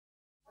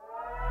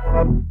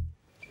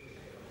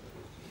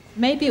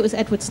Maybe it was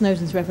Edward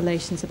Snowden's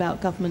revelations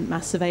about government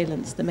mass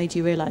surveillance that made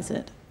you realise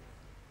it.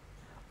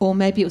 Or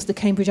maybe it was the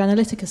Cambridge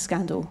Analytica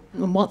scandal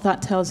and what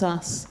that tells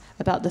us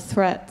about the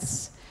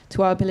threats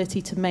to our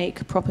ability to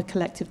make proper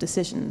collective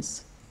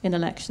decisions in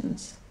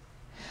elections.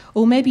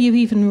 Or maybe you've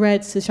even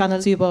read Shoshana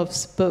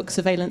Zuboff's book,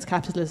 Surveillance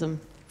Capitalism,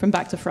 from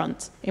back to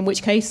front, in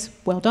which case,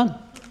 well done.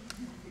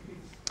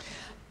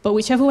 But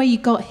whichever way you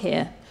got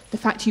here, the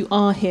fact you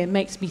are here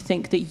makes me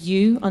think that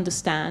you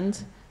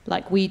understand,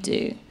 like we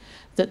do,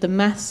 that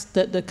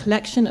the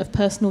collection of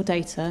personal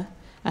data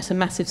at a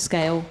massive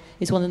scale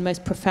is one of the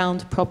most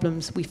profound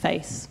problems we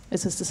face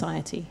as a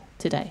society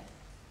today.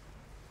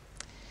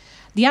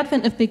 The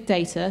advent of big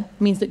data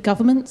means that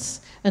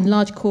governments and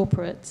large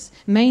corporates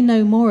may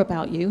know more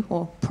about you,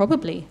 or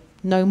probably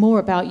know more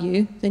about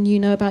you than you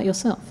know about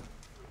yourself,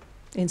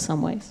 in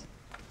some ways.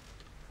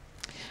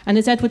 And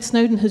as Edward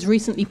Snowden has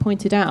recently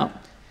pointed out,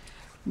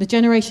 the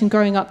generation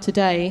growing up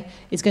today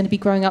is going to be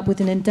growing up with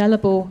an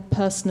indelible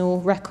personal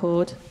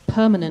record,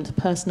 permanent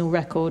personal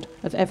record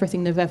of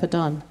everything they've ever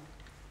done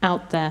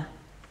out there,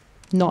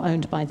 not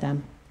owned by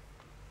them.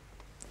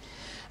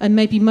 And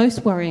maybe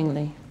most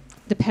worryingly,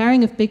 the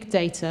pairing of big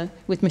data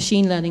with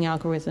machine learning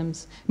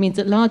algorithms means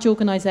that large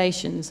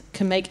organizations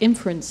can make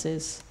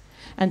inferences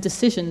and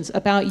decisions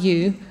about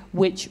you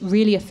which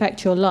really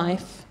affect your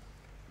life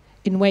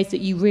in ways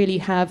that you really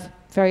have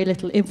very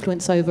little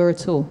influence over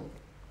at all.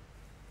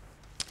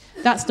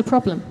 That's the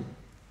problem.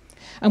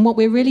 And what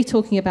we're really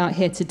talking about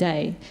here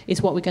today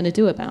is what we're going to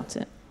do about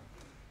it.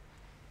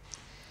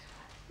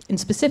 And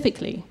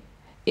specifically,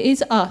 it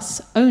is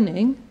us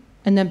owning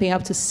and then being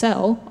able to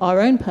sell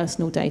our own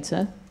personal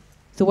data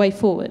the way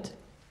forward.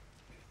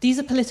 These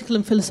are political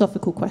and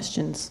philosophical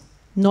questions,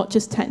 not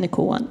just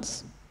technical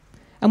ones.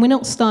 And we're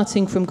not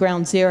starting from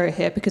ground zero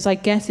here, because I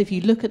guess if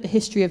you look at the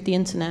history of the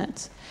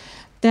internet,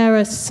 there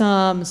are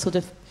some sort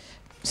of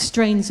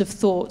strains of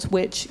thought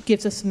which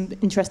gives us some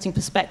interesting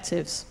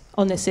perspectives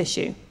on this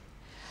issue.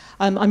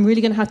 I'm really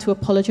going to have to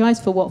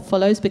apologize for what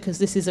follows, because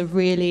this is a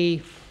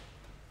really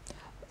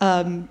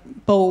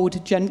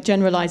bold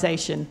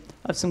generalization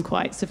of some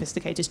quite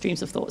sophisticated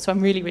streams of thought. So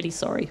I'm really, really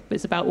sorry, but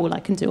it's about all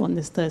I can do on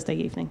this Thursday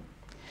evening.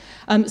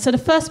 So the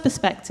first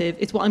perspective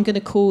is what I'm going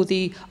to call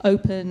the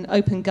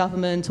open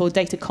government or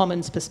data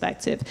commons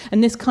perspective.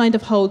 And this kind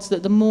of holds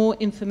that the more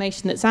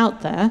information that's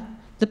out there,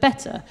 the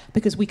better,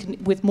 because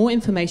with more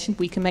information,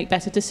 we can make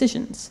better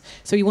decisions.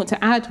 So we want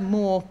to add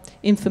more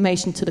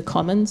information to the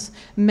commons,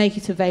 make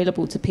it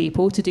available to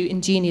people to do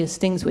ingenious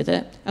things with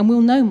it, and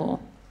we'll know more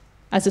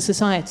as a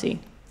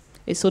society.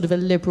 It's sort of a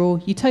liberal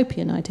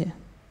utopian idea.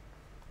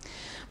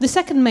 The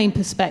second main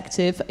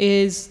perspective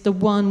is the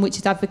one which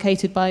is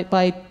advocated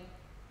by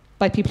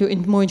people who are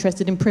more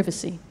interested in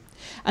privacy.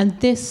 And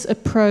this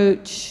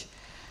approach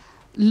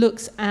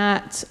looks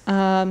at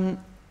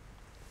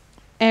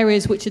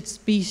areas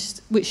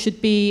which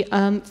should be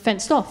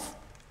fenced off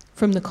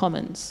from the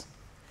commons,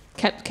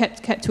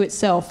 kept to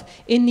itself,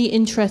 in the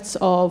interests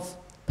of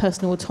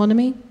personal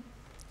autonomy,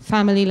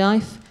 family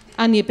life,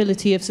 and the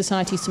ability of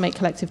societies to make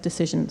collective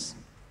decisions.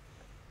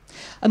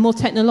 A more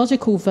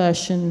technological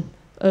version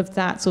of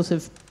that sort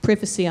of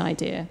privacy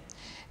idea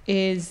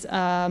is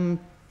sort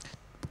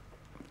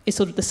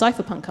of the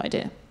cypherpunk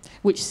idea,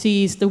 which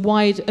sees the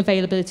wide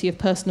availability of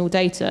personal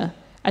data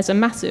as a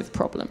massive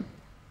problem,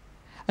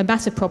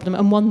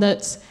 and one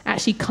that's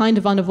actually kind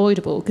of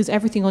unavoidable, because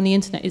everything on the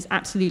internet is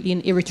absolutely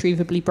and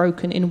irretrievably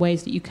broken in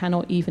ways that you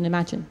cannot even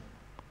imagine.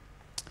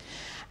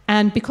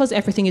 And because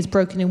everything is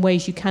broken in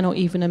ways you cannot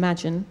even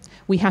imagine,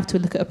 we have to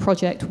look at a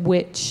project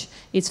which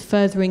is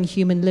furthering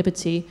human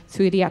liberty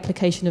through the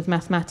application of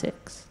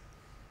mathematics,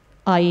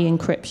 i.e.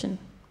 encryption.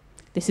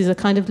 This is a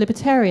kind of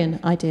libertarian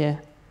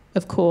idea,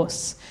 of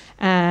course,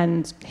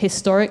 and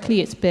historically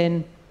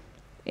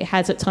it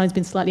has at times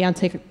been slightly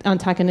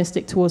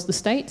antagonistic towards the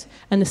state,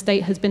 and the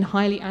state has been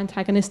highly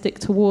antagonistic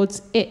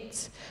towards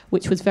it,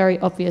 which was very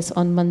obvious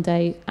on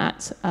Monday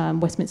at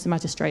Westminster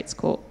Magistrates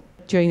Court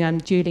during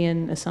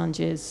Julian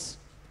Assange's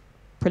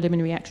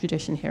preliminary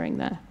extradition hearing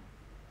there.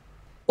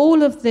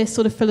 All of this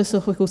sort of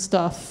philosophical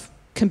stuff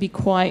can be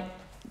quite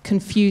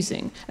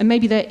confusing, and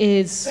maybe there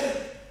is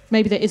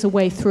a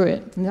way through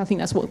it, and I think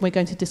that's what we're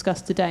going to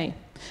discuss today.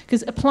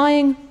 Because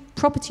applying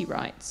property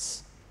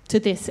rights to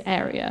this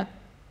area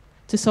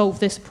to solve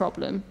this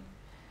problem,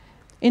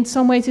 in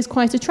some ways is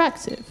quite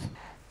attractive.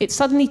 It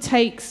suddenly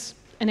takes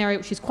an area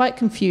which is quite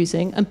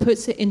confusing and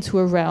puts it into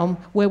a realm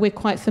where we're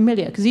quite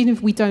familiar. Because even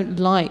if we don't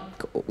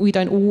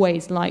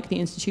always like the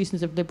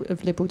institutions of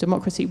liberal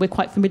democracy, we're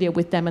quite familiar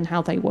with them and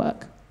how they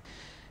work.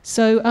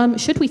 So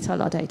should we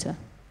sell our data?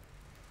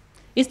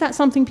 Is that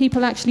something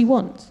people actually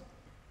want?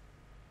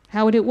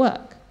 How would it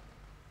work?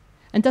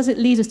 And does it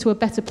lead us to a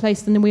better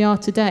place than we are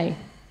today?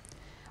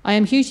 I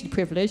am hugely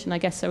privileged, and I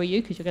guess so are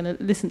you, because you're going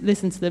to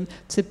listen to them,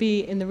 to be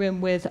in the room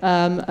with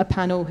a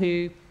panel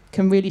who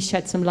can really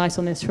shed some light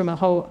on this from a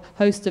whole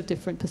host of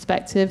different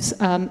perspectives.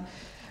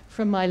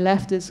 From my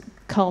left is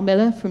Carl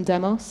Miller from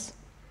Demos,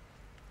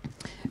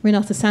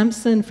 Renate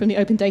Samson from the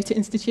Open Data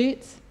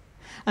Institute,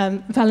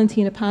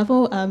 Valentina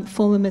Pavel,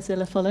 former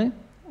Mozilla fellow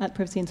at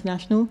Privacy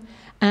International,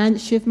 and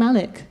Shiv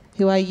Malik,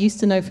 who I used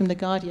to know from The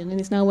Guardian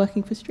and is now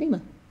working for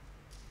Streamr.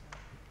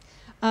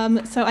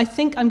 So I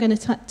think I'm going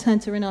to turn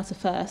to Renate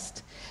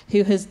first,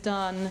 who has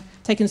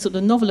taken a sort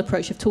of novel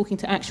approach of talking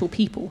to actual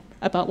people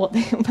about what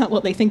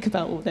they think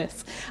about all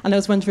this. And I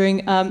was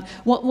wondering, I'm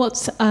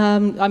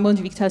wondering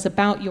if you could tell us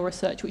about your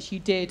research, which you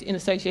did in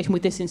association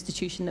with this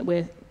institution that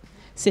we're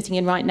sitting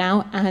in right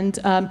now, and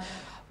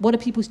what are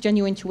people's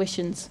genuine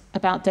intuitions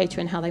about data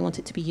and how they want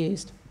it to be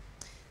used?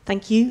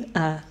 Thank you.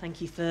 Thank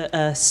you for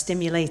a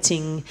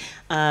stimulating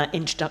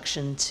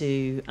introduction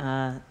to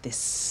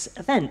this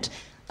event.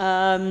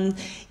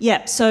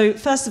 So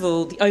first of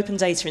all, the Open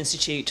Data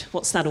Institute,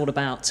 what's that all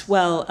about?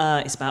 Well,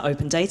 it's about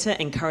open data,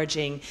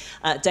 encouraging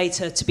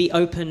data to be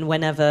open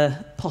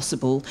whenever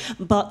possible,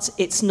 but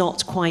it's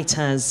not quite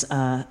as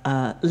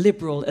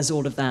liberal as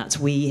all of that.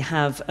 We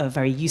have a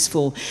very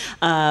useful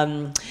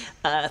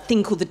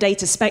thing called the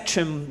data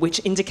spectrum,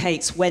 which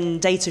indicates when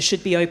data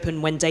should be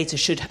open, when data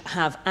should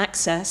have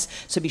access,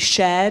 so be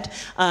shared,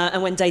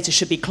 and when data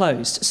should be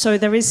closed. So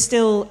there is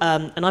still,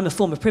 and I'm a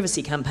former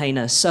privacy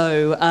campaigner,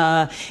 so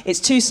it's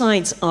two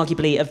sides,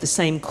 arguably, of the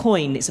same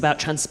coin. It's about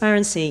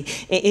transparency.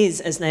 It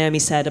is, as Naomi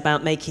said,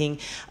 about making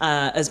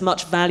as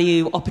much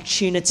value,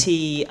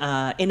 opportunity,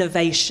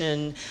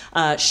 innovation,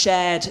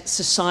 shared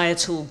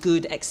societal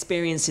good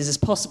experiences as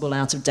possible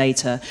out of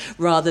data,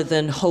 rather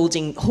than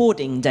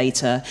hoarding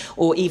data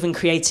or even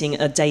creating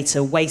a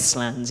data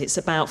wasteland. It's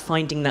about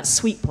finding that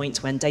sweet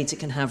point when data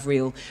can have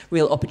real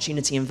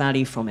opportunity and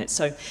value from it.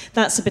 So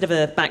that's a bit of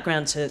a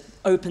background to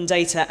open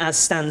data as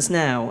stands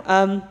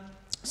now.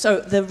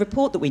 So the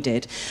report that we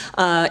did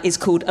is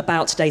called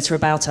About Data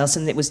About Us,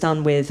 and it was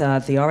done with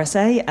the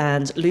RSA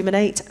and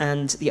Luminate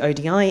and the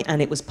ODI,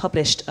 and it was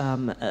published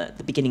at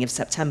the beginning of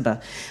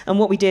September. And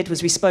what we did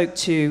was we spoke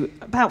to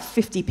about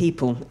 50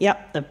 people.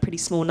 Yep, a pretty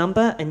small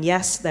number, and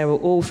yes, they were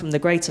all from the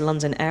Greater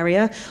London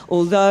area,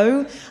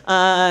 although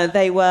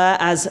they were,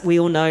 as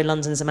we all know,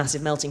 London's a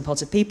massive melting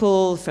pot of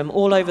people from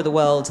all over the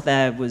world.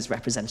 There was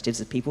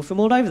representatives of people from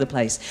all over the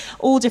place,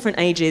 all different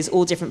ages,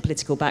 all different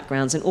political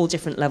backgrounds, and all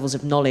different levels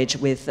of knowledge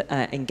with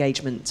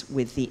engagement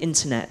with the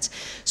internet.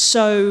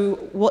 So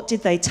what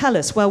did they tell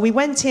us? Well, we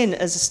went in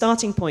as a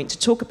starting point to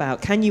talk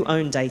about, can you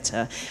own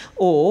data,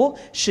 or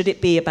should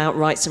it be about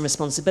rights and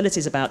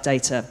responsibilities about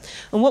data?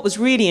 And what was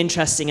really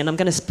interesting, and I'm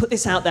going to put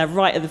this out there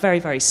right at the very,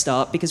 very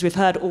start, because we've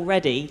heard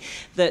already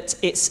that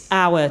it's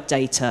our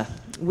data.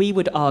 We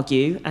would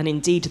argue, and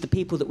indeed the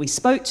people that we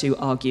spoke to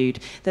argued,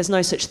 there's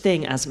no such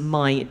thing as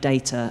my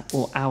data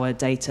or our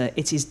data.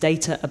 It is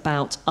data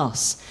about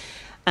us.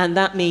 And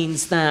that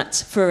means that,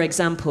 for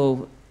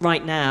example,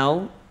 right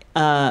now,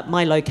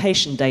 my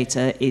location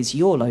data is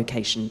your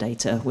location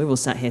data. We're all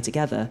sat here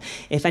together.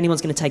 If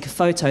anyone's going to take a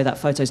photo, that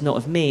photo's not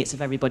of me, it's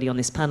of everybody on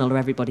this panel or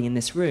everybody in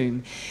this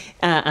room.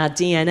 Our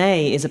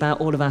DNA is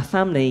about all of our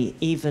family,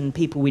 even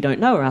people we don't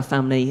know are our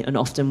family, and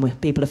often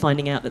people are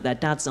finding out that their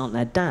dads aren't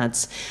their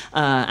dads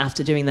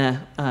after doing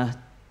their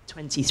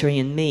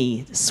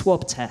 23andMe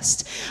swab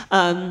test.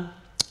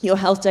 Your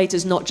health data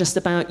is not just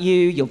about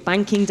you. Your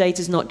banking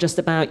data is not just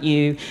about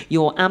you.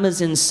 Your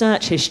Amazon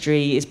search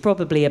history is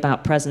probably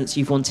about presents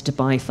you've wanted to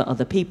buy for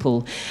other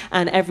people.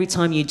 And every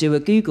time you do a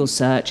Google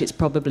search, it's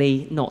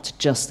probably not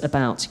just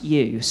about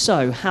you.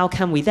 So how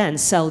can we then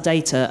sell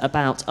data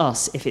about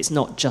us if it's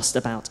not just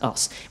about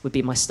us, would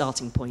be my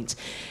starting point.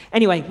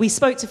 Anyway, we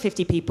spoke to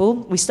 50 people.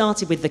 We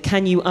started with the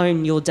can you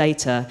own your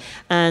data?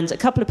 And a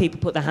couple of people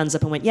put their hands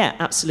up and went, yeah,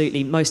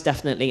 absolutely, most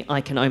definitely,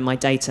 I can own my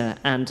data.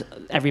 And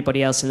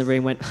everybody else in the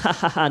room went, ha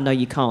ha ha, no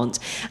you can't.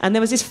 And there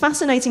was this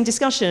fascinating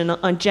discussion, and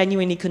I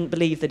genuinely couldn't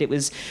believe that it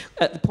was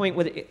at the point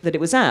that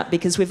it was at,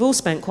 because we've all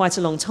spent quite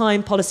a long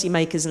time,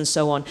 policymakers and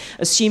so on,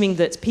 assuming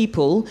that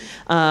people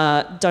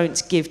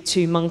don't give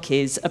two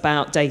monkeys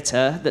about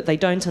data, that they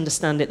don't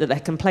understand it, that they're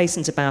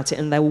complacent about it,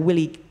 and they'll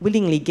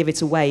willingly give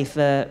it away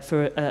for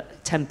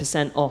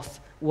 10% off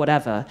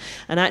whatever.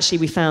 And actually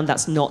we found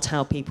that's not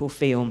how people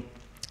feel.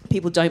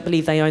 People don't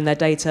believe they own their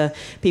data.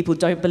 People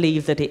don't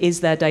believe that it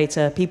is their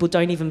data. People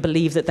don't even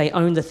believe that they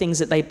own the things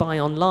that they buy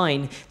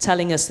online,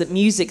 telling us that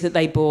music that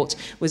they bought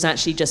was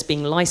actually just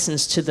being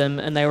licensed to them,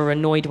 and they were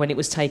annoyed when it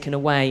was taken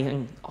away.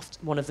 And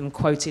one of them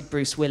quoted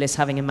Bruce Willis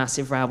having a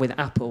massive row with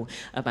Apple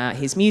about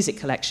his music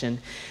collection.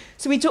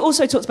 So we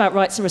also talked about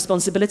rights and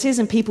responsibilities,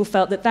 and people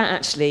felt that that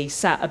actually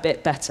sat a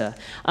bit better,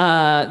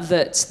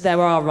 that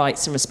there are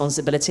rights and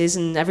responsibilities,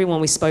 and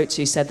everyone we spoke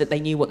to said that they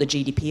knew what the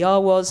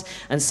GDPR was,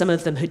 and some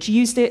of them had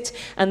used it,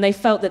 and they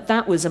felt that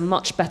that was a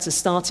much better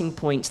starting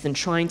point than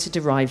trying to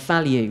derive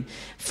value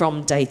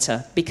from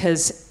data,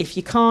 because if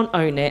you can't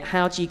own it,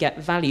 how do you get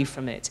value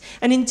from it?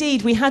 And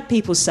indeed, we had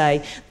people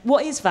say,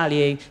 what is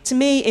value? To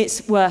me,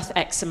 it's worth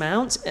X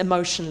amount,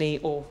 emotionally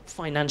or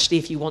financially,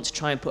 if you want to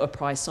try and put a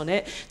price on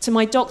it. To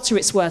my doctor, doctor,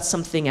 it's worth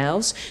something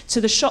else.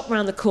 To the shop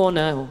round the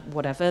corner, or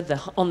whatever,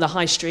 on the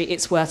high street,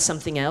 it's worth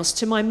something else.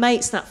 To my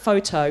mates, that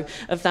photo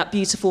of that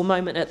beautiful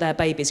moment at their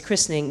baby's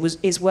christening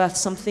is worth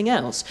something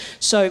else.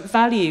 So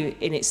value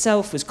in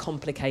itself was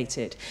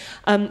complicated.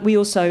 We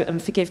also,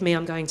 and forgive me,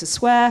 I'm going to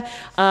swear,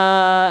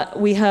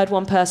 we heard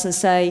one person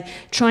say,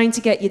 trying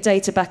to get your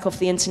data back off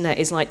the internet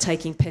is like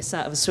taking piss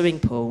out of a swimming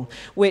pool,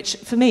 which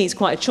for me is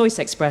quite a choice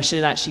expression.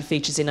 It actually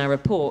features in our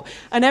report.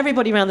 And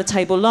everybody around the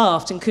table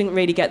laughed and couldn't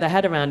really get their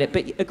head around it,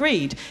 but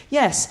agreed.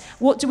 Yes,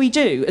 what do we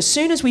do? As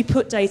soon as we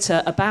put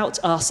data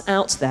about us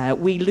out there,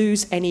 we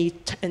lose any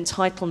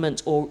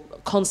entitlement or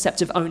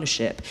concept of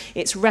ownership.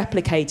 It's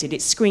replicated,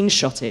 it's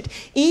screenshotted.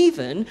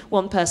 Even,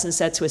 one person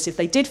said to us, if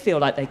they did feel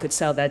like they could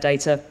sell their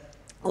data,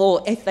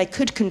 or if they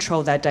could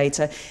control their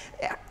data,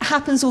 it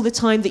happens all the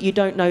time that you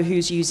don't know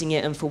who's using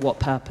it and for what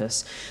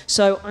purpose.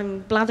 So I'm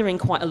blathering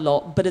quite a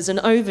lot, but as an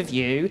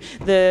overview,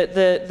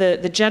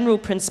 the general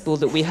principle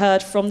that we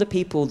heard from the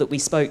people that we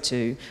spoke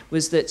to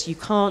was that you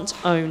can't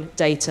own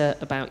data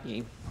about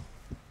you.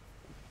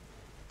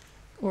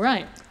 All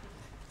right.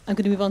 I'm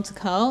going to move on to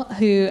Carl,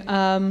 who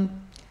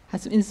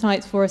has some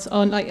insights for us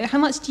on how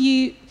much do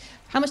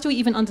we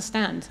even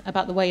understand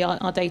about the way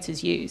our data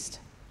is used?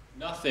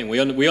 Nothing.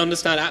 We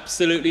understand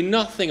absolutely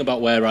nothing about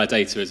where our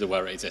data is or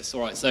where it exists.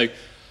 All right, so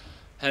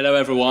hello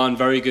everyone,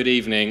 very good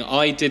evening.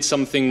 I did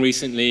something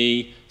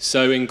recently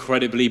so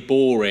incredibly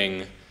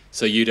boring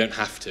so you don't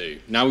have to.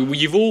 Now,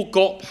 you've all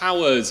got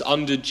powers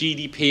under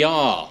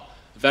GDPR,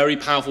 very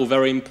powerful,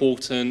 very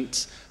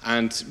important,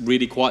 and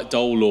really quite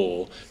dull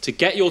law, to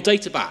get your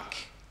data back.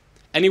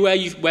 Anywhere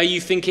where you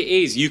think it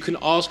is, you can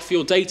ask for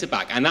your data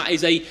back. And that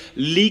is a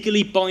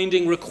legally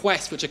binding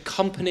request which a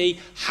company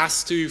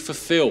has to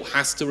fulfill,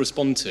 has to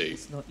respond to.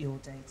 It's not your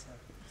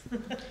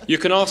data. You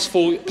can ask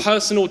for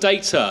personal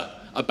data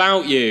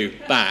about you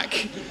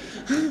back.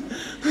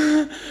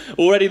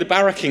 Already the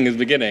barracking is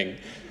beginning.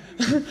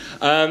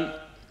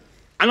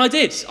 And I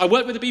did. I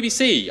worked with the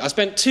BBC. I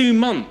spent 2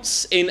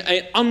 months in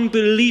an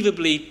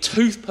unbelievably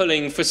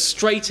tooth-pulling,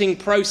 frustrating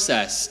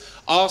process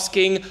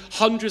asking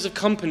hundreds of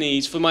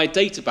companies for my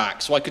data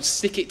back so I could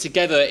stick it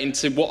together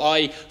into what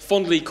I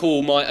fondly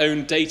call my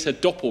own data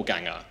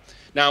doppelganger.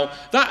 Now,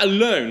 that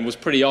alone was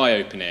pretty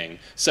eye-opening.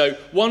 So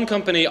one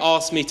company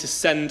asked me to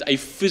send a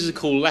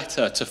physical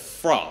letter to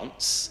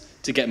France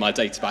to get my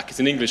data back. It's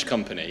an English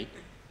company.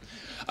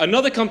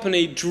 Another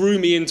company drew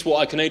me into what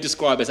I can only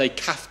describe as a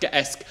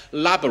Kafkaesque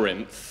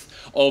labyrinth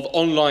of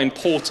online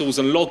portals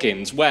and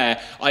logins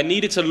where I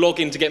needed to log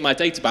in to get my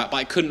data back, but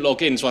I couldn't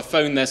log in, so I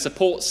phoned their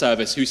support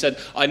service who said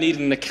I needed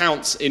an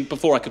account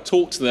before I could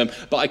talk to them,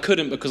 but I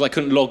couldn't because I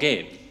couldn't log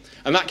in.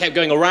 And that kept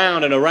going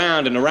around and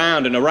around and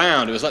around and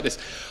around. It was like this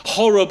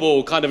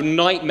horrible, kind of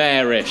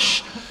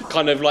nightmarish,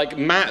 kind of like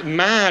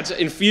mad,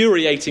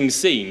 infuriating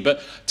scene.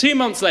 But 2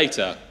 months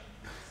later,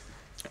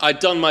 I'd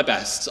done my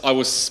best. I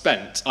was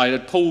spent. I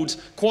had pulled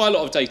quite a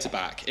lot of data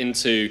back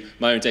into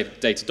my own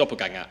data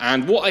doppelganger.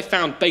 And what I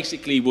found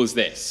basically was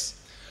this.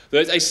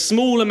 There's a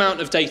small amount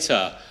of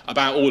data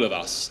about all of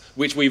us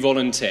which we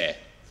volunteer.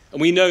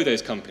 And we know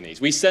those companies.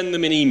 We send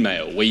them an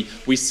email.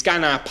 We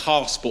scan our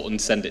passport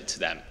and send it to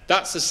them.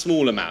 That's a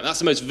small amount. That's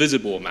the most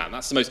visible amount.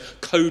 That's the most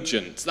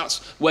cogent. That's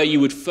where you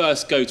would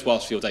first go to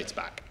ask for your data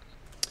back.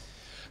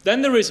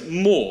 Then there is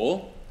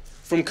more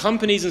from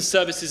companies and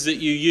services that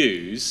you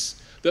use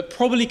that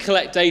probably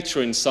collect data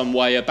in some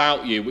way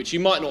about you, which you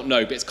might not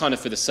know, but it's kind of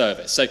for the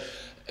service. So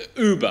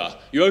Uber,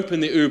 you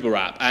open the Uber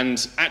app,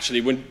 and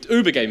actually when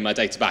Uber gave me my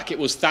data back, it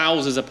was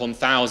thousands upon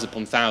thousands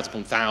upon thousands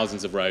upon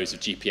thousands of rows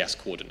of GPS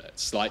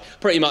coordinates. Like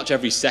pretty much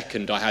every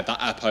second I had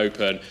that app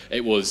open,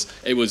 it was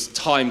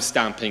time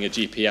stamping a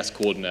GPS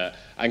coordinate,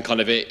 and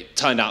kind of it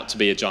turned out to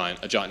be a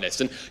giant list.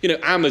 And you know,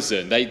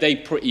 Amazon, they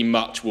pretty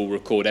much will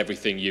record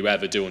everything you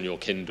ever do on your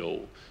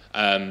Kindle.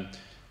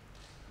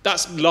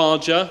 That's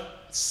larger.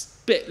 It's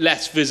bit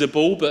less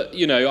visible, but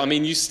you know, I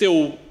mean, you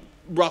still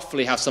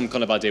roughly have some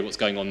kind of idea what's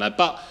going on there.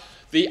 But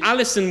the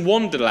Alice in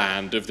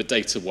Wonderland of the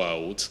data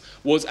world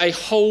was a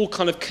whole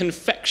kind of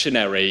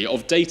confectionery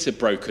of data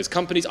brokers,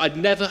 companies I'd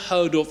never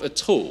heard of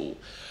at all,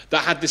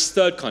 that had this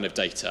third kind of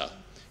data,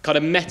 kind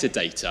of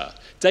metadata,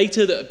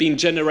 data that had been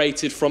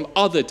generated from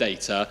other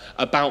data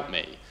about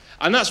me.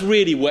 And that's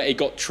really where it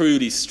got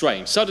truly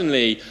strange.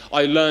 Suddenly,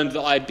 I learned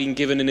that I'd been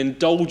given an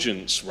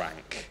indulgence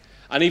rank.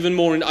 And even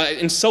more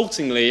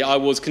insultingly, I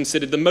was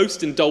considered the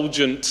most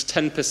indulgent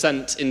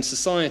 10% in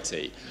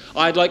society.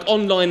 I had like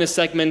online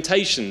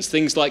segmentations,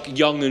 things like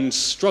young and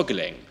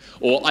struggling,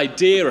 or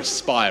idea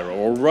aspirer,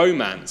 or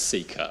romance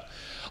seeker.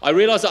 I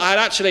realized that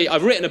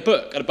I've written a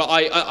book, but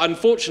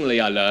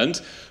unfortunately I learned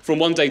from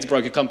one data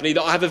broker company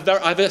that I have a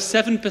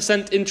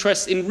 7%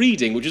 interest in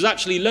reading, which is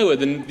actually lower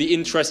than the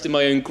interest in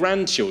my own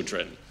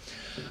grandchildren.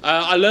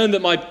 I learned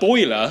that my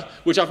boiler,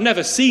 which I've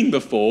never seen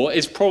before,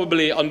 is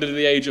probably under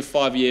the age of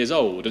 5 years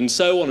old, and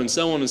so on and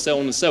so on and so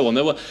on and so on.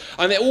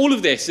 All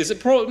of this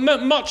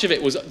much of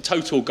it was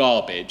total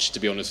garbage, to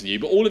be honest with you,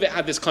 but all of it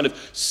had this kind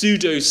of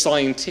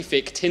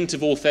pseudo-scientific tint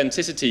of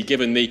authenticity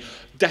given the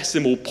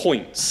decimal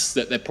points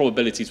that their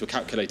probabilities were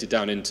calculated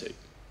down into.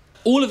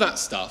 All of that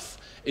stuff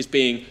is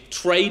being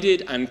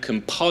traded and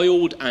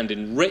compiled and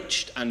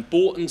enriched and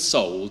bought and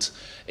sold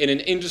in an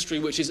industry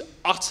which is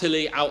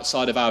utterly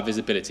outside of our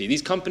visibility.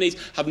 These companies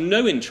have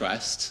no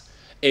interest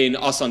in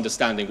us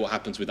understanding what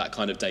happens with that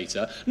kind of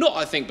data. Not,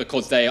 I think,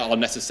 because they are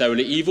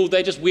necessarily evil.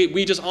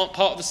 We just aren't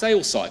part of the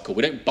sales cycle.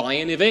 We don't buy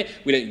any of it.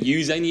 We don't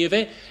use any of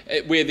it.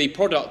 We're the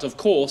product, of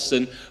course,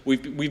 and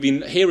we've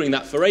been hearing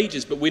that for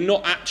ages, but we're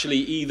not actually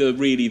either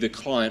really the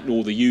client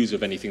nor the user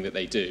of anything that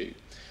they do.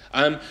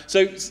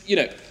 So, you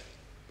know,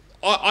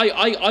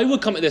 I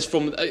would come at this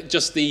from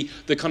just the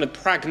kind of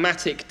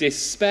pragmatic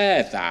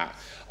despair that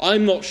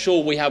I'm not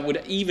sure we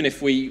would even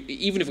if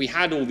we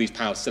had all these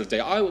powers to sell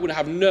data, I would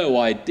have no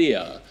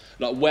idea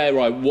like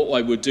what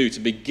I would do to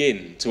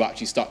begin to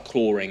actually start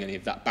clawing any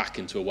of that back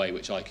into a way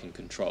which I can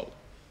control.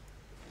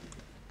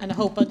 And a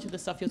whole bunch of the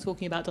stuff you're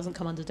talking about doesn't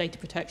come under data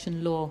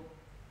protection law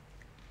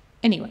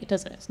anyway,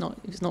 does it? It's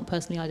not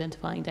personally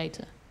identifying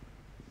data.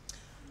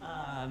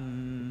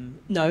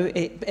 No,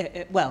 it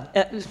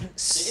is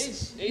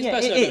personally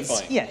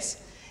identifying.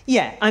 Yes.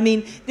 Yeah, I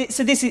mean, this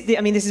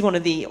is one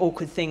of the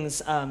awkward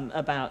things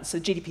about. So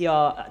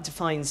GDPR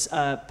defines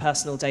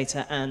personal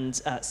data and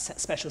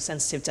special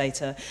sensitive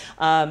data.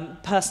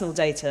 Personal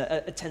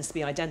data tends to be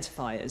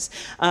identifiers,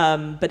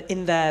 but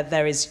in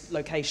there is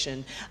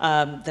location.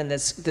 Then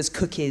there's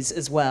cookies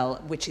as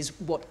well, which is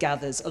what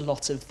gathers a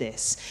lot of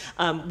this.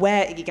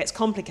 Where it gets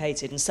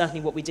complicated, and certainly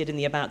what we did in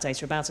the About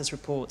Data About Us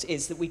report,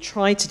 is that we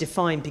tried to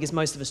define, because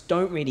most of us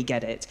don't really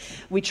get it,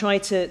 we try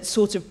to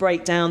sort of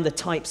break down the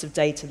types of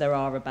data there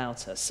are about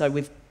us. So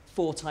we've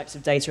 4 types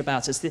of data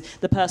about us.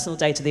 The personal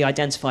data, the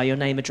identifier, your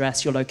name,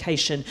 address, your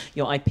location,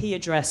 your IP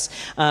address,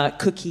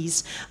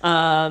 cookies.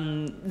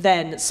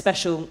 Then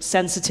special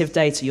sensitive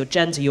data, your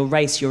gender, your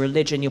race, your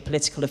religion, your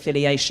political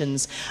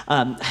affiliations,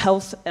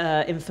 health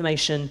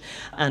information,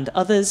 and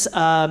others.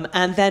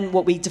 And then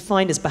what we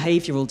define as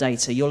behavioral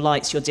data, your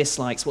likes, your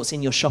dislikes, what's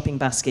in your shopping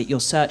basket,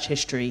 your search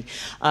history,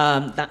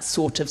 that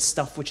sort of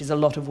stuff, which is a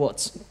lot of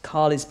what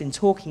Carl has been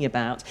talking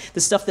about.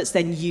 The stuff that's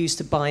then used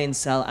to buy and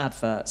sell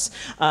adverts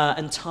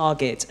and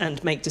target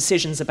and make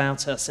decisions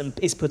about us and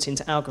is put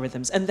into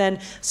algorithms. And then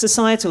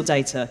societal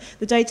data,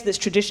 the data that's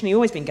traditionally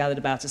always been gathered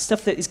about us,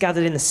 stuff that is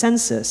gathered in the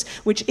census,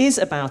 which is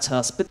about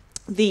us, but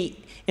the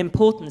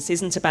importance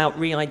isn't about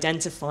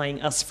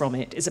re-identifying us from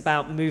it. It's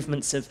about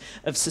movements of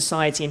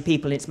society and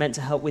people. It's meant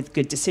to help with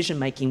good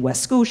decision-making, where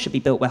schools should be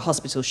built, where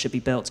hospitals should be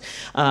built,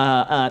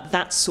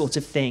 that sort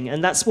of thing.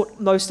 And that's what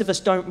most of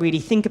us don't really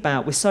think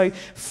about. We're so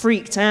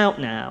freaked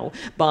out now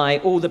by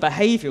all the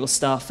behavioural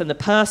stuff and the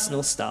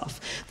personal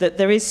stuff that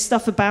there is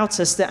stuff about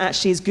us that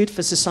actually is good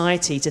for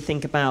society to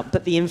think about,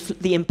 but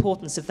the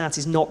importance of that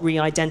is not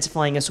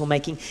re-identifying us or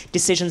making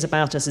decisions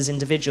about us as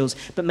individuals,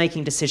 but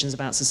making decisions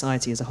about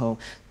society as a whole.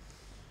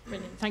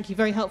 Brilliant. Thank you.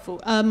 Very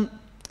helpful.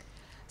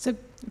 So,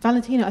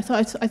 Valentina, I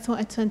thought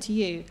I'd turn to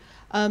you.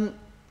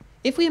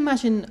 If we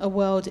imagine a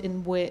world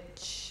in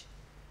which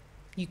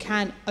you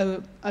can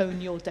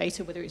own your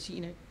data, whether it's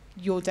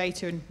your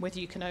data and whether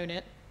you can own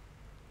it,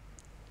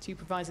 two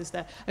provisos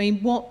there. I mean,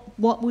 what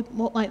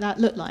might that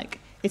look like?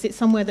 Is it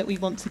somewhere that we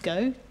want to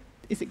go?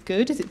 Is it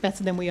good? Is it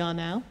better than we are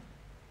now?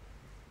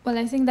 Well,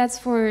 I think that's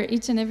for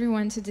each and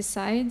everyone to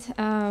decide.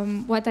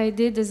 What I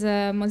did as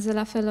a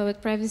Mozilla fellow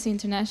at Privacy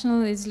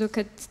International is look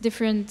at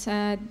different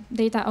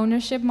data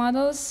ownership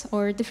models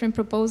or different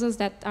proposals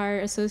that are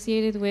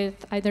associated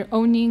with either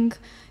owning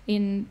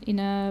in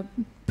a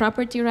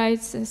property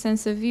rights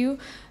sense of view,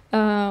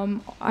 or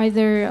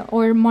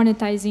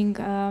monetizing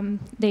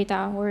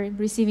data or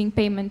receiving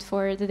payment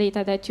for the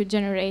data that you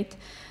generate.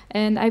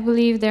 And I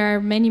believe there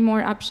are many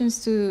more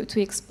options to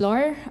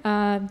explore.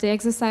 The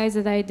exercise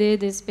that I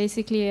did is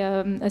basically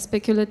a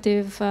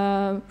speculative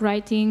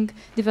writing,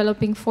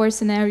 developing 4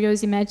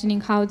 scenarios, imagining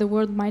how the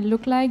world might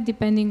look like,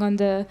 depending on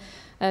the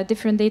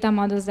different data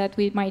models that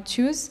we might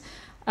choose.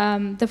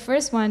 The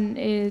first one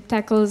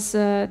tackles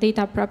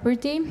data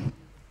property.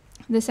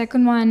 The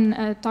second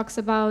one talks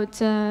about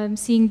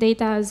seeing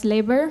data as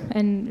labor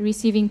and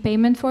receiving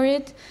payment for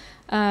it.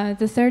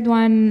 The third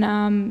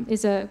one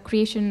is a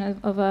creation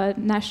of a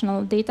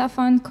national data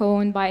fund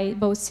co-owned by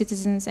both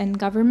citizens and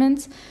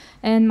governments.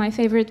 And my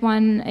favorite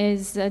one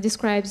is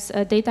describes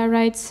a data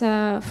rights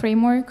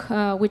framework,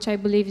 which I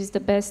believe is the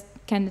best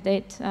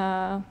candidate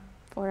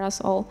for us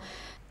all.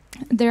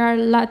 There are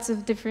lots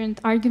of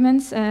different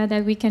arguments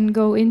that we can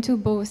go into,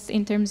 both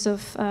in terms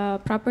of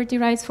property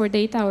rights for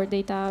data or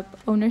data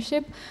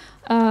ownership,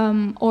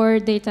 or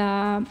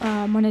data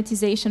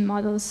monetization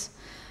models.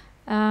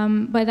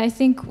 But I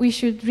think we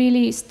should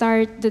really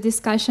start the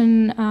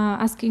discussion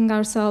asking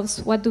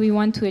ourselves, what do we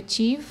want to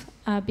achieve?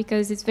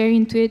 Because it's very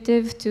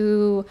intuitive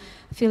to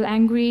feel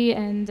angry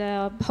and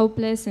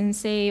hopeless and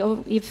say,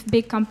 oh, if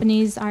big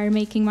companies are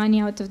making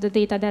money out of the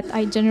data that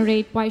I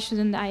generate, why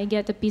shouldn't I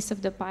get a piece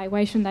of the pie?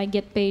 Why shouldn't I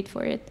get paid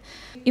for it?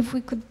 If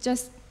we could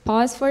just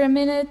pause for a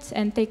minute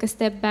and take a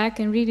step back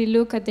and really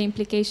look at the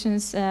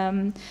implications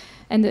and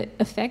the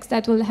effects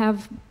that will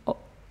have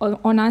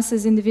on us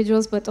as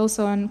individuals, but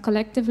also on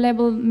collective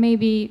level,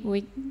 maybe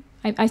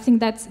I think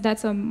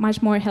that's a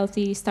much more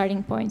healthy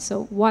starting point.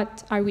 So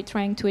what are we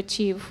trying to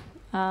achieve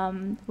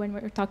when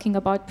we're talking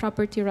about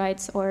property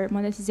rights or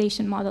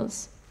monetization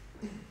models?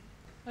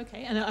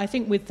 Okay, and I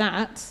think with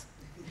that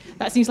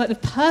seems like the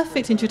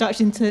perfect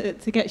introduction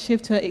to get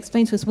Shiv to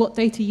explain to us what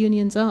data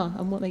unions are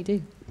and what they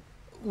do.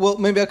 Well,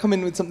 maybe I'll come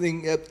in with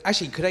something.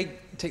 Actually, could I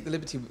take the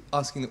liberty of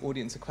asking the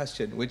audience a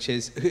question, which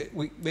is,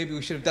 maybe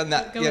we should have done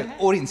that,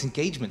 audience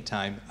engagement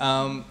time.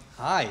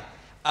 Hi.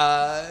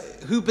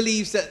 Who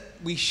believes that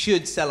we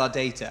should sell our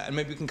data? And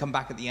maybe we can come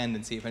back at the end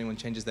and see if anyone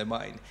changes their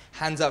mind.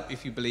 Hands up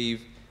if you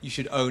believe you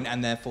should own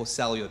and therefore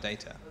sell your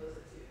data.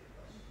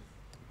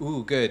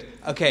 Ooh, good.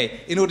 Okay,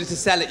 in order to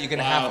sell it, you're going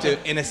to have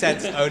to, in a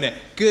sense, own it.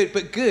 Good,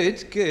 but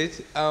good.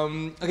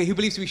 Okay, who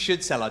believes we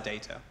should sell our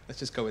data? Let's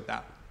just go with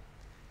that.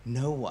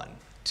 No one.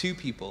 Two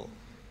people,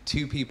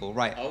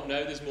 right. Oh,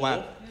 no, there's more.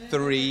 1,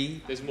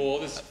 3. There's more,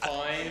 there's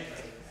 5.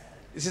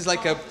 This is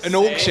like an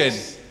auction.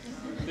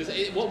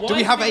 Do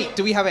we have 8?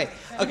 Do we have 8?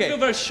 Okay. I feel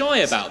very shy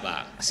about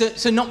that.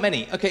 So not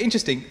many. Okay,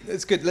 interesting.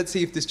 That's good. Let's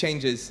see if this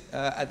changes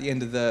at the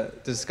end of the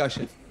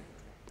discussion.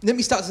 Let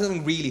me start with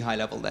something really high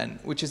level then,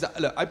 which is that,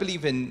 look, I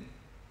believe in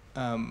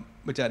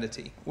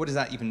modernity. What does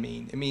that even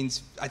mean? It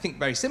means, I think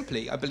very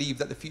simply, I believe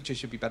that the future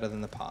should be better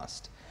than the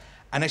past.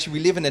 And actually, we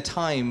live in a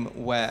time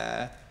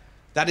where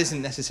that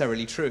isn't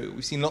necessarily true.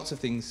 We've seen lots of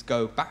things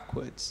go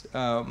backwards.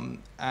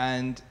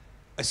 And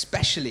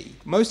especially,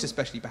 most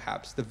especially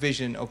perhaps, the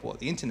vision of what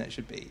the internet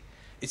should be.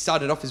 It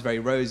started off as very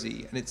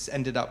rosy, and it's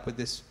ended up with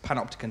this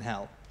panopticon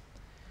hell.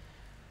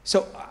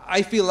 So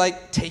I feel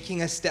like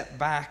taking a step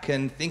back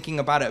and thinking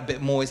about it a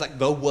bit more is like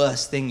the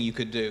worst thing you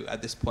could do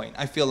at this point.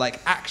 I feel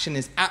like action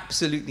is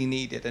absolutely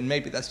needed, and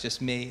maybe that's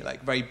just me,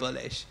 like very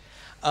bullish.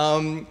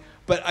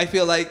 But I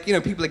feel like, you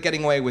know, people are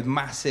getting away with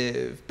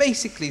massive,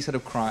 basically sort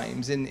of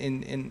crimes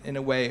in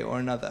a way or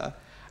another.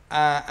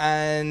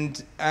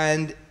 And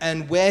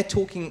we're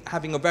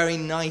having a very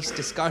nice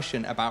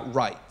discussion about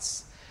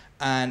rights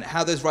and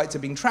how those rights are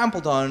being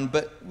trampled on,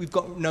 but we've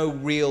got no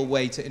real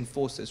way to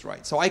enforce those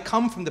rights. So I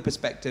come from the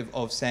perspective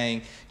of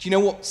saying, do you know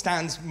what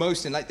stands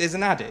most in, like, there's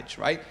an adage,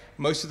 right?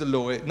 Most of the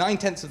law,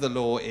 9/10 of the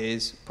law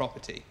is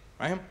property,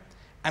 right?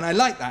 And I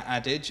like that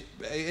adage,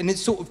 and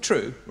it's sort of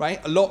true,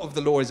 right? A lot of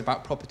the law is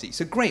about property.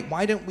 So great,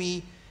 why don't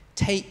we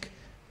take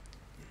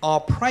our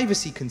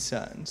privacy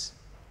concerns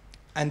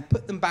and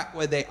put them back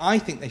where I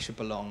think they should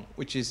belong,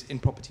 which is in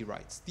property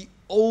rights. The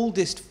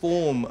oldest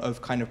form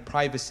of kind of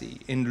privacy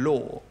in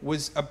law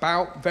was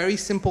about very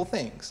simple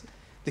things.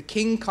 The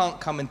king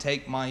can't come and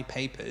take my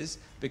papers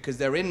because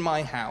they're in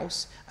my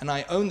house, and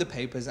I own the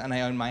papers and I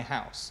own my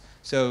house.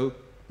 So,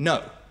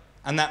 no.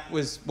 And that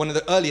was one of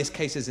the earliest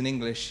cases in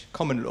English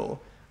common law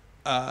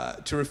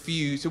to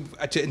refuse, to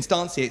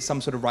instantiate some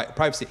sort of right of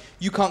privacy.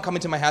 You can't come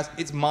into my house,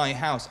 it's my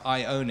house,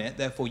 I own it,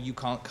 therefore you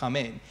can't come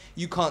in.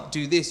 You can't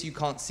do this, you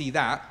can't see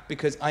that,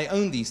 because I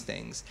own these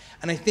things.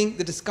 And I think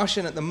the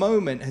discussion at the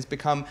moment has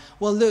become,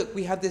 well, look,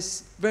 we have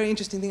this very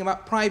interesting thing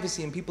about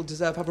privacy, and people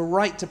have a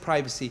right to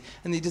privacy,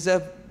 and they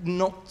deserve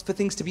not for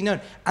things to be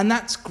known. And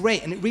that's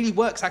great, and it really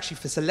works actually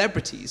for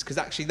celebrities, because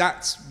actually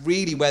that's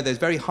really where those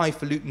very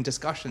highfalutin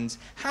discussions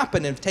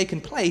happen and have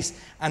taken place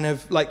and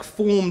have like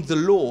formed the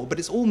law, but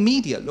it's all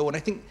media law. And I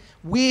think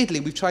weirdly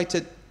we've tried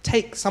to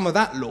take some of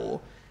that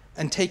law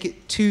and take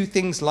it to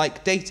things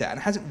like data, and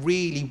it hasn't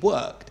really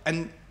worked.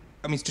 And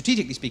I mean,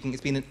 strategically speaking,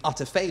 it's been an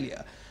utter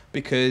failure,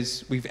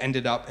 because we've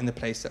ended up in the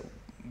place that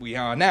we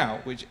are now,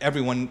 which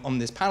everyone on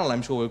this panel,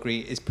 I'm sure, will agree,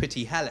 is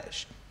pretty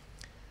hellish.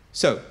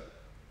 So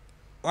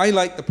I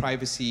like the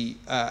privacy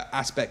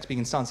aspects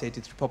being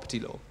instantiated through property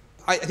law.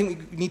 I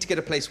think we need to get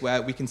a place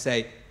where we can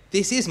say,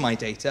 this is my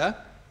data,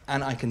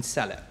 and I can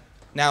sell it.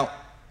 Now,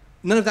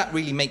 none of that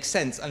really makes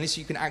sense unless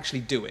you can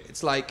actually do it.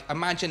 It's like,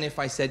 imagine if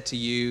I said to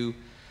you,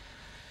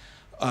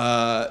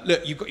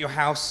 look, you've got your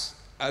house,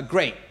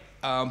 great,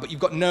 but you've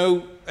got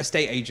no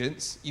estate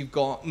agents, you've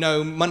got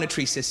no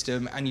monetary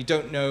system, and you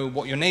don't know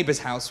what your neighbor's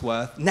house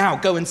worth. Now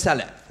go and sell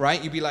it,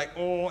 right? You'd be like,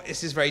 oh,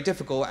 this is very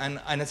difficult. And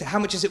I'd say, how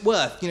much is it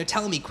worth? You know,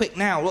 tell me quick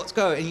now, let's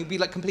go. And you'd be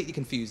like completely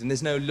confused, and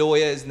there's no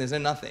lawyers, and there's no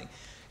nothing.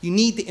 You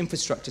need the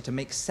infrastructure to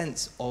make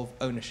sense of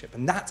ownership,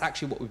 and that's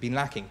actually what we've been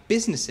lacking.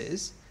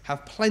 Businesses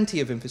have plenty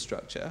of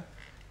infrastructure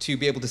to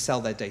be able to sell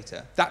their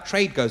data. That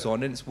trade goes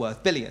on, and it's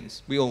worth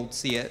billions. We all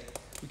see it.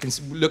 We can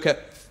look at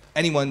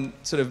anyone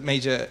sort of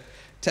major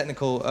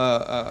technical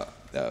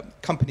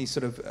companies'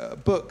 sort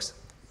of books,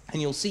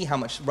 and you'll see how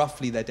much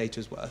roughly their data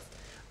is worth,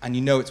 and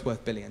you know it's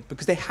worth billions,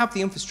 because they have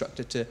the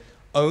infrastructure to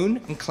own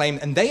and claim,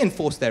 and they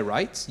enforce their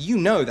rights. You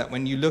know that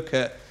when you look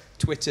at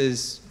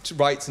Twitter's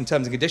rights and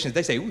terms and conditions,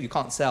 they say, oh, you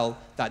can't sell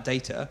that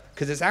data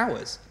because it's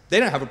ours. They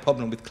don't have a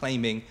problem with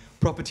claiming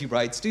property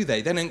rights, do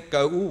they? They don't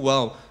go, oh,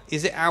 well,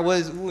 is it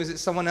ours? Ooh, is it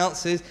someone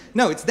else's?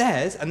 No, it's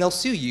theirs, and they'll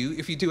sue you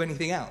if you do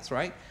anything else,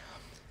 right?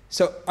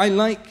 So I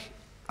like,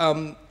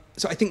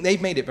 so I think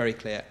they've made it very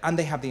clear, and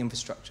they have the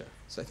infrastructure.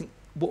 So I think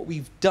what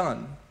we've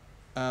done,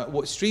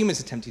 what Streamr is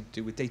attempting to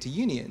do with data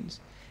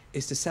unions,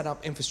 is to set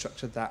up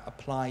infrastructure that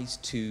applies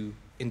to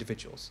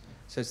individuals.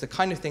 So it's the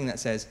kind of thing that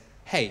says,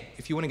 hey,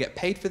 if you want to get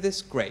paid for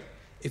this, great.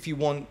 if you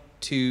want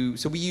to,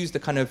 so we use the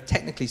kind of,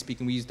 technically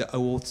speaking, we use the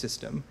OAuth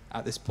system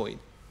at this point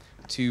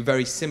to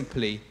very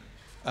simply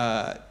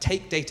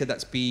take data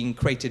that's being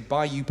created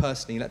by you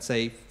personally, let's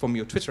say from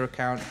your Twitter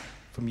account,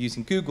 from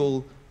using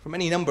Google, from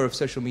any number of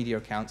social media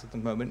accounts at the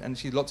moment, and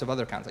actually lots of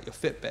other accounts, like your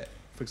Fitbit,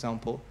 for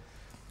example.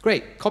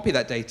 Great, copy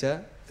that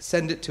data,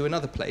 send it to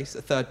another place,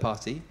 a third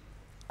party,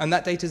 and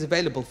that data is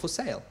available for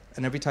sale.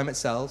 And every time it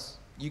sells,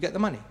 you get the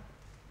money.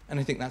 And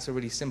I think that's a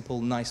really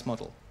simple, nice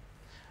model.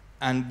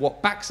 And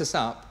what backs us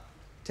up,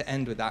 to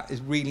end with that,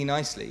 is really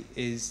nicely,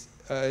 is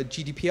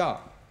GDPR.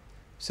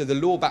 So the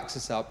law backs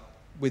us up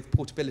with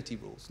portability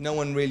rules. No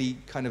one really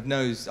kind of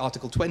knows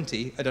Article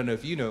 20. I don't know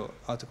if you know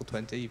Article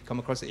 20. You've come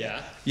across it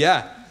yet?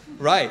 Yeah,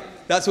 right.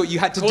 That's what you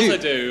had to do. Of course I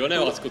do. I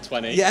know Article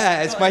 20.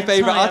 Yeah, it's my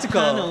favourite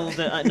article. Panel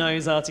that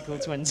knows Article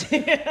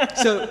 20.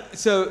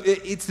 so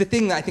it's the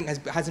thing that I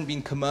think hasn't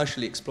been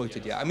commercially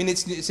exploited yet. I mean,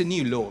 it's a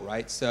new law,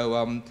 right?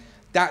 So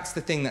that's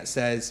the thing that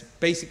says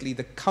basically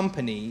the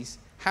companies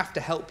have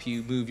to help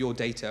you move your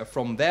data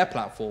from their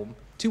platform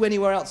to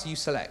anywhere else you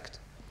select.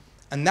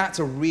 And that's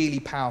a really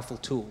powerful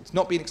tool. It's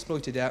not being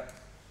exploited yet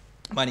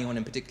by anyone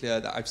in particular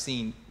that I've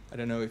seen. I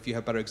don't know if you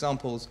have better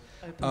examples.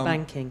 Open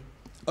banking.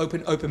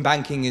 Open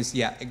banking is,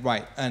 yeah,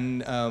 right.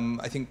 And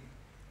I think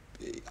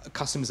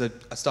customers are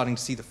starting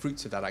to see the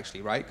fruits of that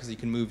actually, right? Because you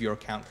can move your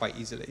account quite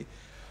easily.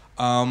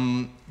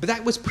 But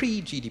that was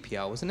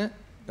pre-GDPR, wasn't it?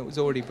 That was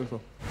already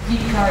before.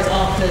 GDPR is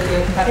after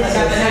the open banking.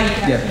 So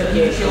now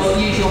you can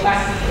use your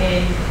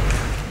banking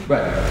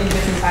in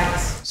different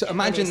banks. So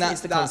imagine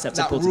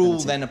that rule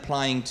then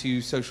applying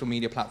to social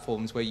media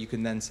platforms where you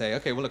can then say,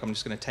 okay, well, look, I'm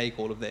just going to take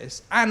all of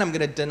this and I'm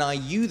going to deny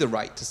you the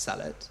right to sell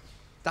it.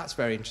 That's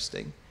very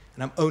interesting.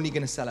 And I'm only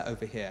going to sell it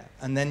over here.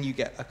 And then you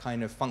get a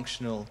kind of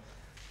functional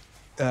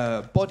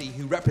body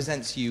who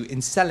represents you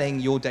in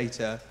selling your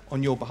data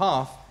on your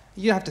behalf.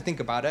 You don't have to think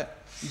about it.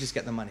 You just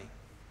get the money.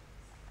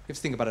 You have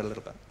to think about it a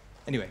little bit.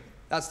 Anyway,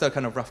 that's the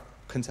kind of rough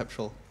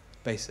conceptual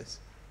basis.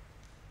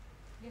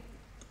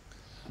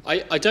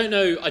 I don't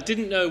know, I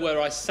didn't know where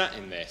I sat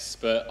in this,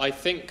 but I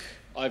think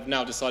I've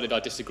now decided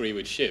I disagree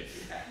with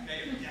Shiv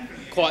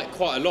quite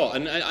a lot.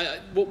 And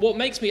what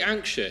makes me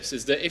anxious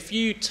is that if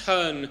you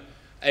turn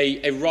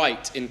a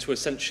right into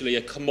essentially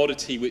a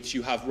commodity which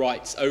you have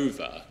rights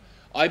over,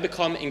 I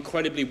become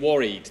incredibly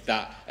worried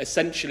that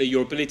essentially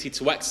your ability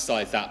to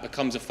exercise that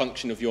becomes a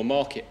function of your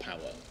market power.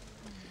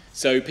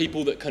 So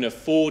people that can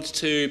afford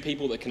to,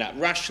 people that can act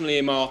rationally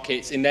in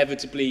markets,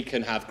 inevitably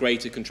can have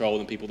greater control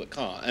than people that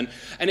can't.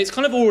 And it's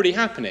kind of already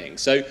happening.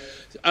 So,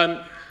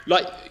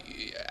 like,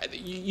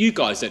 you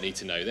guys don't need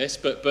to know this,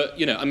 but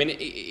you know, I mean,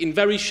 in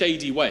very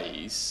shady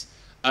ways,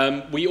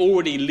 we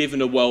already live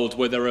in a world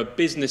where there are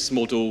business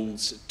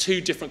models,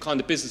 two different kind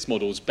of business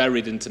models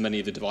buried into many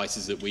of the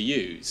devices that we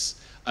use.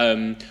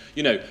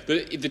 You know,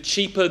 the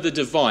cheaper the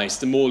device,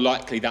 the more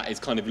likely that is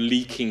kind of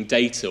leaking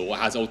data or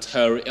has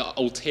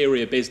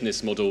ulterior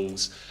business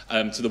models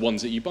to the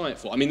ones that you buy it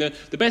for. I mean,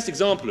 the best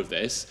example of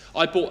this,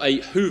 I bought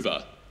a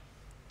Hoover.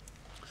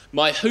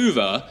 My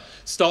Hoover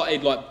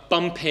started like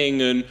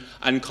bumping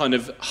and kind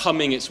of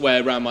humming its way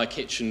around my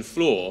kitchen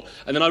floor.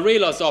 And then I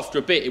realised after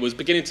a bit it was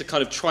beginning to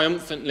kind of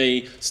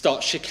triumphantly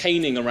start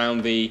chicaning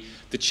around the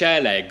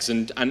chair legs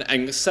and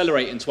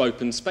accelerate into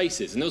open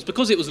spaces. And it was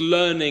because it was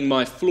learning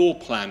my floor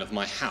plan of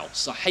my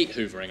house. I hate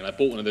hoovering, and I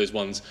bought one of those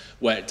ones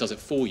where it does it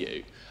for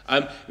you.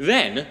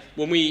 Then,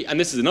 and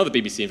this is another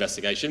BBC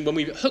investigation, when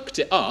we hooked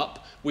it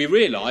up, we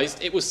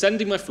realised it was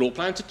sending my floor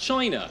plan to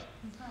China.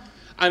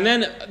 And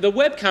then the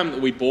webcam that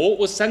we bought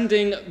was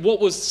sending what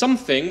was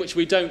something, which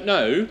we don't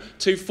know,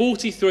 to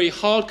 43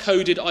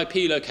 hard-coded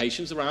IP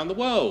locations around the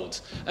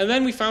world. And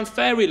then we found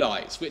fairy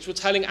lights, which were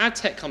telling ad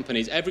tech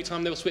companies every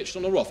time they were switched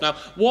on or off. Now,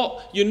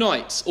 what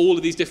unites all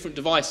of these different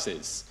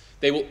devices?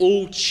 They were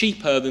all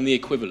cheaper than the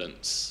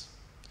equivalents.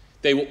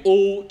 They were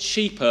all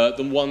cheaper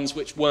than ones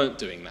which weren't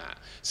doing that.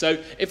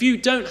 So if you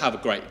don't have a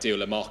great deal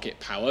of market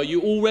power,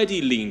 you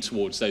already lean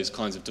towards those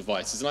kinds of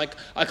devices. And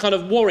I kind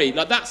of worry,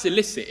 like that's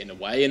illicit in a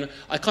way, and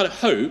I kind of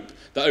hope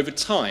that over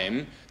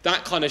time,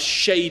 that kind of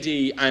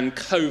shady and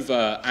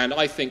covert and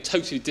I think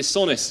totally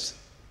dishonest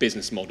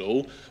business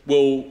model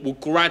will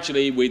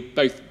gradually, with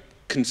both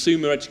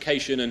consumer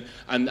education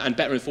and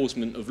better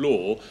enforcement of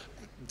law,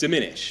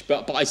 diminish.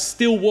 But I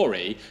still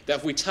worry that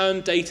if we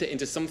turn data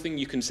into something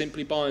you can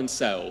simply buy and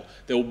sell,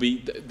 there will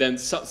be then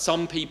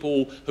some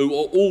people who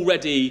are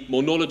already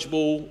more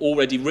knowledgeable,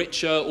 already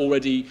richer,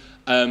 already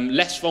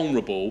less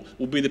vulnerable,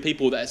 will be the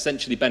people that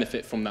essentially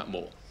benefit from that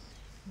more.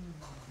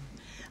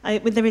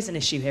 There is an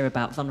issue here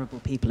about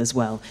vulnerable people as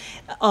well.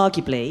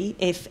 Arguably,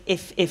 if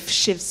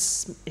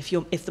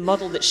the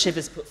model that Shiv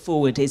has put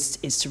forward is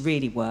to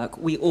really work,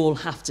 we all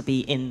have to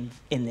be in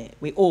it.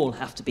 We all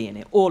have to be in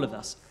it, all of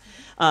us.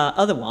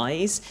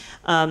 Otherwise,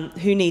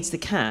 who needs the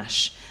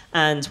cash?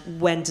 And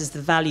when does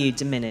the value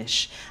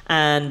diminish?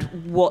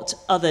 And what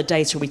other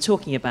data are we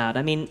talking about?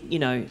 I mean, you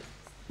know,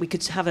 we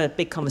could have a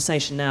big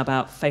conversation now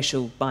about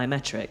facial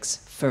biometrics,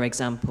 for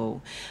example.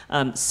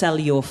 Sell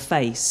your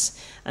face,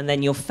 and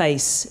then your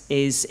face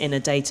is in a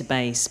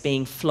database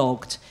being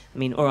flogged. I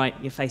mean, all right,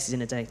 your face is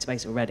in a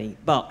database already,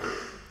 but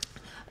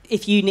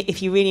if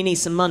you really need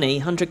some money,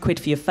 100 quid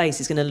for your face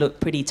is going to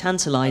look pretty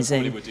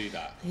tantalising. I probably would do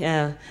that.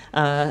 Yeah,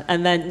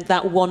 and then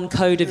that one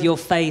code of your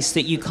face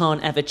that you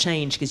can't ever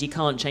change because you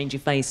can't change your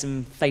face,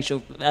 and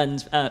facial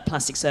and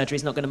plastic surgery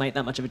is not going to make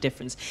that much of a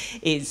difference.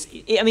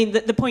 I mean,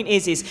 the point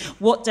is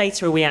what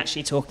data are we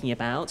actually talking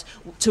about?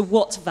 To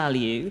what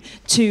value?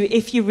 To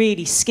if you're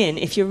really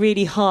if you're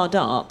really hard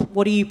up,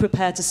 what are you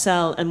prepared to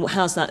sell, and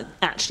how's that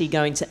actually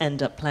going to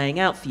end up playing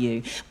out for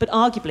you? But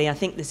arguably, I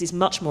think this is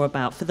much more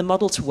about, for the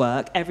model to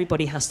work,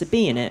 everybody has to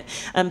be in it.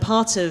 And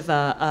part of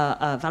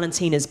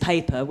Valentina's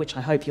paper, which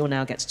I hope you'll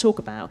now get to talk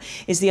about,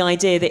 is the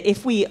idea that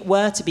if we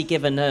were to be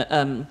given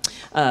and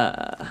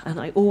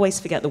I always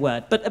forget the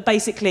word, but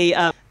basically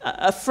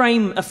a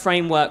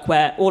framework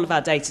where all of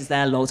our data is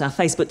there logged, our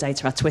Facebook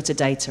data, our Twitter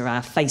data,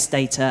 our face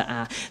data,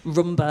 our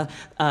Roomba,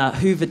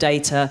 Hoover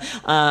data,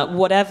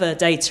 whatever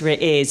data it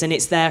is, and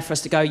it's there for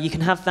us to go, you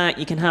can have that,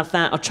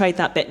 I'll trade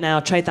that bit now,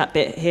 I'll trade that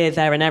bit here,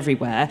 there and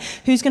everywhere.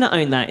 Who's going to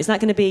own that? Is that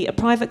going to be a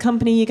private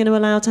company you're going to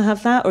allow to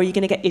have that, or are you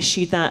going to get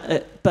issued that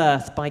at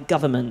birth by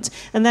government?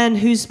 And then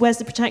where's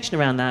the protection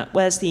around that?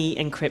 Where's the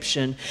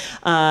encryption?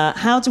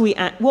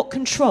 What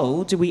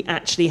control do we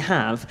actually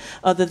have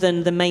other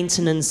than the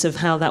maintenance of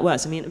how that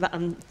works? I mean,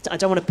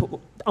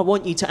 I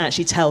want you to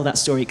actually tell that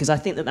story, because I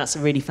think that that's a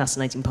really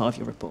fascinating part of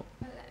your report.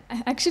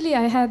 Actually,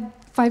 I had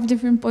 5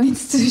 different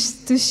points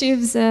to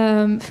Shiv's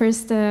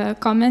first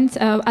comment.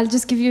 I'll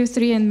just give you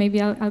 3, and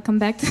maybe I'll come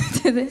back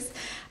to this.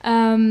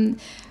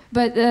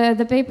 But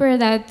the paper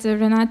that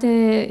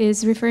Renate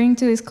is referring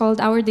to is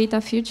called Our Data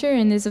Future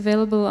and is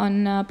available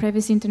on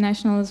Privacy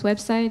International's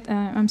website.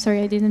 I'm sorry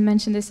I didn't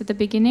mention this at the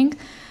beginning.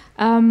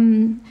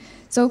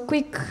 So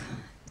quick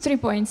 3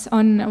 points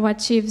on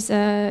what Shiv's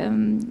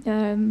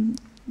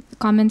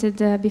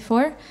commented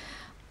before.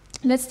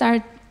 Let's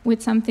start with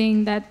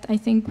something that I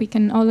think we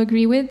can all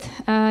agree with.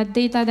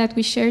 Data that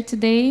we share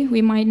today,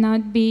 we might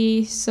not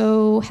be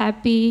so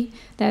happy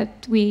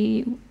that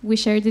we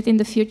shared it in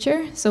the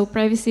future. So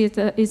privacy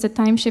is a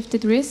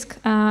time-shifted risk.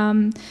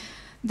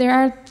 There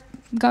are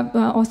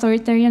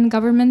authoritarian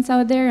governments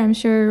out there. I'm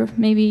sure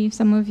maybe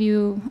some of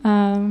you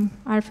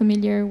are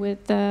familiar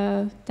with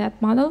that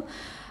model.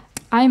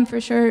 I'm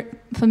for sure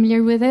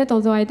familiar with it,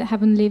 although I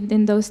haven't lived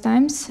in those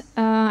times.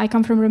 I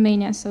come from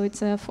Romania, so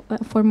it's a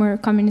former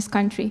communist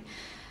country.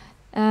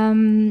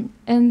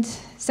 And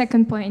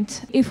second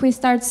point, if we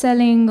start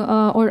selling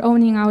or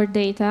owning our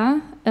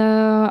data,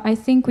 I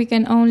think we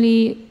can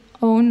only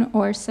own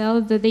or sell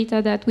the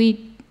data that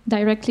we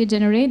directly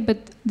generate, but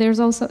there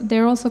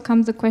also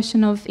comes the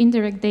question of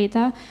indirect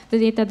data, the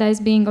data that is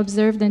being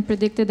observed and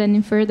predicted and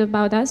inferred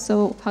about us.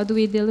 So how do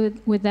we deal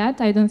with that?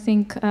 I don't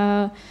think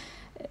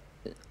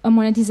a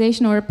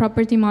monetization or a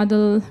property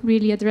model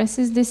really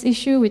addresses this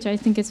issue, which I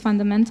think is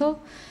fundamental.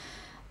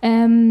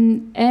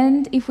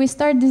 And if we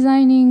start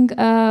designing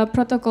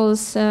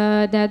protocols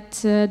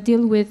that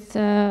deal with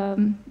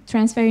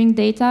transferring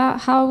data,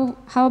 how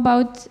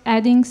about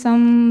adding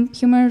some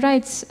human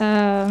rights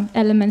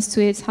elements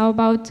to it? How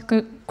about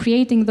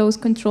creating those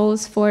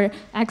controls for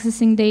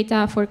accessing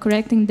data, for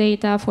correcting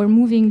data, for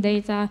moving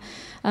data,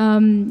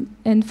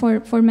 and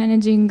for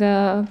managing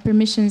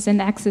permissions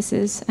and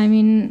accesses? I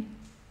mean,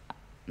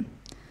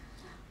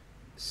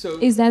 so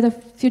is that a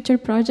future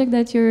project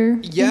that you're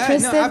interested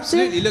in? Yeah, no,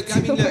 absolutely. Look, I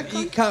mean, look,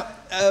 you can't,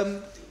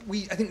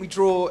 I think we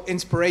draw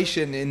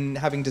inspiration in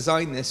having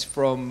designed this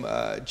from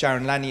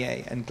Jaron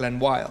Lanier and Glenn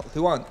Weil,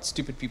 who aren't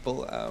stupid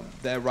people.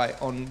 They're right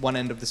on one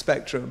end of the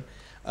spectrum.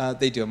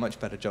 They do a much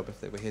better job if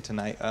they were here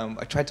tonight.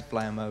 I tried to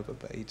fly him over,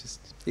 but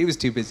he was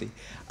too busy.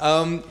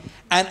 And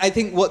I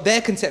think what their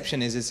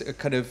conception is a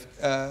kind of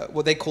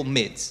what they call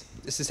MIDs.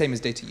 It's the same as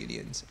data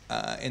unions,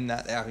 in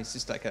that it's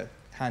just like a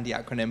handy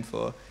acronym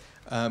for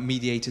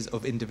mediators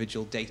of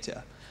individual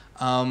data.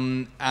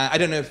 I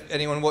don't know if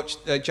anyone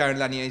watched Jaron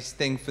Lanier's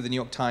thing for the New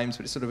York Times,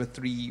 but it's sort of a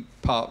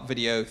 3-part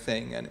video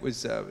thing, and it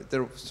was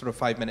they're sort of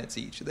 5 minutes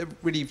each. They're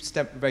really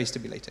very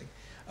stimulating,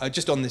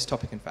 just on this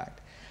topic, in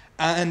fact.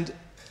 And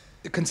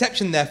the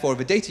conception, therefore, of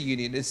a data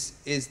union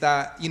is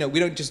that we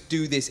don't just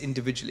do this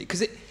individually,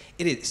 because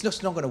it's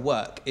just not going to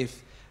work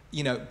if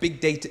big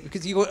data,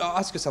 because you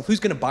ask yourself, who's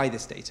going to buy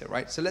this data,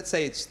 right? So let's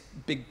say it's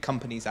big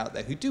companies out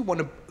there who do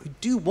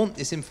want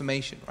this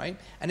information, right?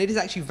 And it is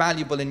actually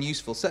valuable and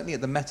useful, certainly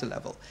at the meta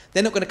level.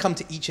 They're not going to come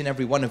to each and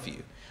every one of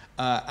you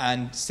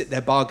and sit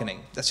there bargaining.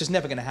 That's just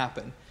never going to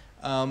happen.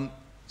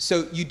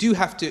 So you do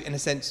have to, in a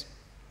sense,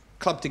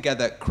 club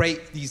together,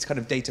 create these kind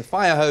of data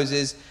fire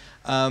hoses,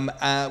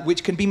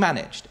 which can be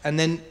managed. And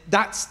then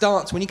that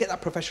starts, when you get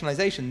that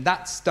professionalization,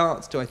 that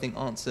starts to, I think,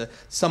 answer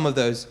some of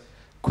those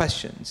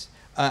questions.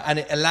 And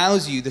it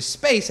allows you the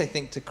space, I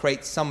think, to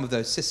create some of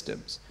those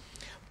systems.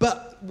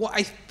 But what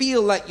I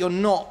feel like you're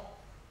not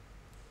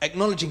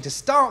acknowledging to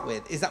start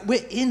with is that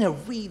we're in a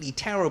really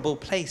terrible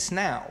place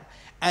now.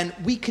 And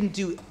we can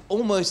do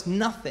almost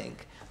nothing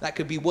that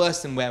could be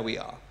worse than where we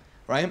are,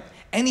 right?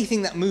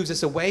 Anything that moves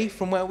us away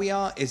from where we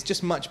are is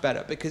just much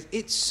better, because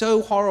it's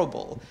so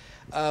horrible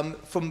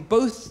from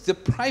both the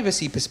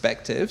privacy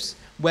perspectives,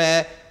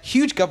 where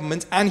huge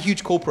governments and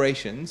huge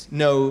corporations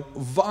know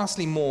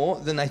vastly more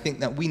than I think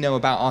that we know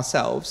about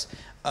ourselves.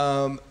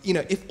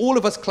 If all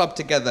of us clubbed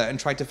together and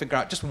tried to figure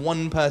out just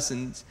one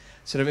person's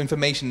sort of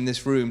information in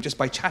this room just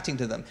by chatting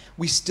to them,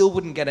 we still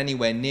wouldn't get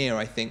anywhere near,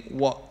 I think,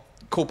 what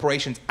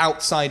corporations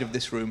outside of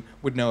this room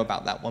would know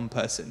about that one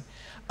person.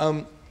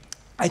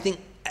 I think,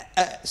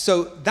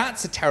 so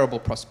that's a terrible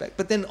prospect.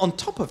 But then on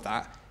top of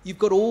that, you've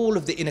got all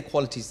of the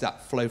inequalities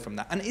that flow from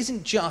that. And it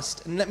isn't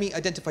just, and let me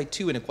identify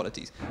two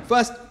inequalities.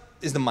 First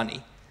is the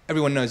money.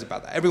 Everyone knows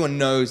about that. Everyone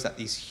knows that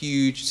these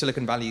huge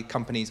Silicon Valley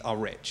companies are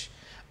rich.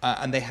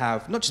 And they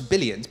have not just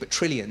billions, but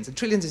trillions. And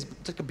trillions is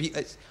like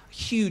it's a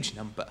huge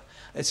number.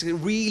 It's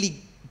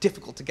really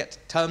difficult to get to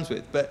terms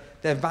with, but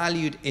they're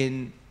valued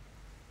in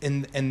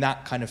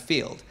that kind of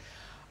field.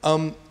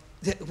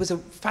 There was a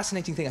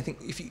fascinating thing. I think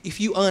if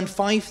you earn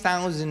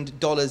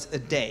 $5,000 a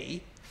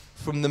day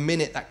from the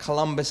minute that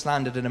Columbus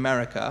landed in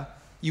America,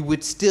 you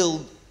would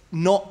still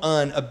not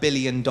earn $1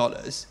 billion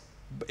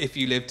if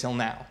you lived till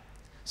now.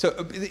 So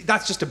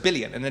that's just $1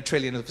 billion, and $1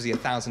 trillion is obviously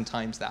 1,000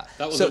 times that.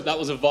 That was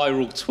a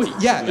viral tweet.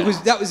 Yeah,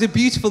 that was a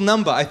beautiful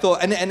number, I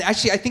thought. And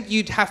actually, I think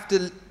you'd have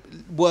to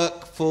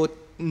work for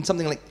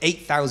something like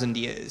 8,000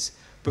 years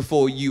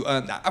before you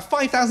earn that.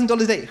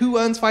 $5,000 a day. Who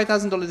earns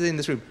 $5,000 a day in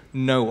this room?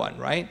 No one,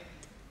 right?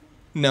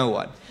 No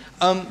one.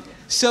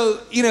 So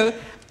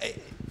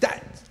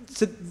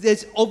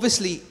there's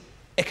obviously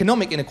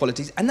economic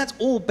inequalities, and that's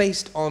all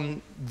based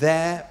on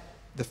the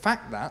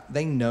fact that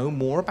they know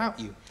more about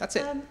you. That's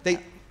it.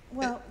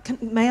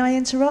 May I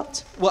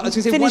interrupt? Well, I was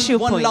going to say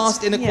one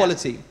last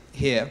inequality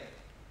here,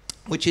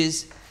 which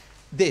is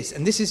this.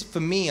 And this is,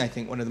 for me, I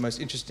think, one of the most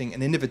interesting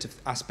and innovative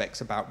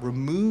aspects about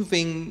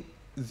removing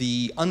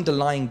the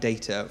underlying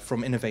data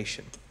from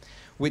innovation,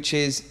 which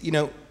is,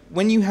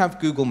 when you have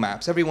Google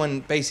Maps,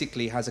 everyone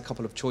basically has a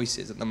couple of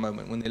choices at the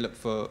moment when they look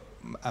for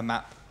a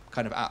map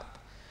kind of app.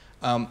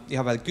 You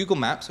have either Google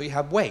Maps or you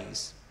have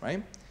Waze,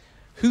 right?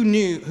 Who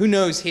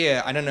knows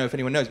here, I don't know if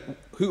anyone knows,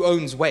 who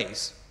owns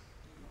Waze?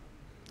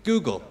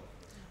 Google,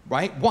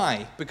 right?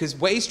 Why? Because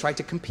Waze tried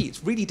to compete.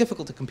 It's really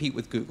difficult to compete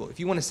with Google. If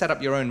you want to set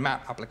up your own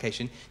map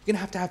application, you're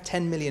going to have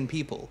 10 million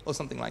people or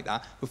something like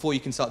that before you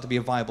can start to be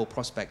a viable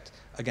prospect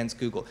against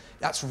Google.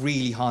 That's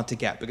really hard to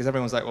get, because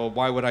everyone's like, well,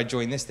 why would I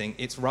join this thing?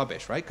 It's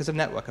rubbish, right? Because of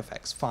network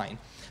effects. Fine.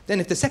 Then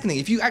if the second thing,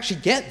 if you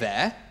actually get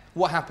there,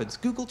 what happens?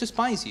 Google just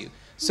buys you.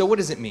 So what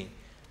does it mean?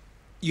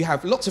 You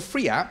have lots of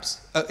free apps,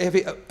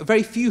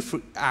 very few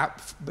free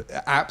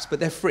apps,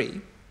 but they're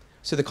free.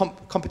 So the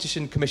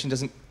Competition Commission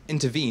doesn't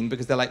intervene,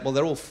 because they're like, well,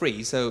 they're all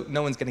free, so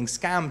no one's getting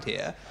scammed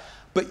here.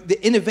 But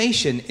the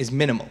innovation is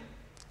minimal.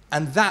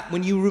 And that,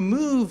 when you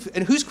remove,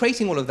 and who's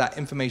creating all of that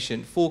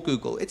information for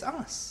Google? It's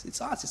us. It's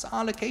us. It's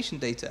our location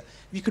data.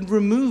 If you can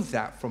remove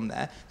that from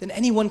there, then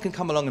anyone can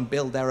come along and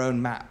build their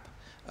own map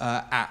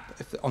app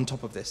on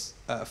top of this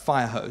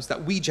fire hose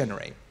that we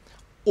generate,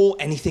 or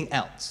anything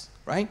else,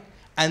 right?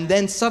 And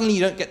then suddenly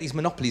you don't get these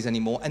monopolies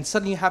anymore, and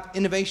suddenly you have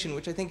innovation,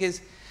 which I think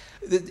is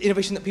the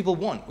innovation that people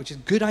want, which is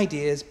good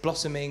ideas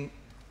blossoming.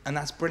 And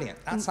that's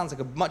brilliant. That sounds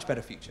like a much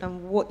better future.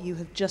 And what you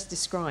have just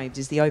described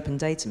is the open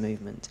data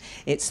movement.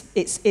 It's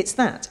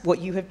that.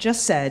 What you have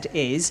just said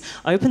is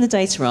open the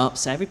data up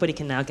so everybody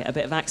can now get a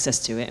bit of access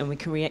to it, and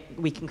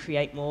we can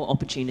create more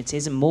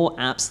opportunities and more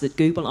apps that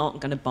Google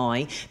aren't going to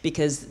buy,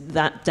 because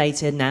that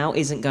data now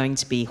isn't going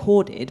to be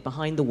hoarded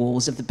behind the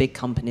walls of the big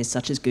companies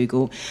such as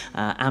Google,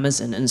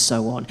 Amazon, and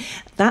so on.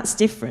 That's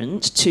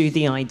different to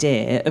the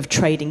idea of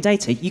trading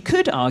data. You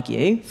could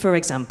argue, for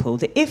example,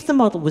 that if the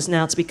model was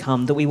now to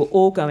become that we were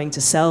all going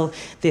to sell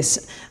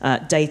this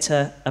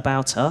data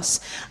about us,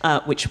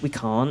 which we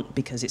can't,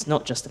 because it's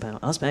not just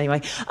about us, but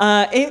anyway,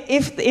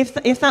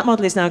 if that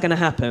model is now going to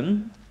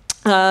happen,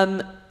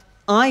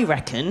 I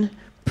reckon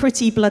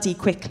pretty bloody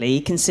quickly,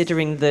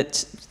 considering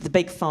that the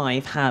big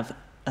five have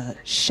a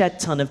shed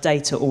ton of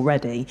data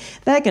already,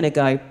 they're going to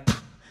go,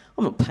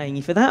 I'm not paying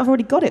you for that, I've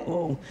already got it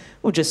all.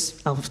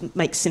 I'll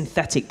make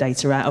synthetic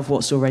data out of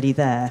what's already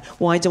there.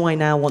 Why do I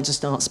now want to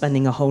start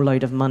spending a whole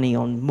load of money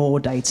on more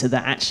data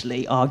that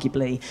actually,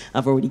 arguably,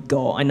 I've already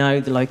got? I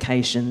know the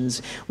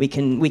locations, we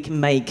can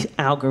make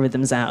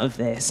algorithms out of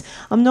this.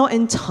 I'm not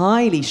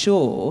entirely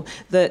sure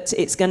that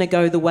it's going to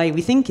go the way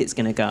we think it's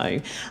going to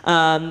go.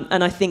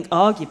 And I think,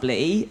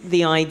 arguably,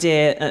 the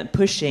idea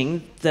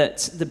pushing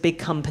that the big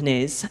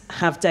companies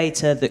have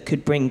data that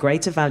could bring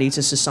greater value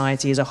to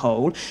society as a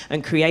whole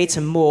and create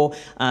a more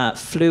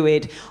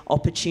fluid,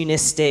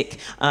 opportunistic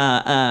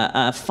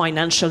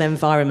financial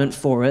environment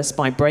for us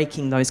by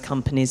breaking those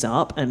companies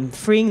up and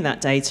freeing that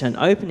data and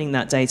opening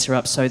that data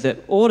up so that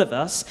all of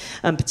us,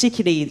 and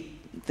particularly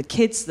the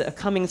kids that are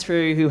coming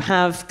through who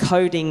have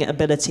coding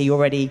ability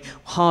already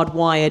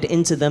hardwired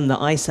into them that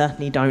I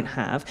certainly don't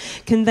have,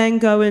 can then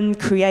go and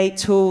create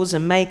tools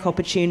and make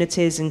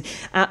opportunities and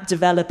app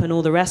develop and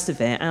all the rest of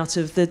it out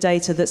of the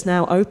data that's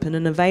now open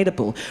and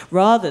available,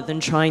 rather than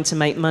trying to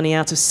make money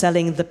out of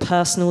selling the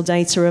personal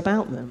data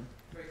about them.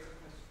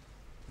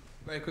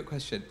 Very quick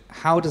question.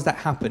 How does that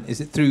happen?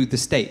 Is it through the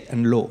state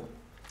and law?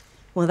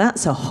 Well,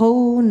 that's a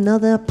whole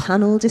nother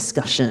panel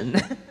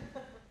discussion.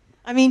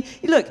 I mean,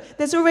 look,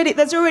 there's already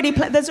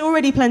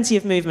plenty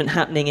of movement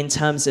happening in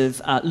terms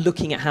of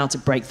looking at how to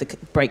break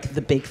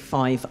the big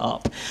five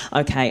up.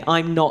 Okay,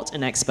 I'm not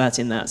an expert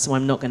in that, so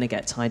I'm not going to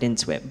get tied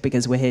into it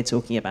because we're here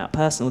talking about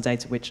personal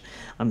data, which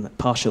I'm a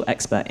partial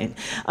expert in.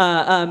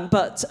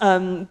 But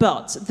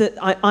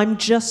I'm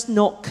just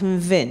not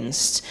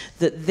convinced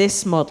that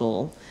this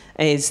model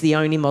is the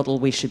only model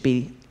we should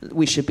be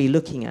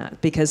looking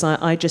at, because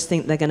I just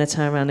think they're going to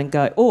turn around and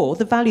go, or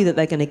the value that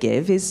they're going to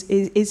give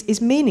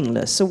is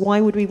meaningless. So why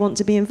would we want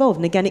to be involved?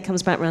 And again, it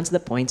comes back around to the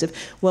point of,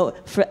 well,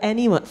 for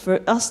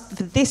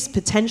this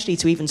potentially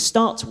to even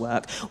start to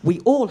work, we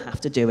all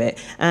have to do it.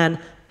 And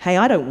hey,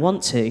 I don't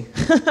want to.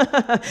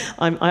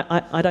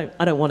 I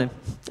don't want to.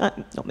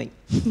 Not me.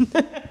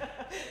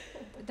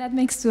 That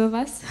makes two of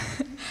us.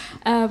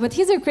 But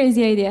here's a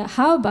crazy idea.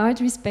 How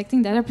about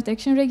respecting data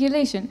protection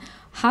regulation?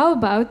 How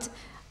about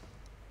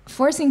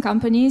forcing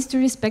companies to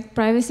respect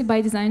privacy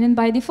by design and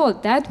by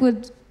default? That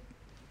would,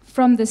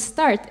 from the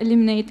start,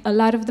 eliminate a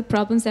lot of the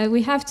problems that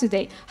we have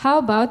today. How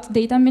about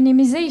data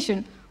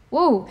minimization?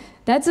 Whoa,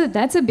 that's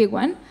a big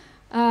one.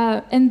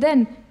 And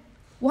then,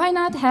 why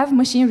not have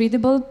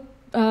machine-readable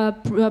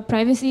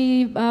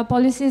privacy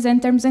policies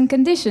and terms and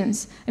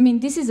conditions? I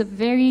mean, this is a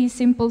very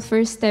simple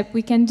first step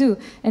we can do.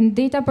 And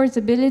data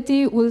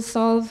portability will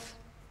solve,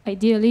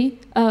 ideally,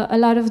 a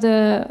lot of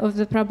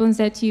the problems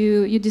that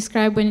you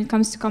describe when it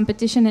comes to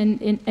competition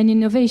and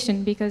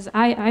innovation, because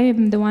I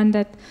am the one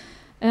that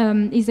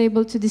is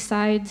able to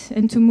decide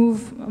and to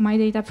move my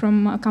data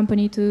from a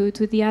company to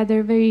the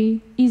other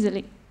very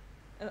easily.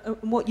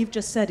 What you've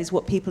just said is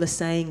what people are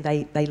saying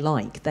they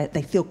like.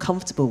 They feel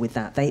comfortable with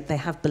that. They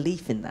have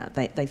belief in that.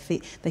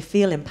 They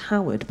feel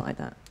empowered by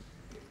that.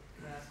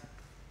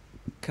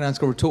 Can I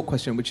ask a retort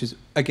question, which is,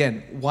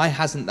 again, why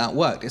hasn't that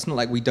worked? It's not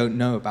like we don't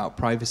know about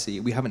privacy.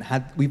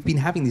 We've been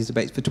having these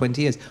debates for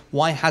 20 years.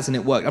 Why hasn't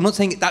it worked? I'm not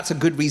saying that's a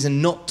good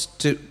reason not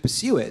to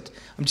pursue it.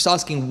 I'm just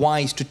asking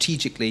why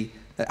strategically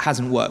it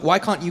hasn't worked. Why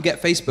can't you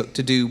get Facebook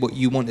to do what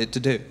you want it to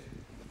do?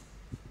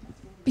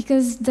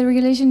 Because the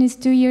regulation is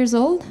 2 years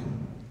old.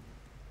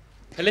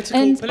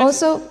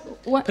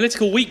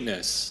 Political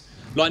weakness.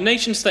 Like,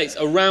 nation states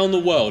around the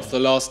world for the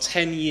last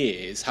 10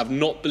 years have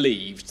not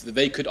believed that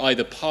they could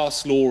either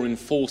pass law or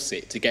enforce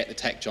it to get the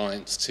tech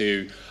giants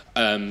to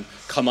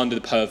come under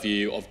the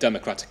purview of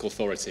democratic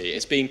authority.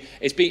 It's been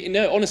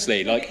no,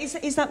 honestly, like...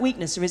 Is that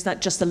weakness, or is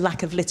that just a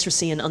lack of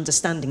literacy and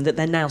understanding that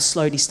they're now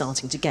slowly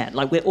starting to get?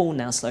 Like, we're all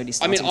now slowly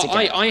starting to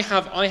get.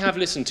 I have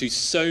listened to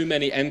so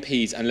many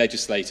MPs and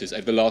legislators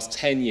over the last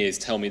 10 years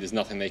tell me there's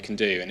nothing they can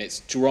do, and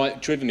it's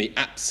driven me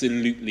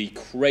absolutely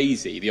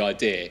crazy, the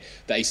idea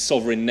that a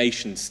sovereign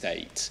nation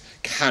state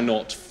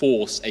cannot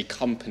force a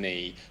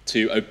company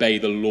to obey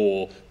the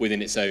law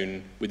within its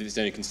own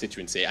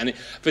constituency. And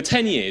for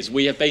 10 years,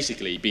 we have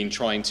basically been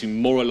trying to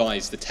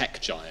moralise the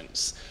tech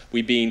giants.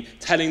 We've been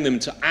telling them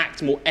to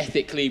act more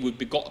ethically.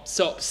 We've got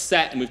so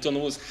upset, and we've done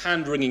all this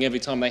hand-wringing every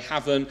time they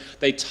haven't.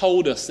 They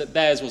told us that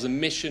theirs was a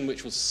mission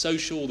which was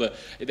social, that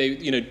they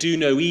do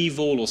no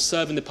evil or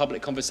serve in the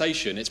public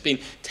conversation. It's been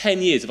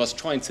 10 years of us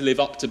trying to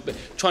get to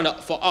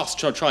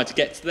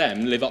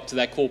them, live up to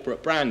their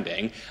corporate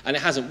branding, and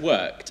it hasn't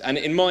worked. And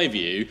in my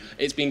view,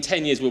 it's been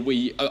 10 years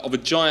of a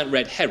giant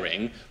red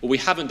herring, where we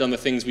haven't done the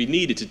things we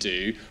needed to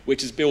do,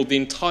 which is build the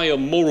entire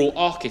moral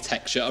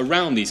architecture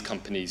around these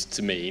companies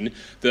to mean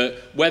that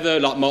whether,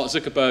 like, Mark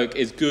Zuckerberg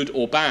is good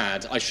or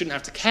bad, I shouldn't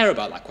have to care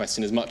about that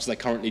question as much as I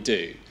currently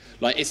do.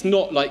 Like, it's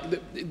not like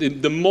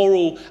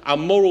our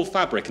moral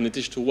fabric in the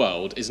digital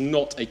world is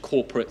not a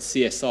corporate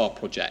CSR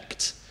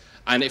project.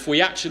 And if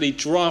we actually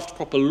draft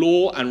proper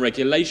law and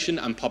regulation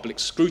and public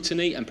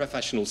scrutiny and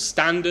professional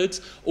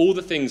standards, all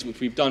the things which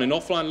we've done in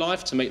offline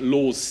life to make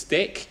laws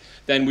stick,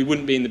 then we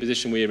wouldn't be in the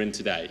position we are in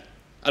today.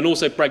 And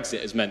also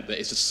Brexit has meant that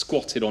it's just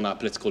squatted on our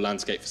political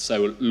landscape for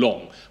so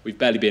long, we've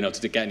barely been able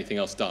to get anything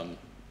else done.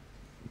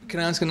 Can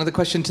I ask another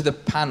question to the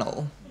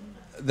panel,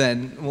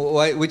 then,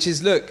 which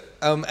is, look,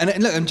 I'm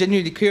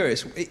genuinely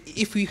curious.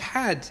 If we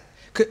had,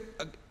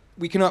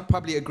 we cannot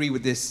probably agree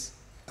with this,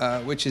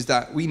 which is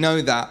that we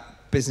know that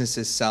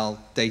businesses sell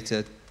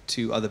data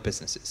to other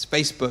businesses.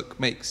 Facebook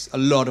makes a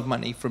lot of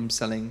money from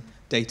selling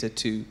data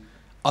to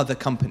other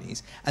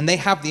companies, and they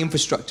have the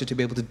infrastructure to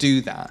be able to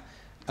do that.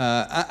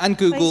 And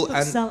Google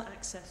Facebook sell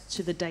access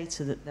to the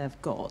data that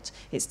they've got.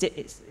 It's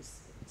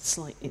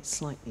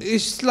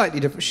slightly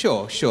different.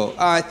 Sure.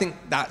 I think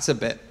that's a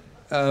bit,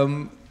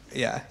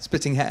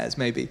 splitting hairs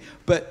maybe.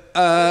 But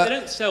they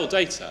don't sell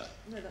data.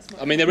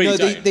 I mean, they really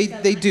don't.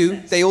 They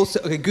do. They also,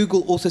 okay,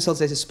 Google also sells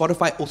data.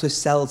 Spotify also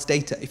sells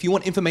data. If you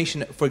want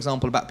information, for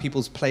example, about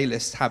people's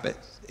playlist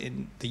habits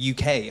in the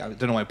UK, I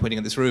don't know why I'm pointing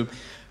in this room,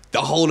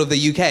 the whole of the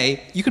UK,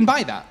 you can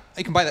buy that.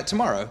 You can buy that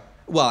tomorrow.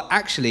 Well,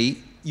 actually,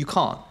 you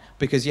can't,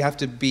 because you have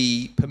to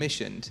be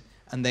permissioned,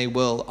 and they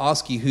will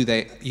ask you who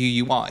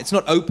you are. It's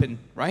not open,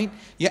 right?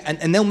 Yeah,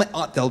 and they'll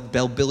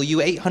bill you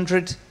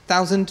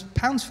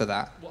 £800,000 for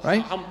that,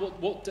 right?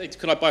 What data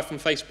could I buy from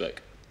Facebook?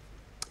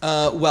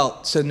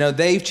 Well, so no,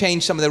 they've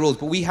changed some of their rules,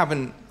 but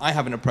I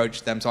haven't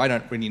approached them, so I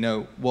don't really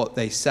know what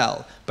they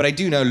sell. But I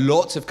do know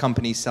lots of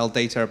companies sell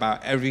data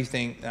about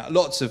everything.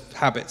 Lots of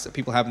habits that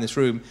people have in this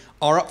room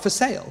are up for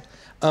sale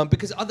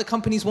because other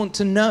companies want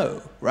to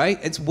know, right?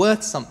 It's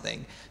worth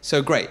something.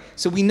 So great.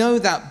 So we know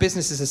that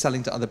businesses are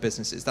selling to other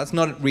businesses. That's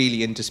not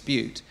really in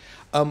dispute.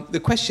 The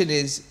question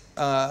is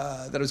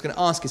that I was going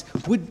to ask is,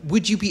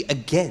 would you be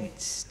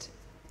against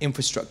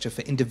infrastructure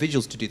for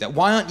individuals to do that?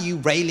 Why aren't you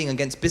railing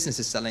against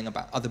businesses selling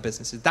about other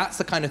businesses? That's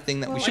the kind of thing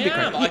that we should be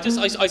creating.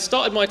 I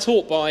started my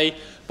talk by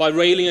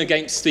railing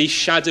against the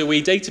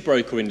shadowy data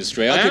broker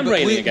industry. I am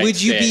railing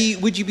against it.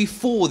 Would you be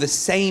for the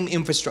same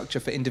infrastructure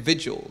for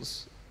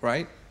individuals,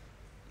 right?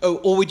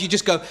 Or would you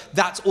just go,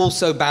 that's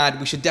also bad,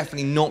 we should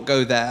definitely not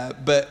go there,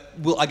 but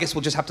I guess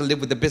we'll just have to live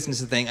with the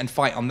business thing and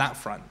fight on that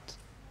front?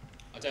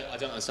 I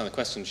don't understand the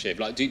question, Shiv.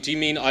 Like, do you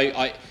mean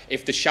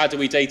if the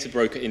shadowy data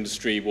broker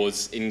industry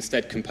was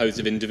instead composed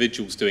of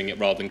individuals doing it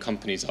rather than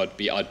companies, I'd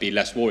be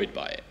less worried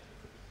by it?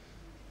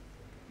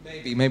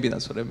 Maybe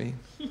that's what I mean.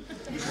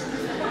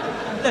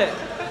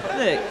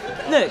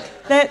 Look.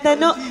 They're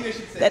not.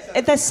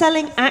 They're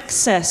selling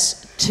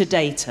access to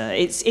data.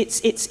 It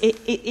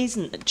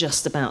isn't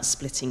just about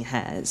splitting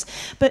hairs.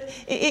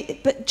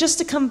 But just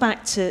to come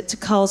back to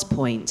Carl's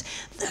point,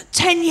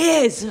 10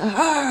 years.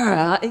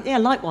 Yeah,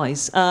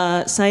 likewise.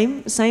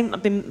 Same.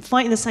 I've been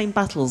fighting the same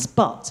battles,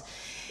 but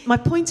my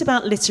point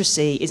about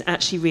literacy is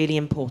actually really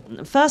important.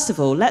 And first of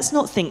all, let's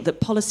not think that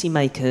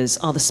policymakers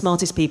are the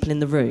smartest people in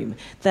the room.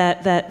 They're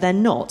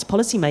not.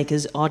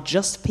 Policymakers are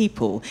just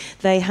people.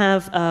 They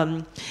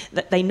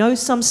know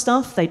some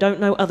stuff, they don't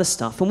know other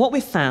stuff. And what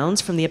we've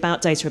found from the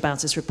About Data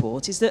About Us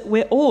report is that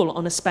we're all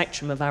on a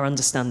spectrum of our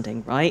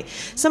understanding, right?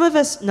 Some of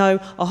us know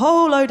a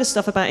whole load of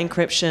stuff about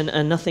encryption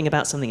and nothing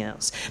about something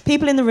else.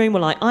 People in the room were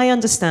like, I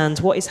understand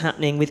what is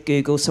happening with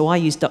Google, so I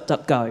use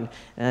DuckDuckGo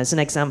as an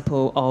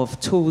example of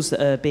tools that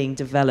are being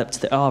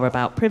developed that are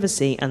about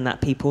privacy and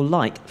that people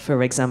like,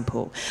 for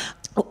example.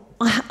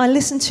 I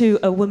listened to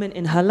a woman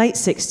in her late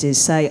 60s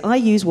say, I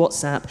use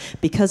WhatsApp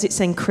because it's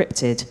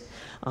encrypted.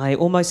 I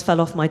almost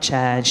fell off my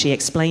chair and she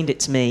explained it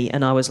to me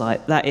and I was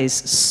like, that is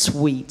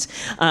sweet.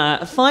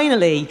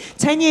 Finally,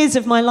 10 years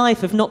of my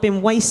life have not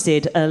been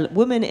wasted. A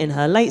woman in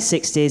her late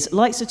 60s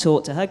likes to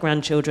talk to her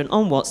grandchildren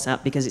on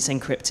WhatsApp because it's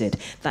encrypted.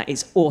 That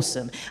is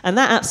awesome. And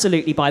that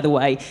absolutely, by the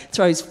way,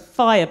 throws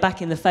fire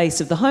back in the face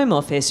of the Home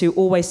Office, who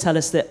always tell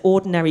us that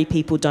ordinary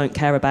people don't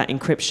care about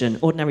encryption.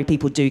 Ordinary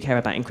people do care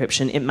about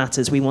encryption. It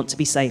matters. We want to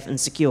be safe and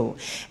secure.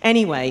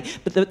 Anyway,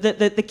 but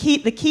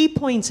the key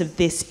point of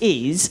this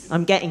is,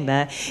 I'm getting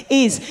there,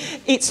 is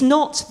it's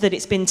not that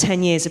it's been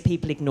 10 years of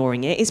people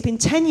ignoring it. It's been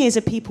 10 years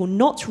of people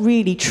not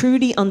really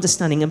truly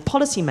understanding, and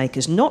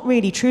policymakers not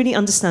really truly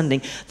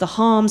understanding the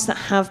harms that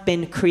have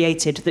been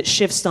created that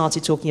Shiv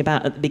started talking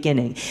about at the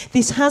beginning.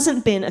 This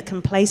hasn't been a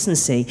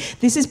complacency.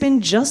 This has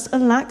been just a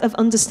lack of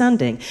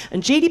understanding.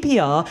 And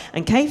GDPR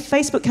and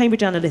Facebook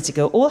Cambridge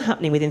Analytica, all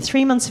happening within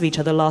 3 months of each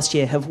other last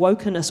year, have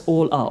woken us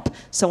all up.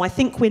 So I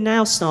think we're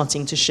now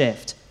starting to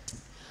shift.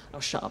 I'll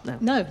shut up now.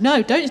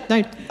 No, don't.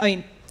 No, I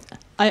mean,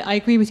 I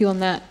agree with you on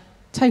that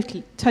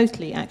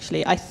totally,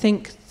 actually. I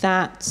think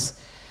that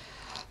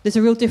there's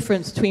a real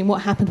difference between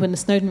what happened when the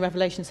Snowden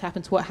revelations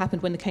happened to what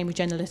happened when the Cambridge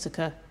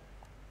Analytica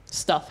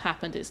stuff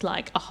happened. It's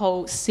like a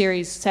whole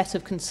set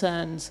of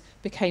concerns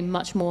became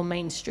much more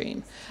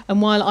mainstream.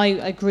 And while I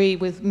agree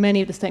with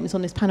many of the statements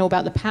on this panel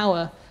about the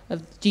power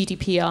of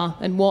GDPR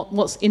and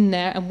what's in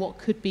there and what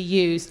could be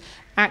used,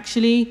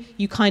 actually,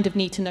 you kind of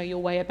need to know your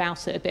way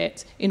about it a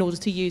bit in order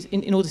to use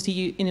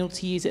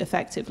it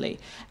effectively.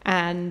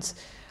 And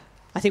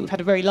I think we've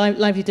had a very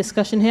lively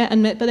discussion here.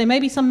 But there may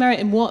be some merit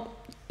in what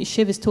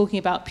Shiv is talking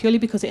about, purely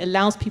because it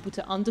allows people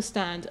to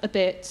understand a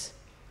bit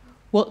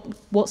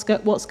what's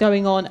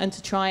going on and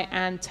to try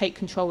and take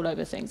control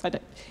over things.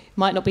 It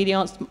might not be the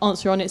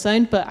answer on its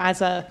own, but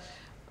as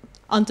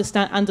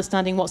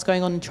understanding what's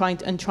going on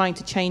and trying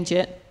to change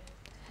it.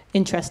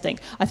 Interesting.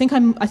 I think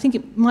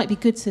it might be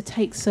good to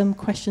take some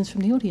questions from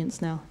the audience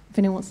now, if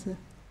anyone wants to.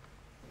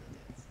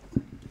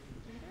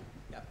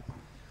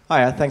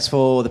 Hi, thanks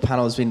for the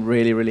panel. It's been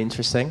really, really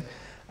interesting.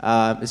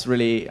 I'm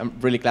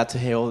really glad to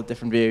hear all the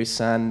different views,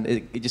 and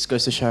it just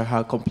goes to show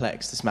how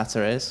complex this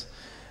matter is.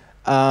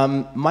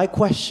 My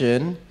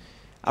question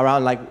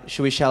around, like,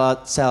 should we sell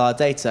our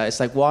data? It's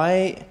like,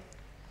 why,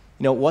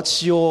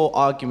 what's your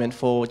argument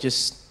for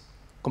just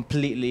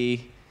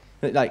complete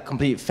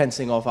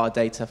fencing off our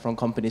data from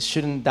companies?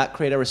 Shouldn't that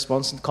create a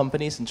response in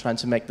companies and trying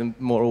to make them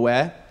more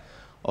aware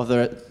of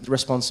the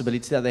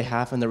responsibility that they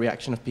have and the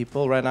reaction of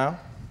people right now?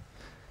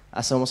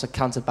 as almost a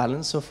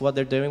counterbalance of what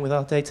they're doing with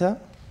our data?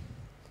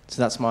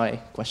 So that's my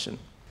question.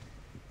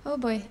 Oh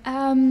boy.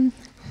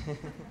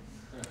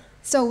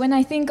 So when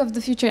I think of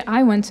the future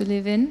I want to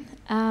live in,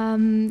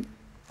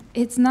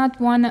 it's not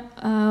one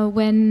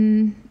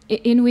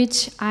in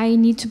which I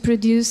need to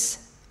produce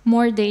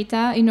more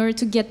data in order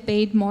to get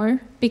paid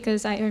more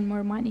because I earn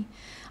more money.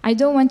 I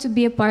don't want to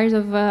be a part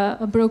of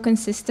a broken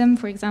system,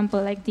 for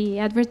example, like the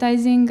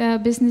advertising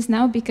business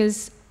now,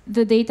 because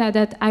the data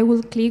that I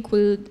will click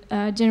will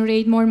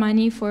generate more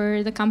money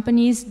for the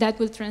companies that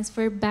will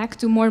transfer back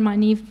to more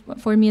money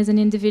for me as an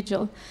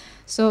individual.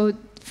 So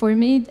for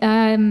me,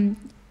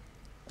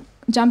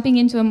 jumping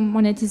into a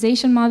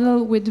monetization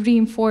model would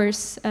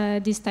reinforce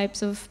these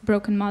types of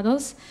broken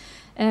models.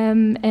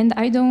 And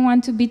I don't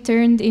want to be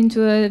turned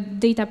into a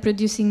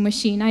data-producing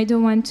machine. I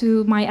don't want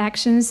my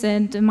actions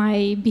and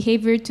my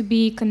behavior to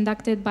be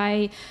conducted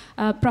by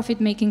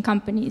profit-making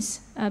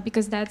companies,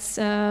 because that's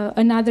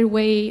another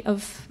way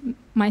of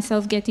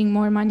myself getting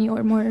more money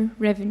or more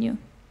revenue.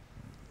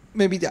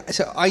 Maybe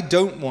so. I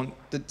don't want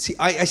to see.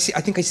 I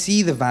think I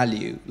see the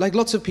value, like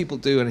lots of people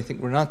do, and I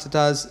think Renate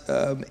does,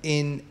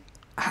 in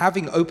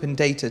having open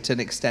data to an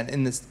extent,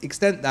 in the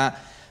extent that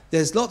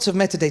there's lots of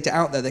metadata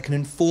out there that can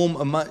inform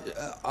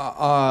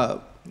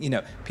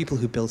people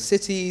who build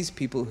cities,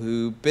 people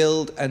who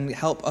build and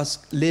help us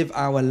live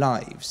our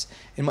lives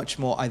in much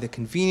more either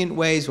convenient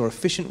ways or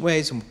efficient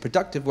ways or more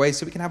productive ways,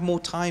 so we can have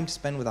more time to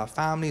spend with our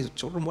families or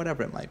children,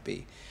 whatever it might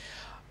be.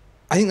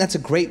 I think that's a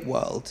great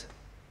world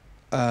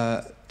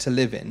to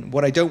live in.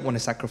 What I don't want to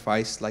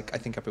sacrifice, like I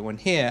think everyone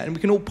here, and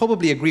we can all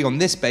probably agree on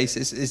this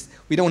basis, is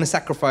we don't want to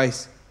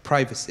sacrifice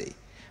privacy.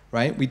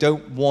 Right? We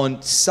don't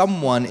want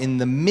someone in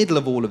the middle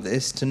of all of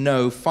this to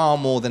know far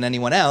more than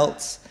anyone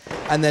else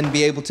and then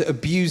be able to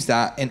abuse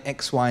that in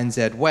X, Y, and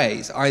Z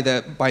ways,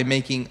 either by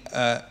making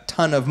a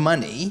ton of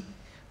money,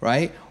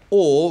 right?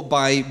 Or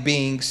by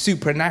being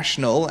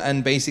supranational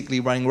and basically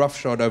running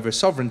roughshod over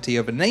sovereignty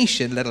of a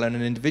nation, let alone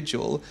an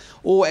individual,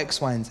 or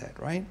X, Y, and Z,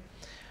 right?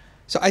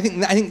 So I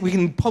think we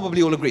can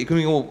probably all agree.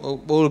 We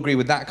all agree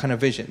with that kind of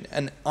vision.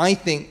 And I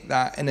think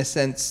that, in a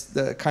sense,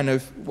 the kind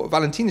of what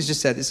Valentina's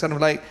just said is kind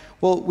of like,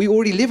 well, we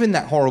already live in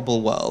that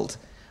horrible world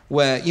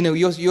where,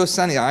 you're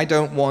saying, I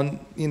don't want,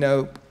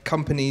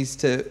 companies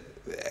to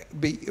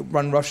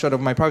run roughshod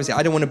over my privacy.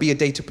 I don't want to be a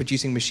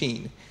data-producing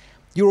machine.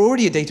 You're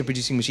already a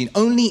data-producing machine.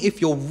 Only if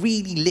you're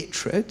really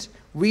literate,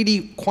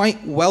 really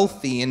quite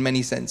wealthy in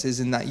many senses,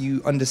 in that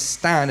you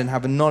understand and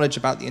have a knowledge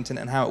about the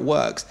internet and how it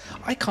works.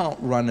 I can't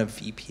run a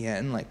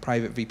VPN, like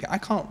private VPN. I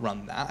can't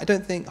run that. I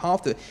don't think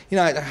half the,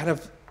 I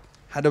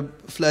had a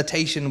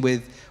flirtation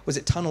with, was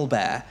it Tunnel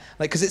Bear?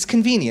 Like, because it's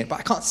convenient, but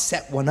I can't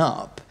set one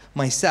up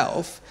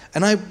myself.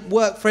 And I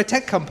work for a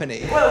tech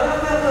company.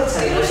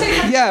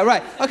 Yeah,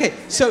 right. Okay,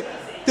 so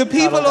the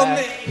people on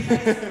the,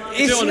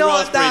 it's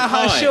not that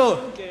hard,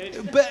 sure.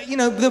 But,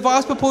 the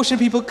vast proportion of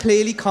people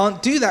clearly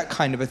can't do that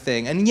kind of a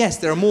thing. And yes,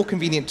 there are more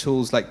convenient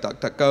tools like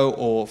DuckDuckGo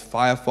or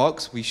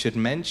Firefox. We should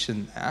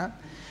mention that,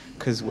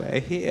 because we're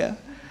here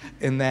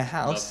in their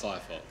house.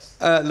 Love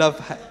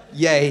Firefox.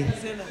 Yay.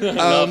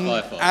 Love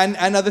Firefox.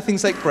 And other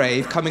things like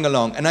Brave coming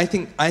along. And I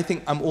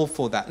think I'm all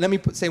for that. Let me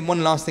say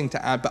one last thing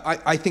to add. But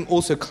I think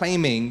also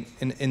claiming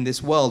in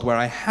this world where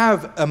I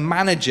have a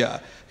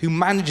manager who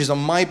manages on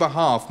my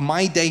behalf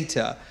my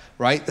data,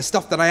 right? The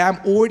stuff that I am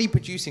already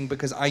producing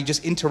because I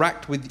just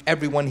interact with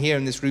everyone here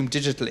in this room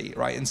digitally,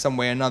 right? In some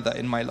way or another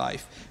in my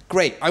life.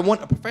 Great. I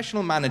want a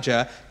professional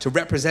manager to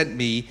represent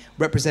me,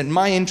 represent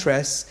my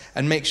interests,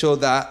 and make sure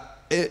that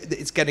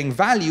it's getting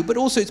value, but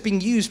also it's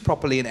being used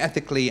properly and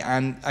ethically,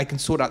 and I can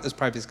sort out those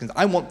privacy concerns.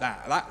 I want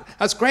that.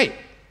 That's great.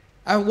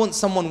 I want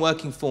someone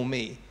working for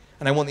me,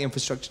 and I want the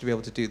infrastructure to be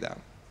able to do that.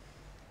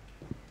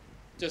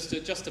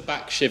 Just to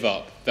back Shiv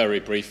up very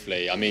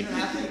briefly, I mean,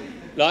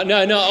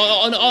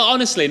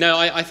 honestly,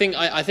 I think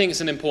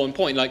it's an important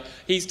point. Like,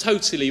 he's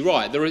totally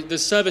right. The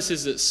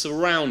services that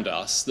surround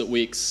us that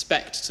we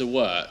expect to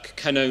work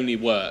can only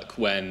work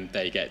when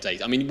they get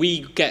data. I mean,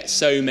 we get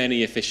so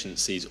many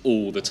efficiencies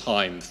all the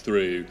time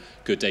through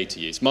good data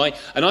use. I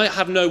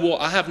have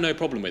no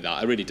problem with that.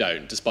 I really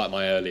don't, despite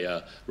my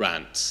earlier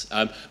rants.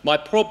 My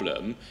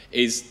problem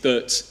is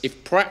that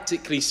if,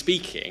 practically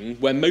speaking,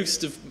 where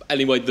most of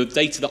the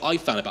data that I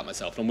found about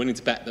myself, and I'm willing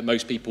to bet that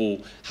most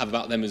people have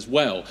about them as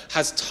well,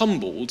 has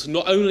tumbled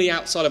not only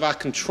outside of our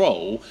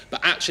control, but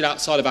actually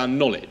outside of our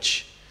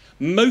knowledge.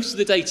 Most of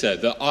the data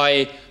that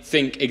I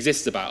think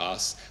exists about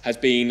us has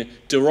been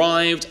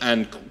derived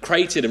and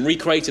created and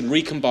recreated and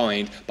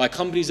recombined by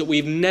companies that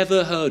we've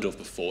never heard of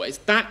before. It's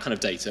that kind of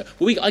data.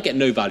 I get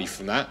no value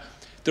from that.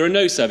 There are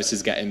no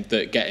services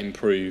that get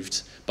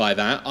improved by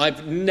that.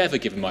 I've never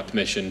given my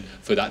permission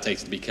for that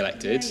data to be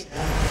collected.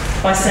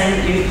 By saying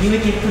that you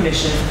would give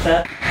permission for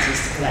third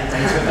parties to collect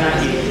data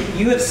about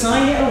you. You have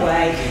signed it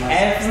away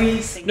every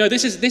single... No,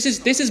 this is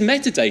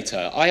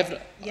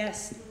metadata.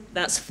 Yes.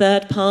 That's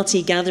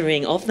third-party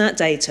gathering of that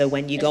data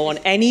when you go on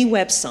any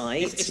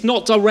website. It's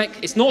not direct.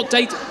 It's not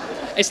data.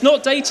 It's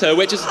not data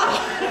which is...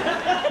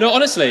 No,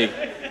 honestly.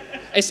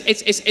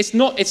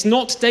 It's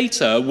not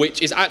data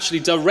which is actually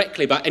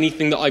directly about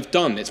anything that I've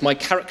done. It's my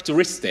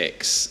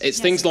characteristics. It's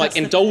things like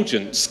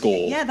indulgence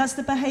score. Yeah, that's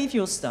the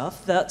behavioural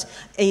stuff that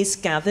is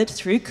gathered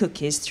through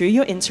cookies, through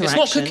your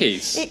interaction. It's not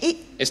cookies.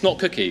 It's not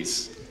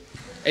cookies.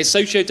 It's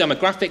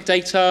socio-demographic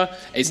data.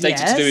 It's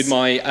data to do with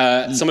my,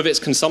 some of it's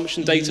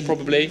consumption data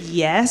probably.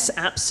 Yes,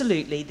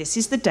 absolutely. This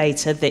is the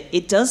data that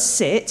it does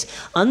sit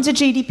under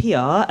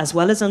GDPR as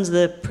well as under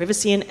the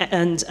Privacy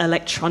and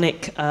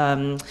Electronic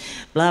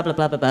blah, blah,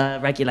 blah, blah, blah,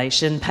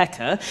 regulation,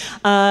 PECA.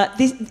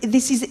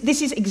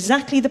 This is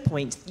exactly the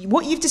point.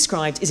 What you've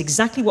described is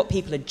exactly what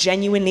people are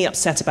genuinely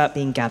upset about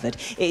being gathered.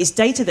 It is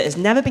data that has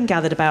never been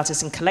gathered about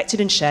us and collected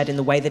and shared in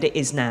the way that it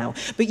is now.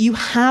 But you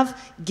have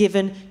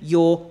given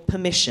your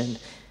permission.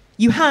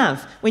 You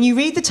have. When you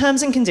read the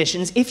terms and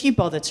conditions, if you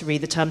bother to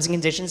read the terms and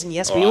conditions, and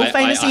yes, we all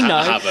famously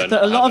know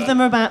that a lot of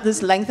them are about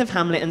this length of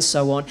Hamlet and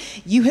so on,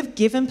 you have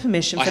given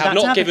permission for that to happen.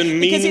 I have not given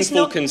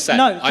meaningful consent.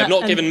 No, I have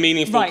not given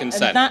meaningful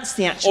consent. And that's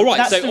the actual.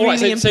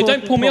 So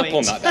don't pull me up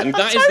on that then.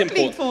 That is the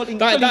important.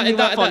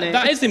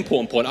 That is the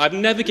important point. I've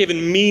never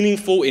given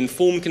meaningful,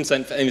 informed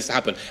consent for anything to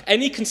happen.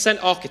 Any consent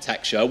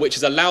architecture which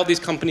has allowed these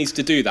companies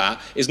to do that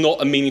is not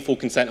a meaningful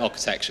consent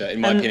architecture, in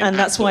my opinion. And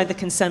that's why the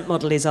consent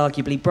model is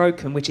arguably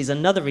broken, which is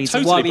another reason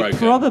Totally why we broken.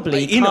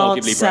 probably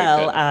can't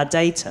sell broken. our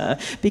data,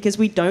 because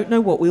we don't know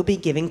what we'll be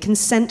giving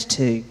consent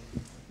to.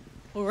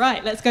 All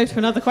right, let's go to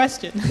another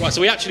question. Right,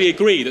 so we actually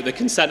agree that the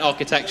consent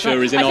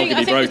architecture is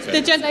inarguably broken.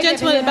 The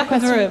gentleman at the back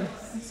of the room,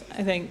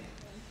 I think.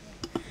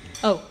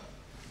 Oh.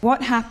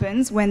 What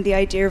happens when the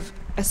idea of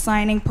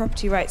assigning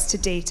property rights to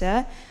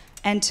data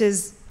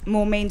enters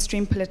more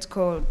mainstream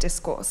political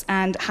discourse?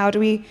 And how do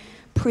we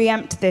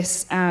preempt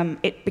this,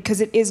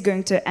 because it is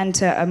going to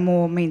enter a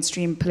more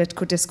mainstream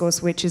political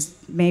discourse, which is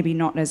maybe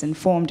not as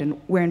informed, and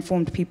we're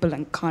informed people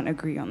and can't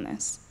agree on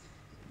this.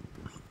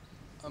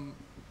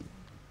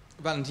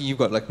 Valentina, you've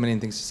got like a million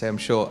things to say, I'm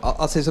sure.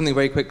 I'll say something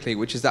very quickly,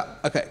 which is that,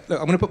 okay, look,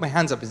 I'm going to put my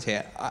hands up in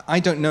here. I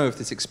don't know if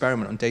this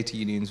experiment on data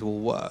unions will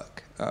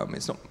work.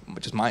 It's not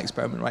just my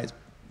experiment, right? It's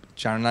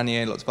Jaron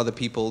Lanier, lots of other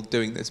people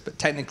doing this, but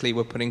technically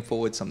we're putting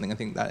forward something I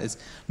think that is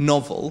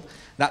novel.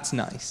 That's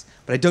nice,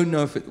 but I don't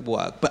know if it will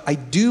work. But I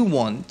do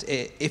want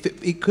it, if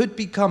it could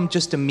become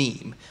just a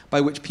meme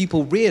by which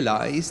people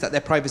realize that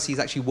their privacy is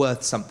actually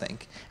worth something.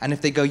 And if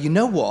they go, you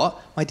know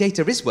what, my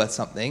data is worth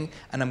something,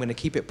 and I'm going to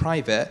keep it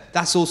private,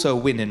 that's also a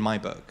win in my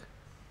book.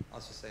 I'll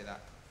just say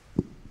that.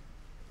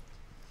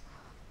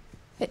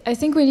 I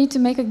think we need to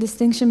make a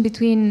distinction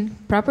between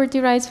property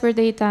rights for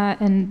data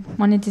and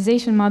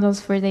monetization models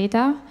for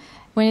data.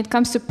 When it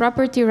comes to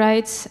property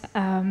rights,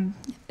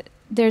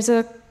 there's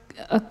a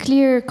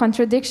clear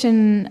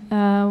contradiction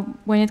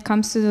when it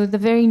comes to the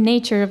very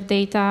nature of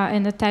data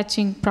and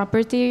attaching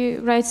property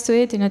rights to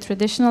it in a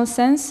traditional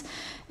sense.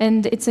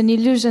 And it's an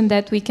illusion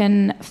that we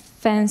can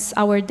fence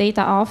our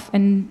data off,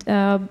 and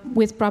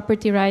with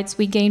property rights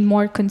we gain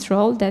more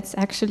control. That's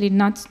actually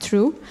not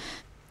true.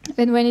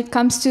 And when it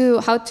comes to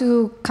how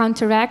to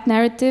counteract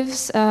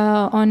narratives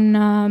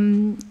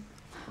on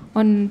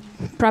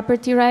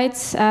property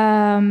rights,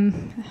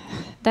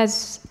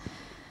 that's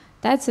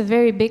a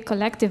very big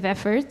collective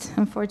effort,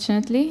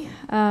 unfortunately,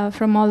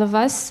 from all of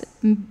us,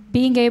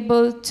 being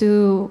able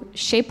to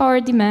shape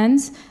our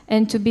demands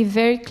and to be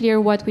very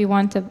clear what we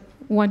want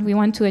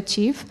to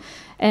achieve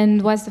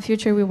and what's the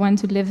future we want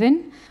to live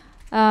in.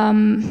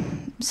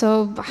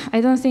 So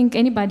I don't think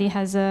anybody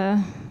has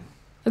a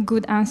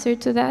good answer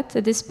to that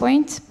at this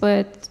point,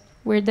 but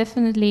we're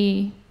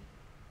definitely,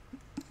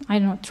 I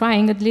don't know,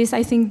 trying. At least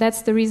I think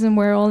that's the reason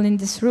we're all in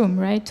this room,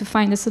 right? To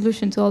find a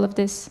solution to all of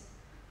this.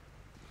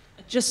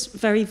 Just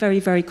very,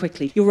 very, very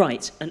quickly. You're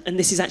right, and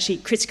this is actually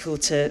critical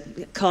to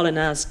Carl and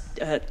I's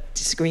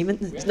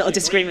disagreement. It's not a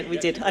disagreement we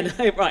did. I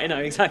know, right, I know,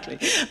 exactly.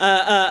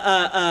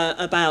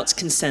 About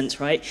consent,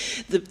 right?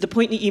 The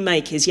point that you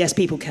make is, yes,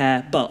 people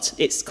care, but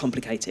it's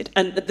complicated.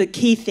 And the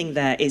key thing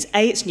there is,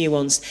 A, it's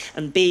nuanced,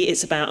 and B,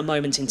 it's about a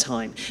moment in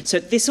time. So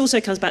this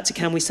also comes back to,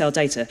 can we sell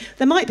data?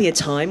 There might be a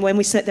time when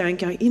we sit there and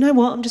go, you know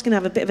what, I'm just going to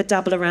have a bit of a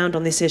dabble around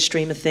on this here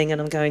Streamr thing,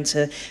 and I'm going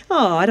to,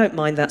 I don't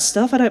mind that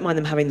stuff. I don't mind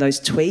them having those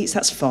tweets.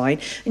 That's fine.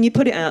 And you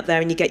put it out there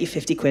and you get your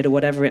 50 quid or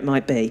whatever it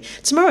might be.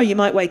 Tomorrow you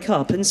might wake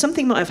up and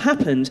something might have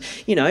happened.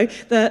 You know,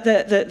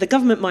 the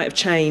government might have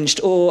changed,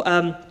 or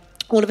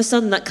all of a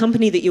sudden that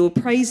company that you were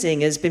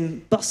praising has been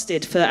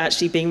busted for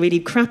actually being really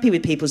crappy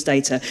with people's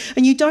data.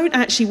 And you don't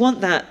actually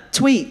want that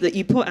tweet that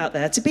you put out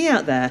there to be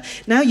out there.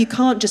 Now you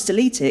can't just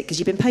delete it because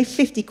you've been paid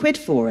 50 quid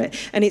for it.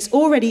 And it's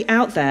already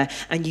out there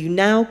and you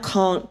now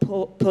can't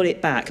pull it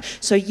back.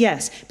 So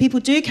yes, people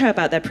do care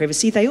about their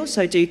privacy. They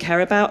also do care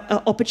about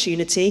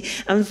opportunity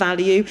and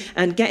value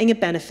and getting a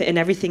benefit and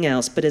everything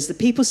else. But as the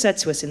people said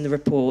to us in the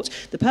report,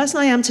 the person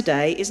I am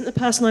today isn't the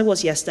person I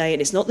was yesterday, and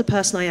it's not the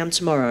person I am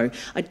tomorrow.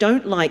 I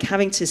don't like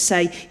having to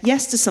say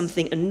yes to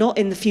something and not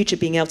in the future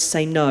being able to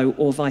say no,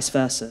 or vice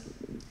versa.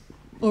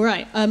 All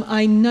right.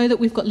 I know that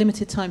we've got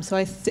limited time,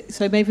 so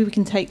so maybe we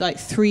can take like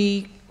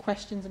 3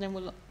 questions and then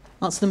we'll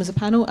answer them as a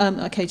panel.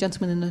 Okay,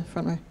 gentleman in the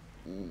front row.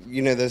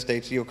 you know, there's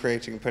data you're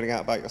creating and putting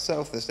out about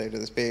yourself, there's data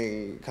that's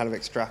being kind of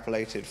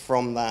extrapolated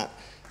from that,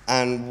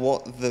 and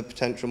what the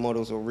potential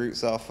models or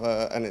routes are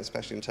for, and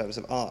especially in terms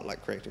of art,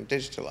 like creating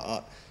digital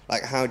art,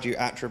 like how do you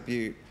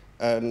attribute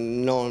a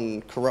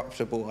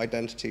non-corruptible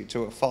identity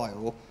to a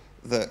file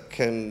that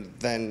can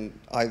then,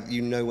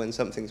 you know when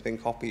something's been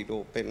copied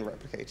or been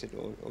replicated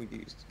or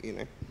used, you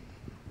know?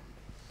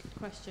 Good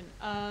question.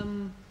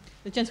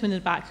 The gentleman in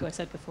the back who I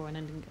said before and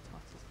then didn't get to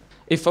ask this question.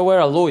 If I were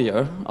a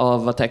lawyer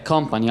of a tech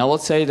company, I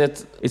would say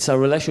that it's a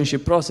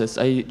relationship process.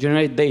 I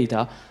generate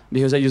data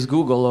because I use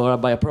Google or I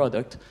buy a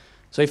product.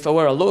 So if I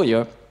were a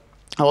lawyer,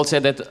 I would say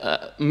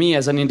that me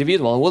as an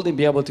individual wouldn't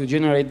be able to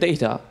generate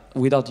data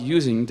without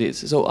using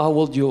this. So how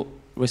would you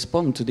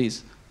respond to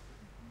this?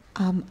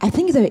 I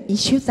think the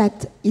issue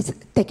that is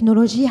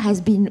technology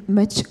has been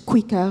much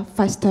quicker,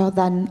 faster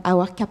than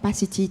our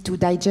capacity to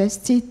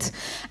digest it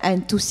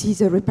and to see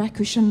the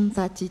repercussions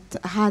that it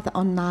had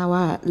on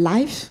our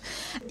life.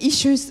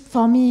 Issues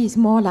for me is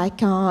more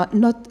like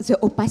not the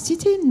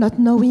opacity, not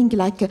knowing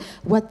like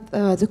what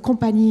the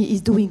company is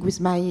doing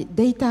with my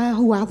data,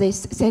 who are they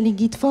selling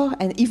it for,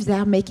 and if they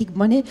are making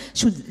money,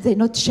 should they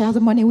not share the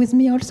money with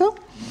me also?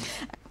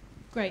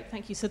 Great,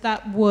 thank you. So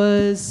that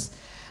was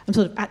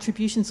sort of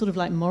attribution, sort of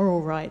like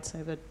moral rights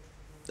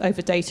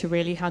over data.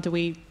 Really, can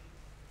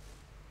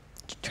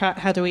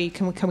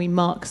we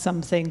mark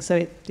something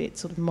so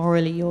it's sort of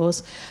morally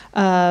yours?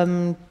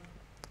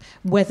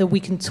 Whether we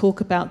can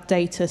talk about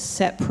data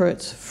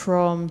separate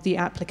from the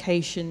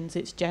applications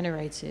it's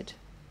generated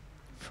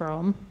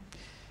from.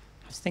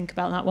 I have to think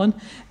about that one.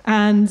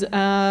 And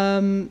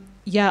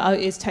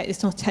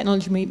it's not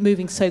technology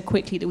moving so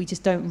quickly that we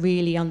just don't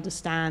really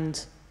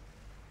understand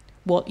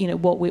what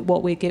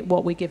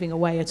we're giving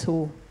away at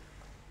all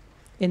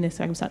in this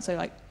circumstance. So,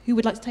 like, who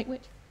would like to take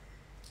which?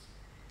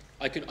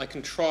 I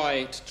can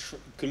try to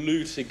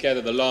glue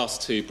together the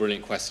last two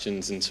brilliant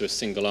questions into a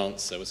single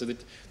answer. So the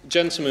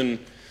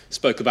gentleman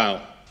spoke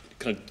about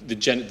kind of the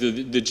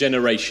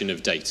generation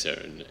of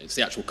data, and it's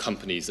the actual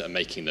companies that are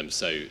making them.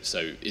 So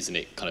isn't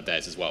it kind of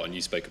theirs as well? And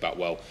you spoke about,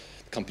 well,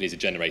 the companies are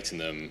generating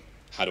them.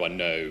 How do I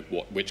know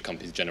which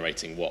company is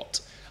generating what?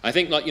 I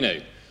think,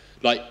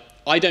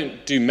 I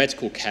don't do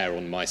medical care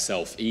on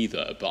myself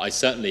either, but I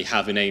certainly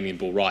have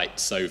inalienable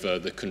rights over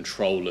the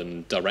control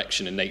and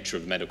direction and nature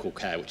of medical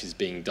care which is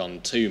being done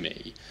to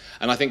me.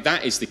 And I think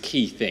that is the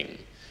key thing.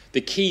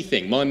 The key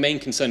thing, my main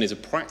concern is a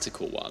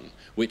practical one,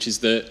 which is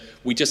that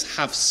we just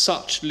have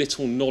such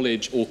little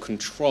knowledge or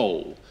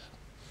control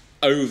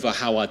over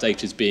how our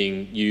data is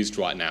being used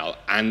right now.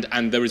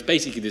 And there is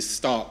basically this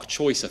stark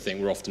choice, I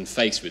think, we're often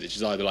faced with, which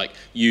is either like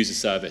use a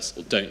service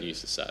or don't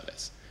use the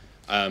service.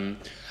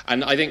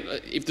 And I think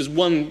if there's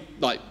one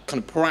kind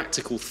of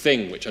practical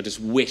thing which I just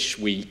wish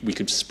we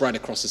could spread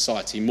across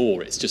society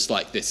more, it's just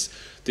like this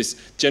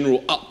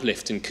general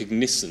uplift and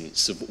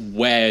cognizance of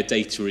where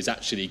data is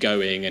actually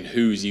going and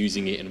who's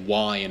using it and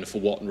why and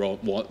for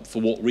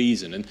what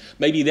reason. And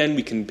maybe then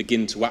we can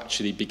begin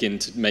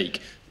to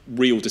make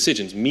real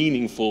decisions,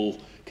 meaningful,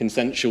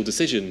 consensual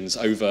decisions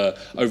over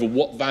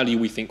what value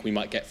we think we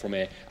might get from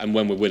it and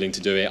when we're willing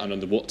to do it and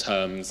under what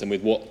terms and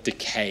with what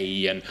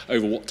decay and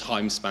over what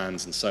time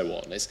spans and so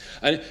on.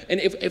 And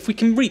if we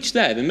can reach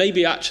there, then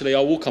maybe actually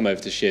I will come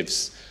over to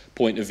Shiv's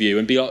point of view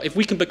and be like, if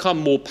we can become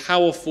more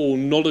powerful,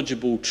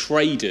 knowledgeable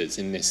traders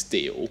in this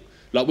deal,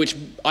 which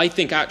I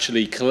think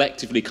actually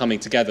collectively coming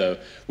together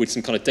with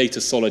some kind of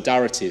data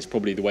solidarity is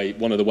probably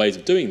one of the ways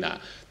of doing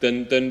that,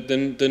 then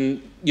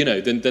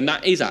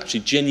that is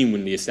actually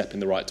genuinely a step in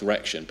the right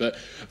direction. But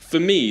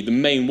for me, the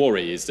main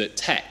worry is that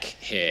tech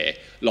here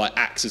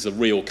acts as a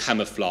real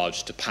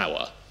camouflage to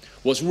power.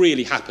 What's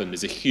really happened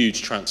is a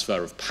huge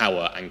transfer of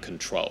power and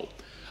control,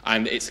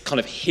 and it's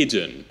kind of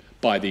hidden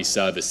by these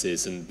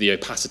services and the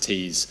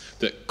opacities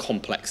that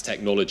complex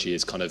technology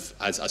is kind of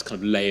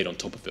layered on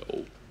top of it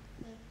all.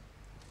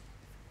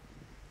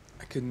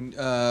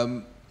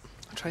 I'll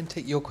try and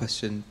take your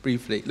question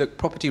briefly. Look,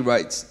 property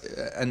rights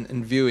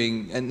and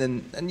viewing,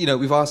 and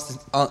we've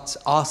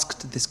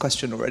asked this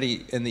question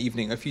already in the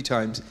evening a few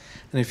times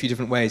in a few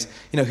different ways.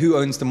 Who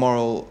owns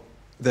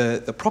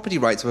the property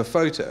rights of a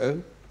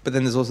photo? But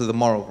then there's also the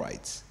moral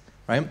rights,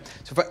 right?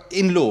 So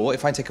in law,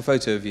 if I take a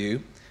photo of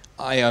you,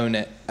 I own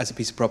it as a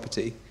piece of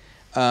property,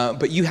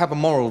 but you have a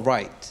moral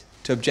right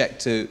to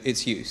object to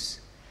its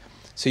use.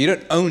 So you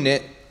don't own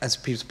it as a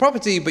piece of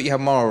property, but you have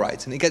moral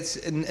rights. And it gets,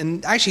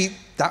 and actually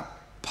that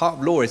part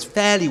of law is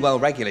fairly well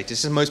regulated,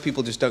 so most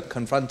people just don't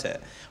confront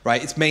it,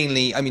 right? It's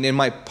mainly, in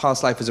my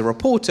past life as a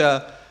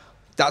reporter,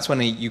 that's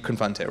when you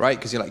confront it, right?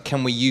 Because you're like,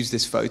 can we use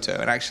this photo?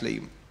 And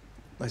actually,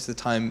 most of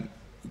the time,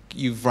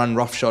 you've run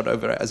roughshod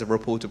over it as a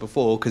reporter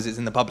before because it's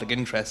in the public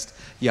interest,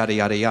 yada,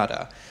 yada,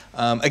 yada.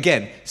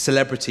 Again,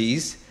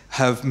 celebrities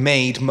have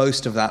made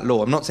most of that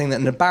law. I'm not saying that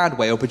in a bad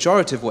way or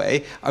pejorative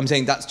way. I'm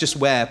saying that's just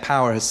where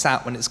power has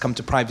sat when it's come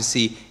to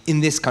privacy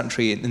in this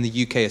country, in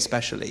the UK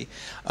especially.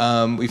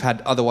 We've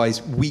had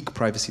otherwise weak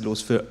privacy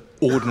laws for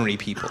ordinary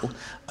people.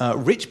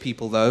 Rich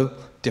people, though,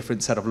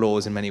 different set of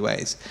laws in many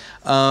ways.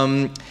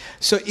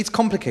 So it's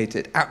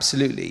complicated,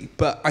 absolutely.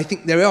 But I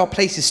think there are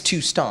places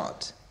to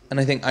start. And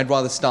I think I'd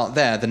rather start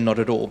there than not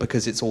at all,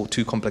 because it's all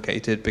too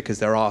complicated, because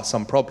there are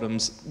some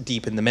problems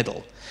deep in the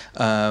middle.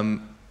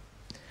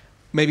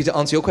 Maybe to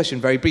answer your question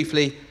very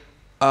briefly,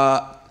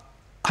 I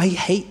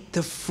hate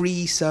the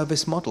free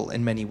service model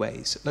in many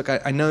ways. Look,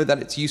 I know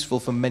that it's useful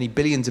for many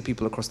billions of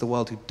people across the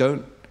world who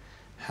don't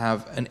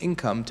have an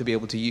income to be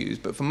able to use,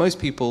 but for most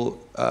people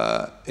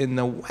in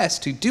the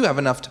West who do have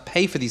enough to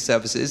pay for these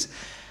services,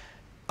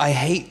 I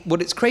hate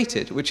what it's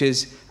created, which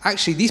is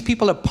actually these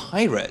people are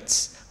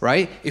pirates,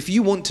 right? If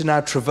you want to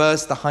now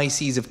traverse the high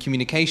seas of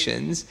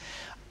communications,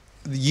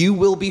 you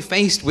will be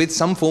faced with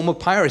some form of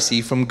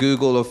piracy from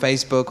Google or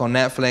Facebook or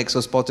Netflix or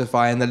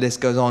Spotify, and the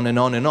list goes on and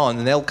on and on.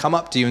 And they'll come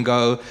up to you and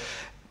go,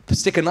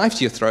 stick a knife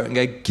to your throat and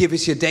go, give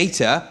us your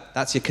data.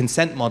 That's your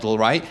consent model,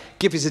 right?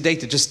 Give us your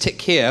data, just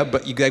tick here,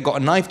 but they've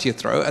got a knife to your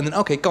throat. And then,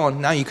 okay, go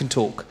on, now you can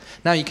talk.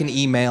 Now you can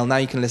email, now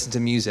you can listen to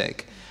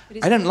music.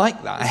 I don't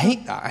like that. I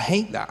hate that. I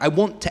hate that. I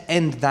want to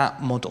end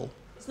that model.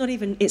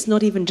 It's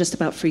not even just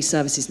about free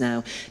services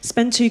now.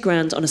 Spend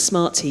 $2,000 on a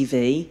smart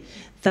TV.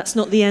 That's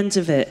not the end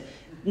of it.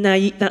 Now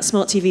that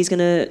smart TV is going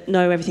to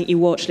know everything you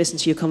watch, listen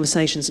to your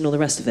conversations and all the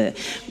rest of it.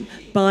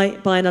 Buy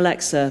an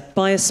Alexa,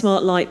 buy a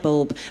smart light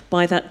bulb,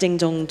 buy that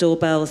ding-dong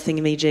doorbell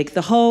thingamajig.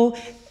 The whole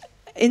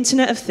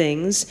Internet of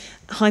Things,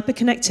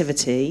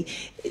 hyperconnectivity,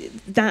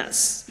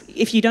 that's...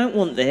 If you don't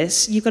want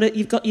this, you've got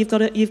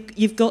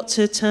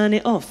to turn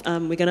it off.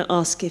 We're going to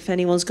ask if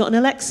anyone's got an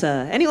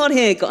Alexa. Anyone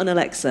here got an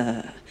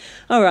Alexa?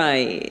 All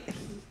right.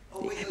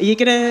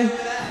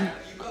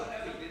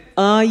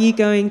 Are you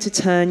going to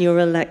turn your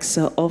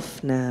Alexa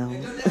off now?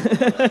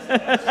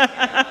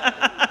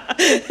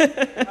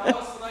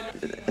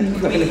 I'm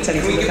not going to tell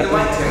you to look at him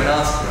and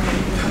ask him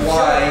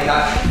why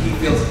he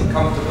feels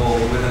comfortable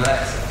with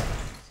Alexa.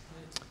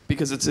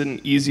 Because it's an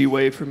easy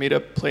way for me to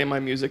play my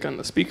music on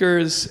the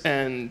speakers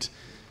and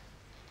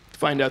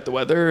find out the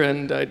weather,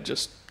 and I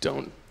just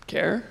don't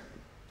care.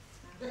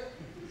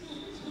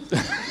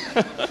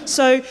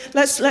 So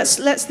this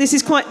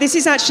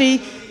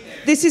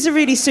is a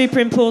really super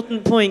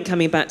important point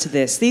coming back to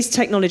this. These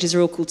technologies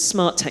are all called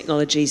smart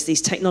technologies.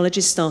 These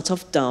technologies start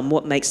off dumb.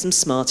 What makes them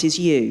smart is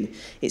you.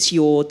 It's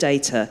your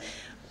data.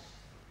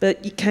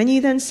 But can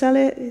you then sell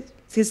it?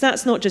 Because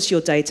that's not just your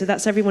data,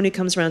 that's everyone who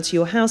comes around to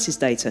your house's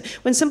data.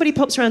 When somebody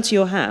pops around to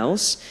your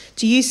house,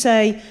 do you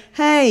say,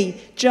 hey,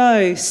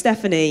 Joe,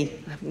 Stephanie,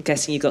 I'm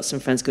guessing you've got some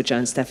friends called Joe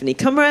and Stephanie,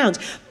 come around.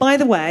 By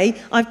the way,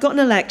 I've got an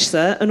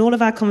Alexa, and all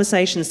of our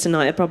conversations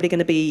tonight are probably going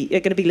to be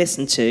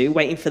listened to,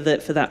 waiting for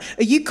that.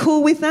 Are you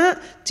cool with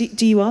that?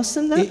 Do you ask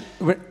them that?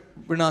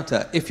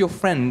 Renate, if your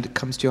friend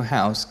comes to your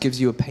house, gives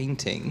you a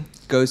painting,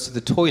 goes to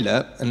the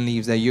toilet and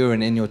leaves their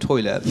urine in your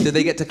toilet, do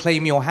they get to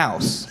claim your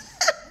house?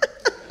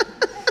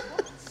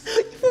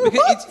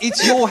 Because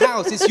it's your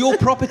house, it's your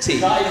property.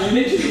 That is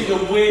literally the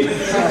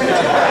weirdest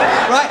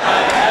right.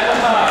 I've ever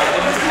heard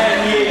in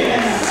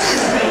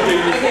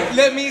 10 years.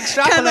 Let me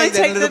extrapolate. Can I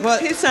take the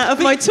piss out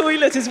of my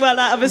toilet as well,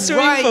 out of a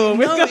swimming pool?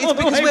 No, it's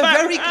because we're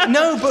very...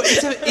 No, but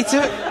it's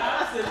a...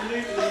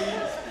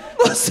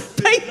 What's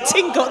the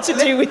painting got to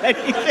do with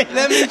anything?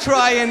 Let me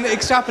try and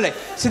extrapolate.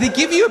 So they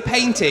give you a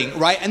painting,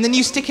 right, and then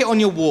you stick it on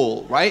your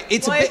wall, right?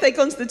 Why have they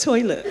gone to the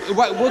toilet?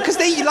 Right, well, because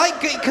they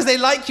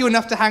like you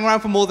enough to hang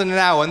around for more than an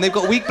hour, and they've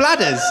got weak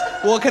bladders.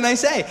 What can I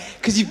say?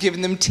 Because you've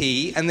given them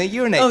tea and they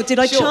urinate. Oh, did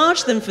I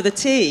charge them for the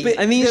tea? But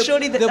I mean,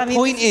 surely the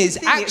point is,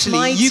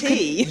 actually,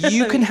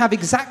 you can have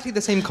exactly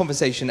the same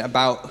conversation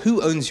about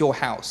who owns your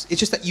house. It's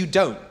just that you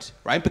don't,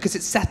 right? Because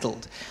it's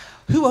settled.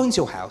 Who owns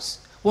your house?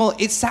 Well,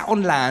 it's sat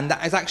on land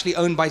that is actually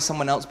owned by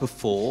someone else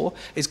before.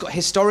 It's got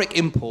historic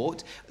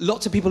import.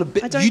 Lots of people have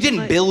you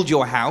didn't build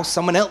your house.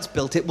 Someone else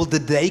built it. Well,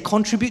 did they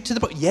contribute to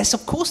the... Yes,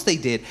 of course they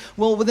did.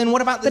 Well, then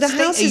what about the estate agent?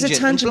 But a house is a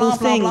tangible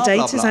thing.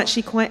 Data is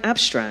actually quite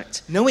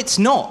abstract. No, it's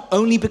not.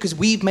 Only because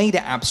we've made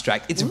it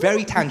abstract. It's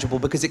very tangible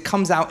because it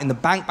comes out in the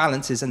bank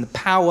balances and the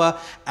power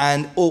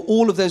and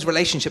all of those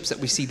relationships that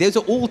we see. Those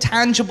are all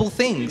tangible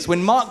things.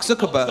 When Mark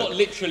Zuckerberg... It's not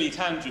literally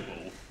tangible.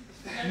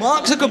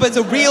 Mark Zuckerberg's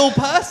a real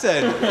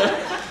person.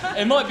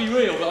 It might be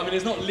real, but I mean,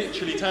 it's not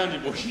literally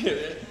tangible.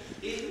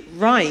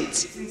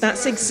 Right.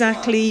 That's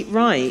exactly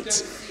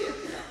right.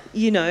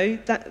 You know,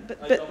 that...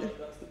 But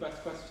that's the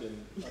best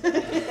question.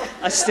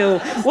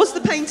 What's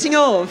the painting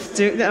of?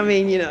 I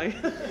mean, you know...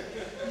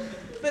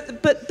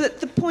 But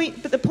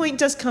the point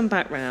does come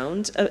back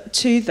round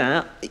to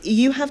that.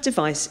 You have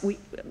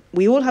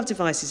we all have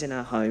devices in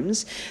our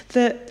homes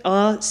that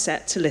are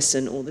set to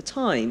listen all the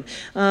time.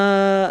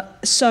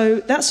 So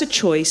that's a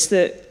choice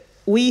that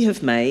we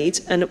have made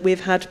and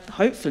we've had,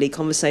 hopefully,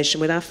 conversation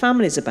with our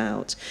families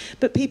about.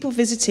 But people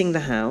visiting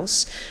the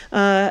house,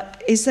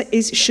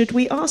 should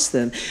we ask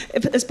them?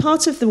 As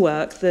part of the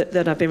work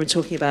that I've been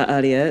talking about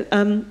earlier,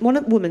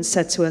 one woman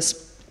said to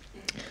us,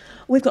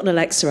 we've got an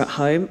Alexa at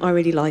home, I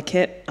really like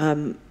it,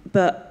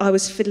 but I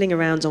was fiddling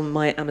around on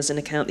my Amazon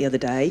account the other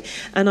day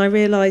and I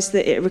realised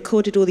that it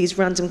recorded all these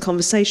random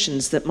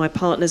conversations that my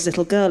partner's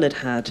little girl had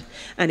had,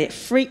 and it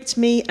freaked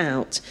me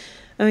out.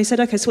 And I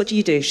said, okay, so what do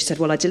you do? She said,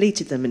 well, I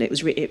deleted them, and it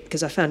was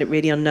because I found it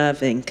really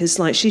unnerving, because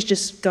like she's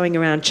just going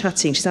around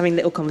chatting, she's having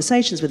little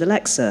conversations with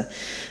Alexa.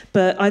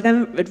 But I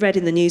then read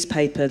in the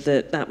newspaper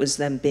that was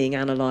them being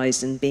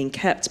analysed and being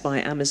kept by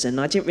Amazon.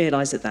 I didn't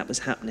realise that was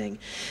happening.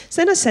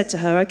 So then I said to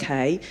her,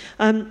 okay,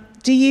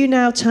 do you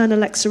now turn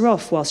Alexa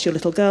off whilst your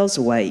little girl's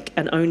awake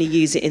and only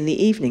use it in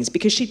the evenings?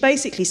 Because she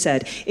basically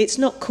said, it's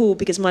not cool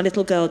because my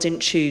little girl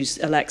didn't choose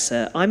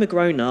Alexa. I'm a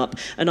grown-up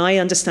and I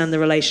understand the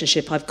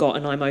relationship I've got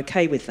and I'm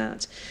okay with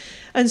that.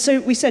 And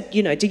so we said,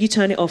 do you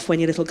turn it off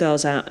when your little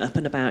girl's out up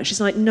and about? She's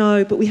like,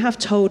 no, but we have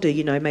told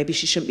her, maybe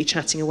she shouldn't be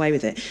chatting away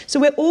with it. So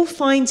we're all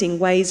finding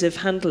ways of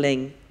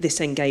handling this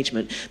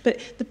engagement. But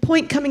the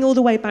point coming all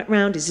the way back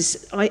round is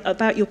this,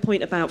 about your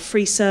point about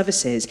free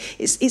services.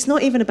 It's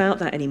not even about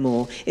that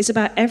anymore. It's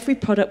about every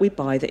product we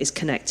buy that is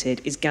connected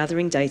is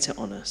gathering data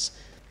on us.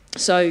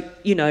 So,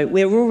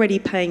 we're already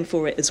paying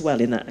for it as well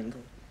in that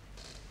angle.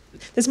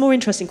 There's more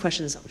interesting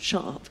questions. Oh,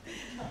 shut up.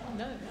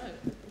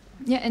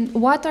 Yeah, and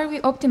what are we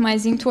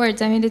optimizing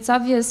towards? I mean, it's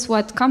obvious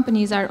what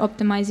companies are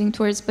optimizing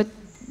towards, but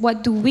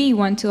what do we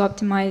want to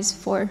optimize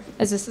for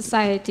as a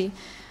society?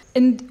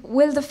 And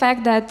will the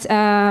fact that,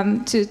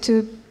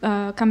 to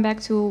come back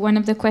to one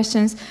of the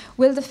questions,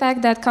 will the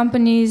fact that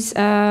companies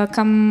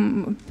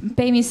come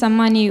pay me some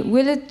money,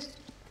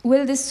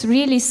 will this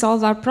really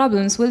solve our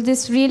problems? Will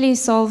this really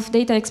solve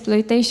data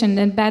exploitation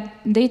and bad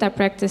data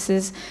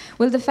practices?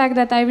 Will the fact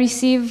that I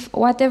receive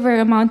whatever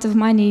amount of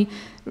money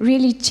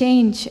really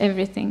change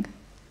everything?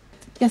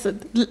 Yes,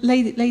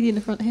 lady in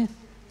the front here.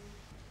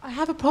 I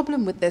have a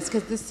problem with this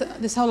because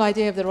this whole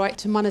idea of the right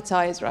to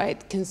monetize, right,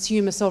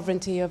 consumer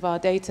sovereignty of our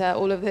data,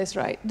 all of this,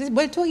 right.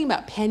 We're talking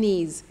about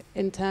pennies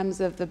in terms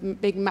of the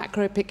big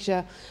macro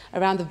picture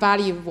around the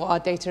value of what our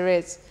data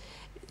is.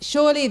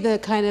 Surely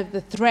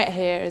the threat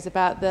here is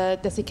about the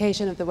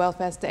desiccation of the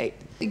welfare state.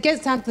 It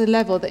gets down to the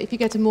level that if you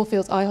go to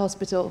Moorfields Eye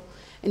Hospital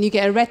and you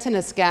get a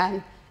retina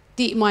scan,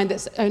 DeepMind,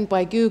 that's owned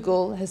by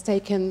Google, has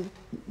taken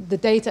the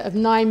data of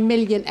 9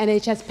 million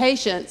NHS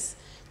patients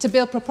to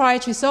build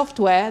proprietary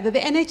software that the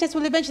NHS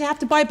will eventually have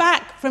to buy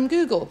back from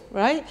Google,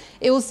 right?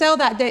 It will sell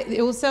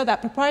that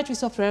proprietary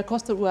software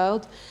across the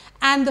world,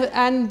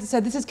 and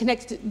so this is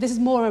connected. This is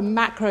more a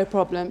macro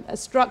problem, a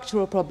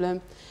structural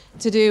problem,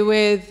 to do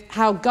with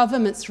how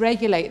governments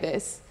regulate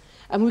this.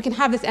 And we can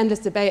have this endless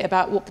debate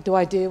about what do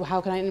I do,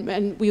 how can I,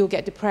 and we all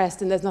get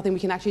depressed and there's nothing we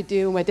can actually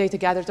do and we're data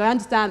gatherers. I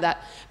understand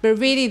that. But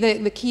really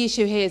the key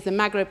issue here is the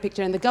macro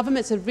picture, and the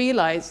governments have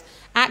realized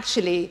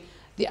actually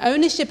the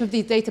ownership of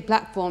these data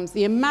platforms,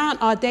 the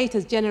amount our data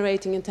is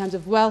generating in terms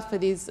of wealth for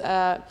these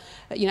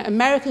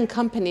American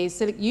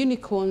companies,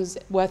 unicorns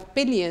worth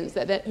billions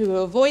who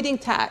are avoiding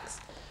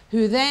tax,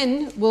 who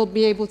then will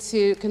be able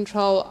to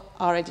control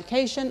our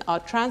education, our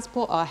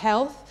transport, our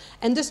health,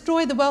 and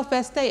destroy the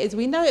welfare state as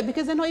we know it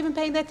because they're not even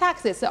paying their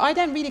taxes. So I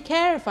don't really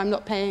care if I'm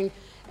not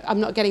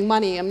getting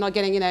money, I'm not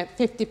getting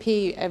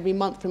 50p every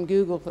month from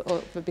Google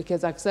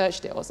because I've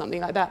searched it or something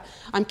like that.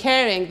 I'm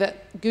caring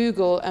that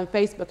Google and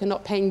Facebook are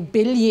not paying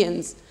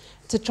billions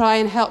to try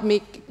and help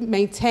me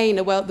maintain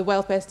the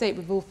welfare state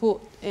we've all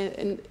fought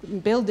in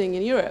building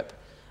in Europe.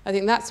 I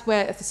think that's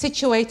where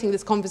situating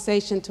this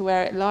conversation to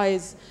where it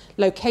lies,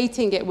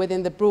 locating it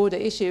within the broader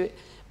issue,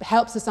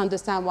 helps us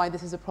understand why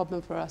this is a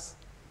problem for us.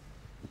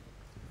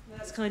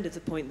 That's kind of the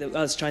point that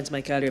I was trying to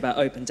make earlier about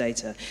open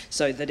data.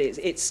 So that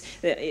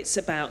it's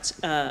about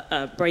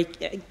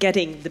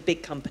getting the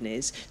big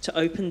companies to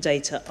open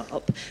data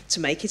up, to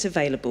make it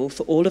available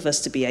for all of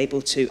us to be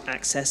able to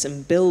access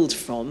and build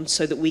from,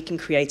 so that we can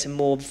create a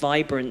more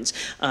vibrant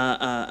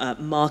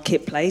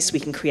marketplace.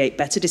 We can create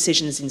better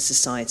decisions in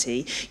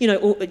society.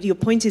 Your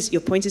point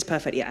is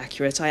perfectly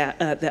accurate.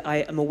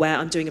 I am aware.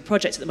 I'm doing a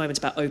project at the moment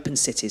about open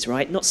cities,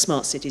 right? Not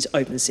smart cities,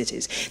 open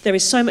cities. There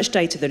is so much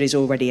data that is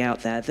already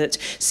out there that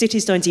cities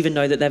don't even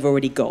know that they've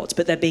already got,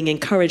 but they're being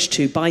encouraged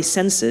to, by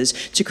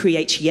sensors, to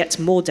create yet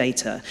more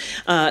data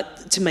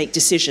to make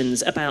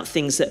decisions about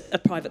things that a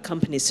private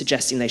company is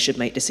suggesting they should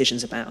make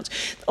decisions about.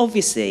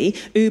 Obviously,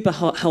 Uber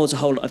holds a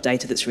whole lot of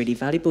data that's really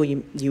valuable.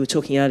 You were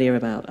talking earlier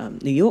about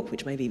New York,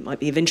 which might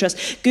be of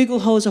interest. Google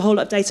holds a whole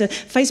lot of data.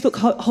 Facebook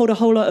hold a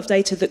whole lot of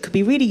data that could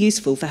be really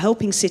useful for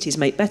helping cities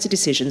make better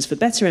decisions, for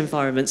better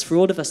environments for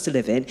all of us to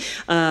live in,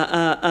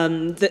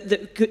 that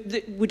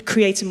would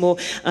create a more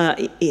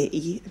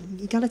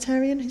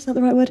egalitarian, is that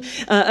the right word?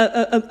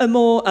 A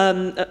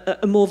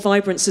more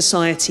vibrant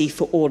society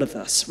for all of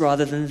us,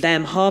 rather than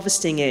them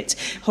harvesting it,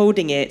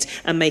 holding it,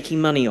 and making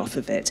money off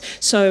of it.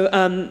 So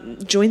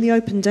join the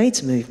open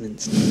data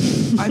movement.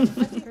 I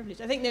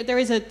think there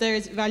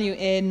is value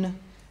in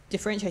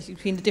differentiating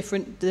between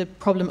the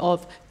problem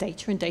of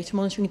data and data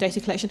monitoring and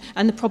data collection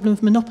and the problem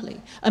of monopoly.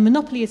 And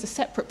monopoly is a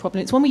separate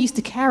problem. It's one we used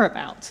to care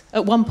about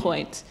at one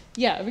point.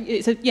 Yeah,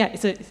 it's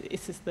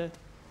the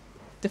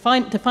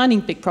defining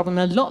big problem.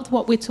 And a lot of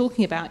what we're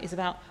talking about is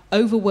about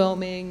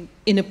overwhelming,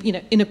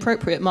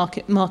 inappropriate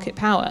market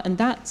power, and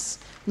that's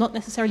not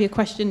necessarily a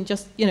question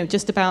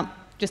just about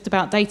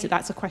data.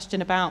 That's a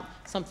question about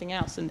something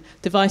else and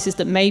devices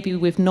that maybe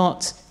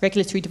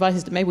regulatory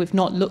devices that maybe we've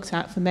not looked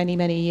at for many,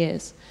 many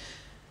years.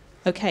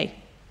 Okay.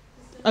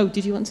 Oh,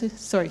 did you want to?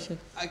 Sorry, Shiv.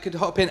 I could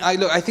hop in.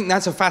 I think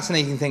that's a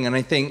fascinating thing, and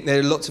I think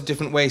there are lots of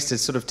different ways to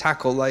sort of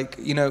tackle,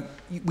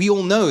 we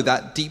all know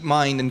that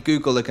DeepMind and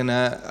Google are going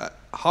to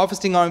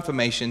harvesting our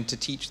information to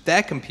teach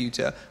their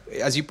computer,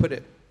 as you put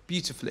it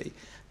beautifully,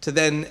 to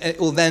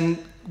then,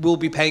 we'll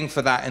be paying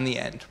for that in the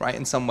end, right,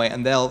 in some way,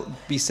 and they'll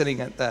be sitting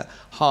at the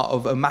heart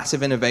of a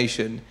massive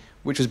innovation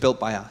which was built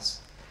by us.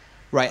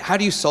 Right, how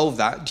do you solve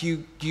that?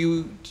 Do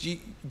you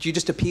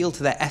just appeal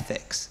to their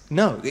ethics?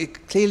 No,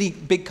 clearly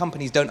big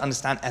companies don't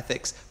understand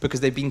ethics because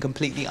they've been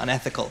completely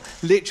unethical.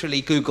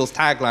 Literally, Google's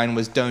tagline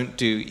was "Don't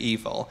do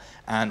evil,"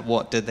 and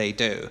what did they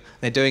do?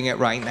 They're doing it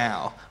right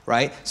now,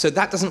 right? So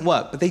that doesn't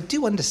work, but they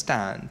do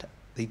understand.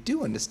 They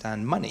do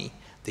understand money.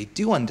 They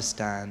do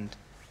understand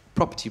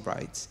property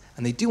rights,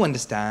 and they do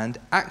understand,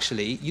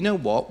 actually, you know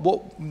what?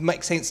 What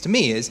makes sense to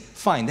me is,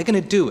 fine, they're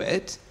going to do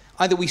it.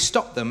 Either we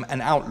stop them and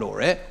outlaw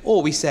it,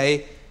 or we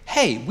say,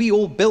 hey, we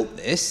all built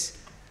this.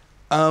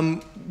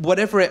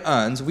 Whatever it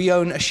earns, we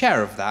own a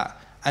share of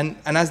that. And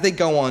as they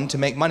go on to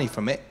make money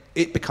from it,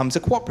 it becomes a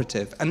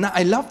cooperative. And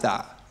I love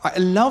that. I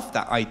love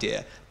that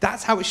idea.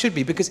 That's how it should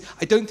be, because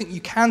I don't think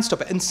you can stop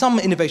it. And some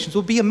innovations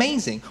will be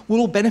amazing. We'll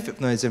all benefit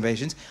from those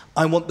innovations.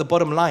 I want the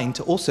bottom line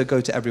to also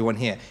go to everyone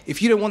here.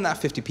 If you don't want that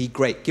 50p,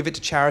 great, give it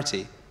to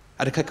charity.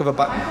 At a click of a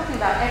button. I'm talking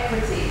about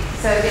equity.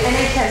 So the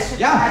NHS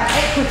should have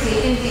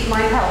equity in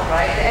DeepMind Health,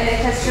 right? The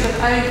NHS should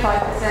have owned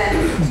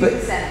 5%,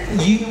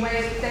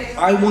 2%.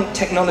 I want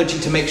technology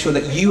to make sure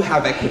that you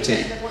have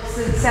equity. Wants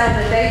to sell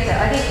the data.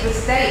 I think the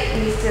state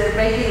needs to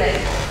regulate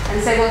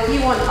and say, well, if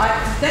you want,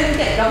 don't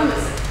forget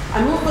governments.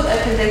 I'm all for the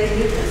open data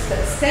movements,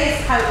 but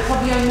states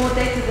probably own more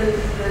data than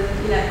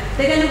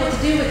they don't know what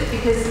to do with it,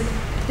 because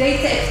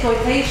data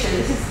exploitation.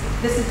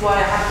 This is why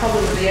I have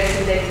problems with the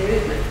open data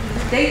movement.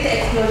 Data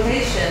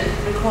exploitation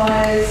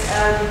requires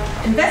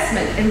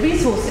investment in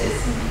resources.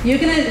 You're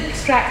going to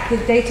extract the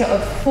data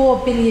of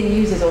 4 billion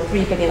users, or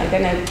 3 billion, I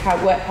don't know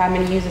how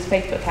many users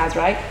Facebook has,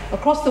 right?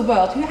 Across the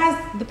world, who has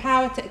the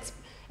power to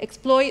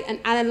exploit and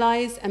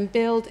analyze and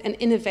build and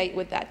innovate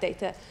with that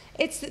data?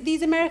 It's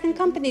these American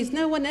companies.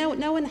 No one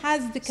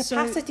has the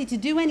capacity to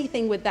do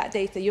anything with that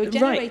data. You're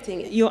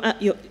generating it.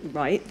 You're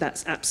right.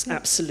 That's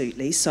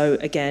absolutely. So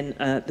again,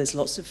 there's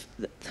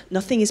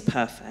nothing is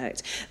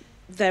perfect.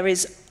 There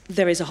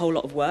is a whole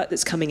lot of work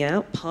that's coming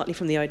out, partly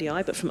from the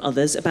ODI, but from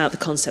others, about the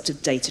concept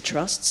of data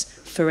trusts,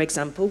 for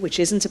example, which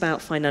isn't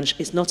about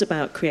it's not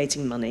about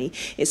creating money.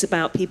 It's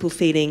about people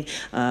feeling,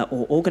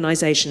 or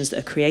organizations that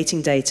are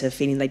creating data,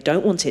 feeling they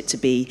don't want it to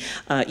be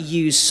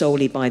used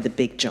solely by the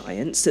big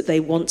giants, that they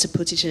want to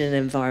put it in an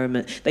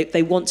environment,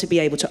 they want to be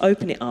able to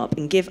open it up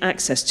and give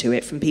access to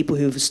it from people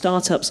who have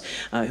startups,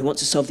 who want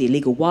to solve the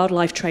illegal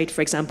wildlife trade,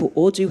 for example,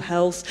 or do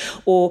health,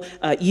 or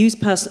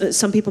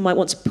some people might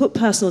want to put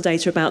personal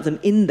data about them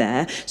in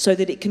there so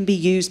that it can be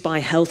used by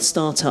health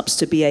startups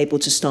to be able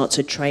to start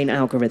to train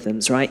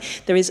algorithms, right?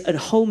 There is a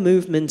whole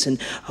movement and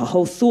a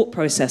whole thought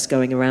process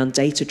going around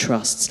data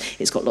trusts.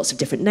 It's got lots of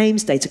different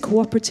names, data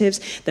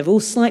cooperatives. They're all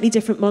slightly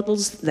different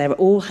models.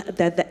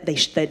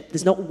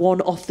 There's not one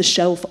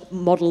off-the-shelf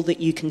model that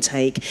you can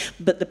take.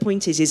 But the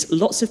point is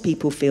lots of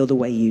people feel the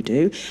way you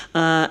do,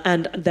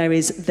 and there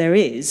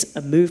is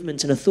a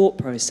movement and a thought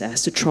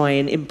process to try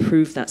and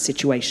improve that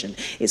situation.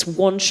 It's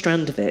one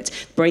strand of it.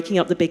 Breaking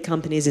up the big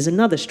companies is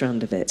another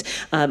strand of it.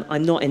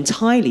 I'm not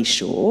entirely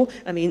sure.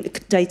 I mean,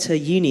 data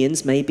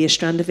unions may be a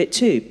strand of it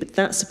too,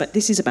 but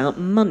this is about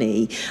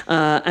money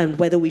and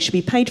whether we should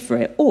be paid for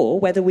it, or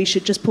whether we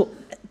should just put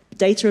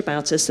data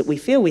about us that we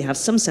feel we have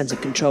some sense of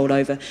control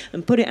over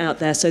and put it out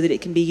there so that it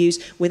can be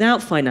used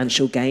without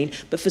financial gain,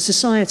 but for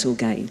societal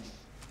gain.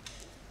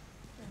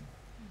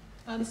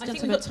 I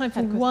think we've got time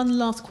for one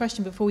last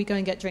question before we go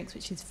and get drinks,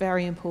 which is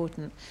very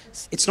important.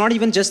 It's not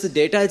even just the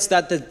data, it's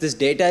that this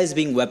data is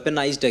being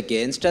weaponized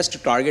against us to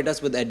target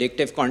us with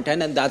addictive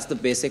content, and that's the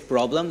basic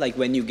problem, like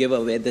when you give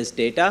away this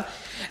data.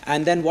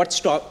 And then what's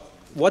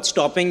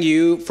stopping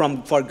you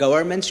for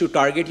governments to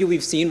target you?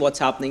 We've seen what's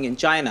happening in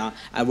China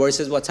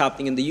versus what's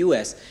happening in the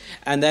US.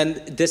 And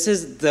then this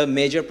is the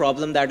major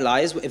problem that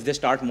lies if they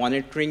start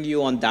monitoring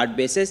you on that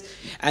basis.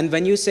 And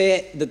when you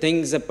say the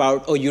things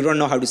about, oh, you don't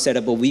know how to set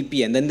up a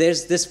VPN, then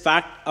there's this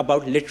fact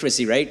about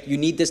literacy, right? You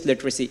need this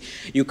literacy.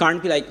 You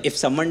can't be like, if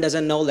someone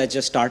doesn't know, let's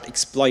just start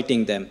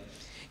exploiting them.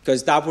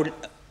 Because that would,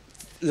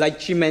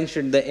 like she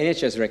mentioned, the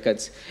NHS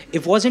records.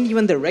 It wasn't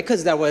even the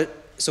records that were,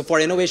 so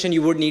for innovation,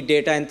 you would need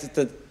data and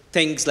the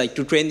things like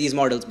to train these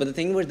models, but the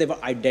thing was they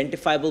were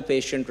identifiable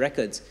patient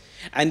records.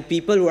 And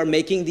people who are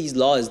making these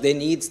laws, they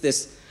need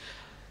this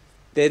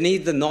They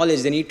need the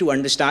knowledge, they need to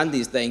understand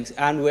these things.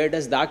 And where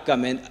does that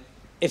come in?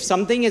 If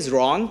something is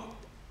wrong,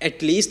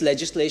 at least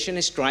legislation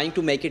is trying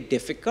to make it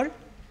difficult,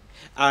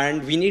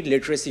 and we need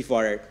literacy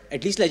for it.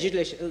 At least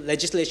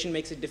legislation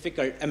makes it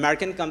difficult.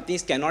 American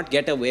companies cannot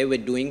get away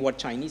with doing what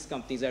Chinese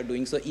companies are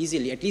doing so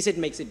easily. At least it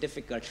makes it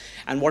difficult.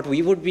 And what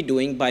we would be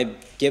doing by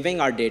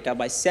giving our data,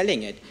 by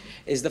selling it,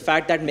 is the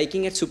fact that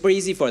making it super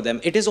easy for them.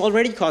 It is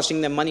already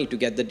costing them money to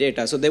get the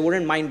data, so they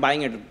wouldn't mind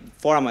buying it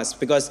from us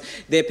because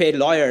they pay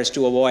lawyers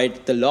to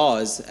avoid the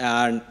laws,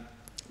 and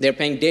they're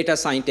paying data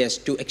scientists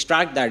to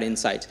extract that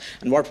insights.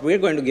 And what we're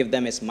going to give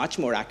them is much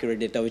more accurate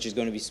data, which is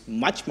going to be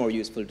much more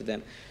useful to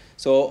them.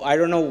 So I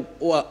don't know,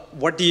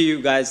 what do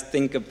you guys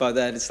think about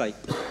that? It's like...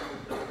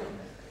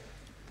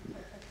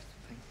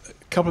 A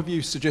couple of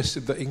you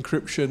suggested that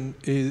encryption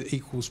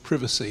equals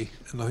privacy,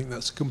 and I think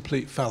that's a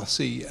complete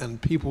fallacy,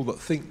 and people that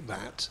think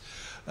that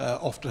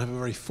often have a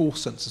very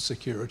false sense of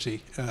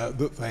security,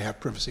 that they have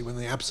privacy when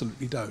they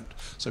absolutely don't.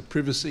 So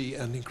privacy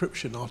and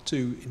encryption are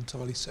two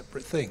entirely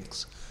separate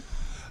things.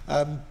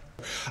 I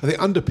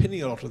think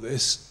underpinning a lot of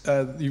this,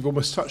 you've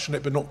almost touched on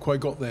it but not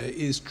quite got there,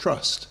 is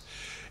trust.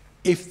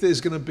 If there's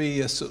going to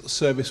be a sort of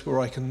service where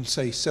I can,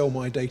 say, sell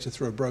my data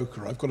through a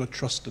broker, I've got to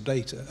trust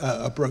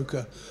a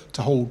broker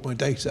to hold my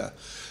data.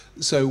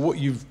 So what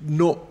you've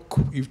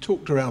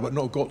talked around but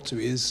not got to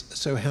is,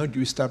 so how do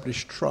you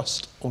establish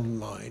trust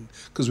online?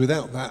 Because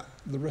without that,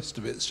 the rest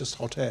of it's just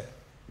hot air.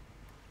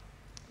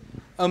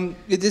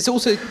 There's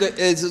also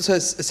a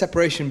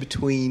separation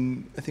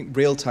between, I think,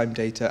 real-time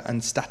data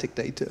and static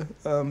data.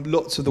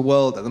 Lots of the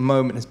world at the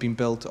moment has been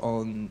built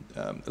on,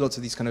 lots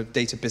of these kind of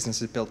data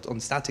businesses built on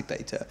static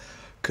data,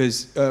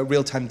 because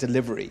real-time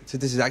delivery, so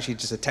this is actually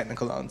just a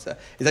technical answer,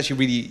 is actually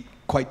really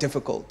quite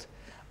difficult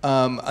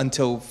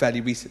until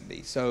fairly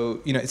recently.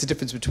 So, you know, it's a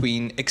difference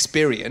between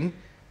Experian,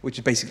 which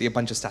is basically a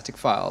bunch of static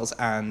files,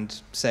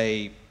 and,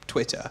 say,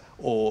 Twitter,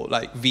 or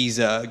like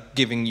Visa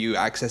giving you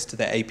access to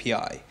their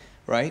API,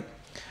 right?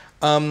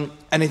 And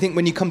I think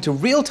when you come to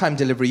real-time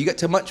delivery, you get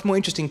to a much more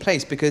interesting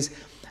place, because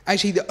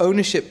actually the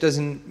ownership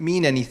doesn't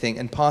mean anything,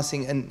 and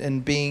passing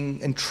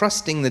and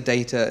trusting the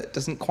data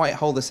doesn't quite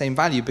hold the same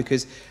value,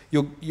 because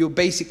you're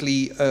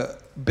basically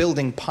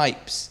building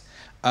pipes,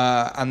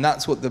 and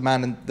that's what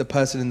the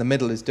person in the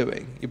middle is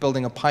doing. You're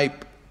building a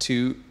pipe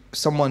to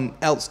someone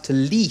else to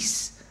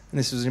lease, and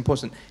this is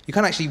important. You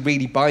can't actually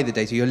really buy the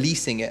data, you're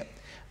leasing it.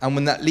 And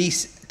when that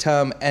lease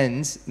term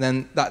ends,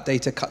 then that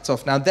data cuts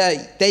off. Now,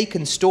 they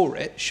can store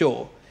it,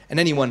 sure, and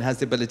anyone has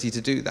the ability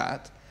to do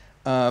that.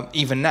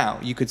 Even now,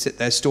 you could sit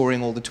there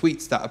storing all the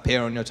tweets that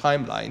appear on your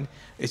timeline.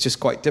 It's just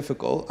quite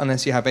difficult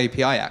unless you have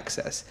API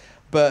access.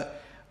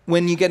 But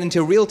when you get into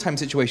a real-time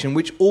situation,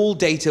 which all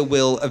data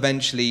will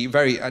eventually,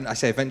 very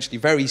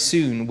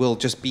soon will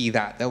just be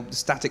that. The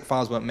static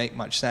files won't make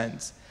much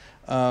sense,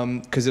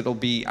 because it'll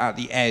be at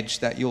the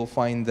edge that you'll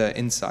find the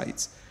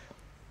insights.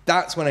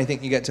 That's when I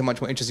think you get to a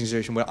much more interesting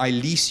situation where I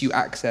lease you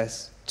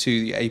access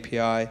to the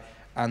API,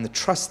 and the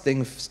trust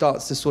thing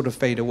starts to sort of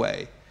fade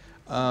away.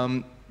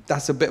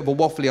 That's a bit of a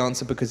waffly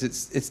answer because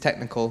it's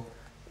technical,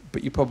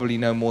 but you probably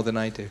know more than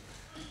I do.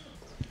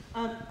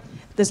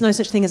 There's no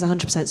such thing as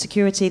 100%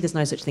 security, there's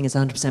no such thing as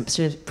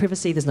 100%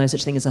 privacy, there's no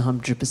such thing as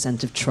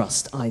 100% of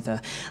trust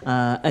either.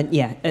 And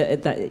yeah,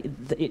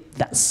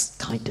 that's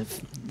kind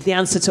of the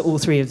answer to all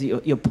three of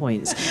your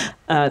points.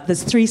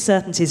 There's three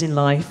certainties in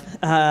life: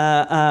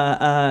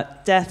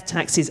 death,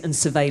 taxes, and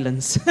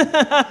surveillance.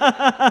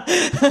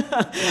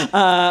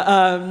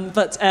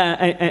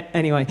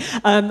 Anyway,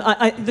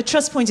 the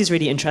trust point is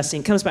really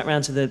interesting. It comes back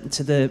around to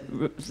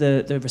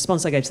the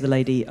response I gave to the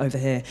lady over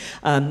here.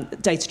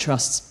 Data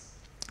trusts.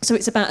 So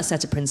it's about a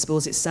set of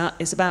principles,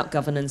 it's about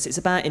governance, it's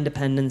about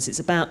independence, it's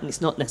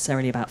not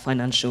necessarily about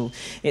financial,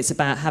 it's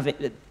about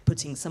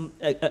putting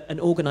an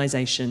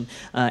organisation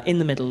in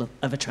the middle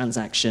of a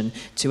transaction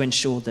to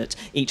ensure that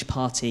each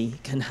party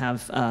can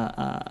have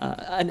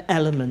an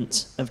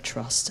element of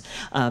trust.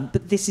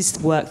 But this is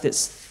work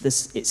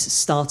it's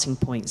starting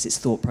points, it's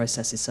thought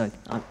processes, so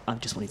I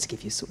just wanted to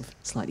give you a sort of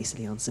slightly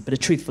silly answer, but a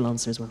truthful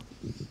answer as well.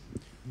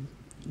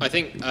 I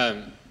think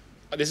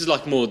this is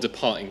like more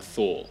departing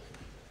thought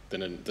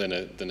than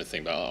a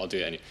thing, but I'll do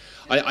it anyway.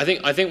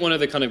 I think one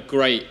of the kind of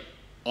great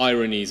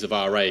ironies of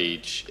our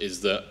age is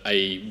that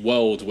a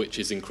world which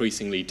is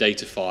increasingly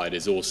datafied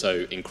is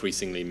also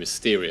increasingly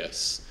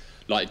mysterious.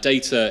 Like,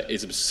 data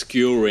is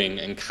obscuring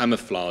and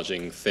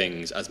camouflaging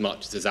things as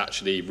much as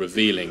actually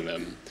revealing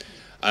them.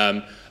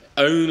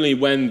 Only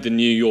when the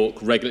New York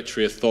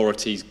regulatory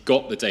authorities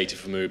got the data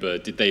from Uber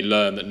did they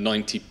learn that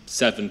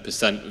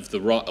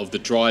 97% of the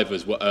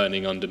drivers were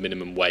earning under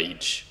minimum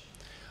wage.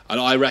 And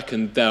I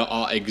reckon there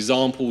are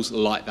examples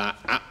like that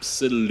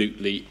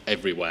absolutely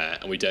everywhere,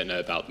 and we don't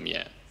know about them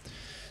yet.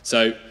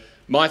 So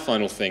my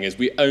final thing is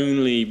we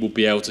only will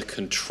be able to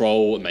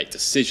control and make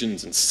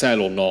decisions and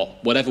sell or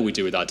not, whatever we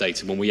do with our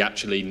data, when we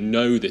actually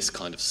know this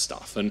kind of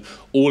stuff. And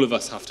all of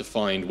us have to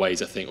find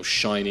ways, I think, of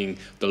shining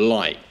the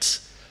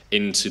light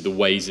into the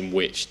ways in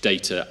which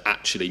data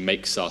actually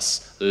makes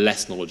us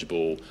less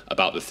knowledgeable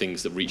about the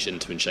things that reach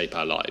into and shape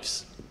our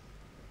lives.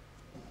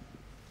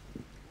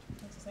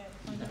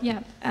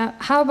 Yeah.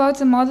 How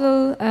about a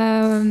model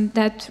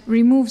that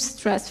removes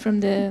trust from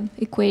the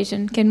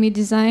equation? Can we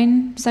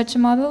design such a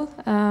model?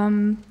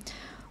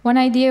 One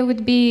idea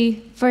would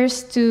be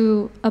first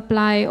to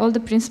apply all the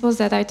principles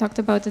that I talked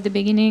about at the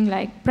beginning,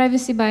 like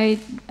privacy by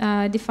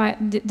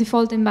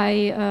default and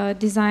by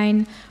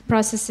design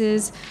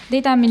processes,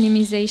 data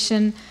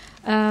minimization,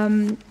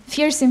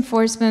 fierce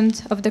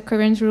enforcement of the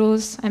current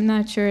rules. I'm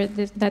not sure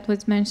that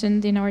was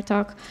mentioned in our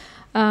talk.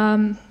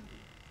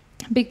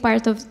 Big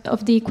part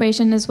of the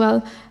equation as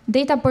well.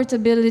 Data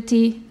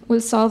portability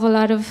will solve a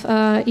lot of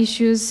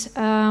issues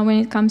when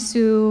it comes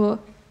to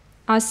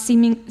us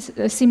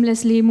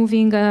seamlessly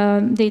moving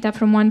data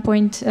from one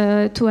point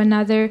to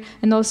another,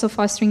 and also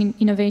fostering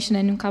innovation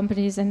and new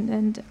companies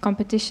and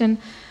competition.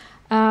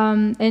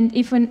 And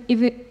if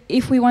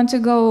we want to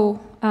go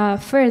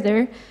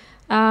further,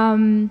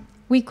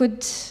 we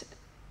could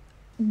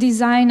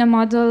design a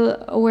model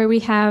where we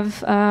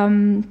have,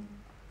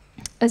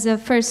 as a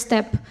first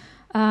step,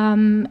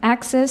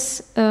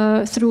 access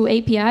through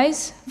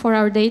APIs for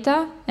our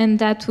data, and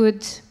that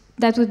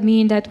would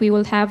mean that we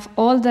will have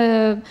all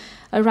the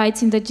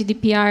rights in the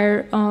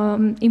GDPR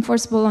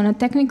enforceable on a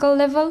technical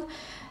level.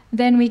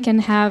 Then we can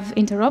have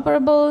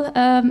interoperable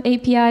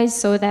APIs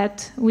so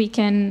that we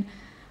can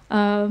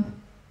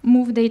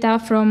move data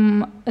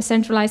from a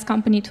centralized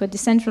company to a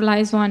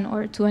decentralized one,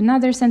 or to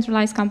another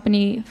centralized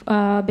company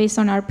based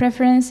on our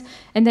preference.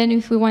 And then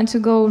if we want to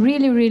go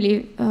really,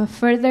 really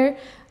further,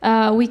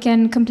 we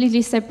can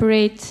completely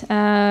separate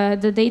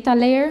the data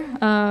layer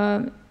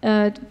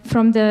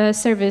from the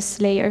service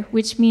layer,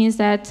 which means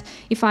that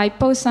if I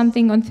post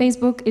something on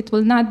Facebook, it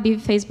will not be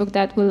Facebook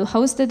that will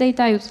host the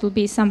data, it will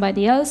be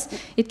somebody else.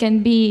 It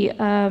can be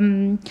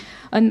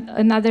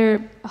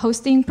another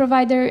hosting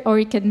provider, or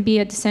it can be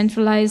a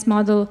decentralized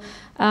model.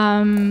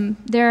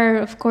 There are,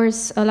 of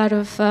course, a lot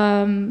of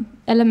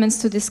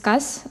elements to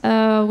discuss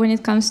when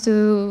it comes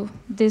to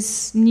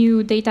this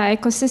new data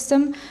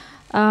ecosystem.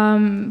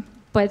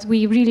 But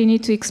we really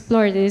need to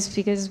explore this,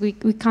 because we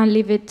can't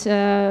leave it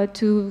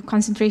to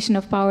concentration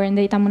of power and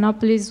data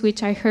monopolies,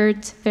 which I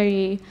heard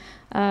very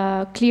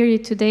clearly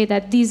today,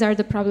 that these are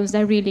the problems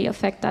that really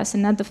affect us,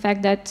 and not the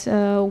fact that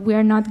we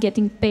are not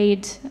getting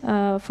paid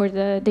for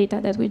the data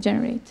that we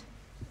generate.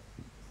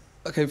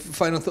 Okay,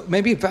 final thought.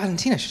 Maybe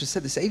Valentina should have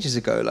said this ages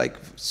ago.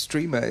 Like,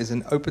 Streamr is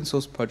an open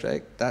source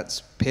project that's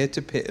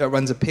peer-to-peer,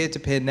 runs a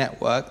peer-to-peer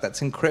network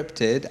that's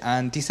encrypted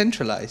and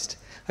decentralized.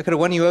 I could have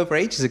won you over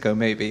ages ago,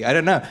 maybe. I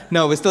don't know.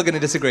 No, we're still going to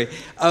disagree.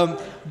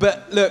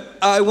 But look,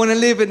 I want to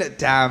live in a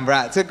damn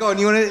rat. So go on.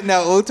 You want to?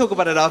 No, we'll talk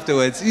about it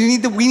afterwards. We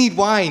need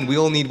wine. We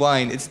all need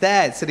wine. It's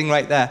there. It's sitting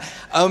right there.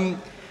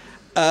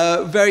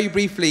 Very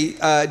briefly,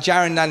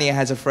 Jaron Lanier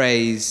has a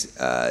phrase,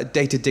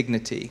 data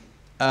dignity.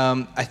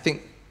 I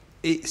think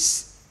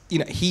it's,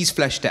 he's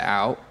fleshed it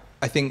out.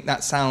 I think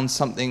that sounds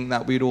something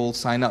that we'd all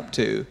sign up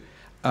to.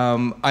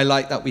 I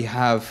like that we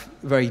have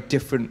very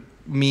different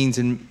means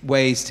and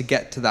ways to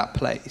get to that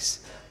place,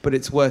 but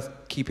it's worth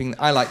keeping.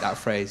 I like that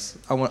phrase.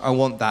 I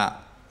want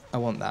that.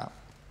 And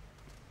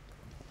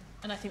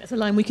I think that's a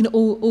line we can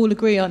all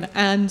agree on.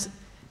 And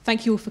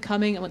thank you all for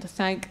coming. I want to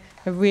thank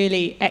a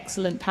really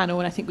excellent panel,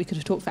 and I think we could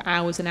have talked for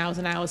hours and hours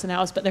and hours and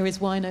hours, but there is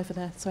wine over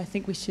there, so I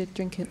think we should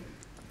drink it.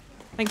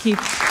 Thank you.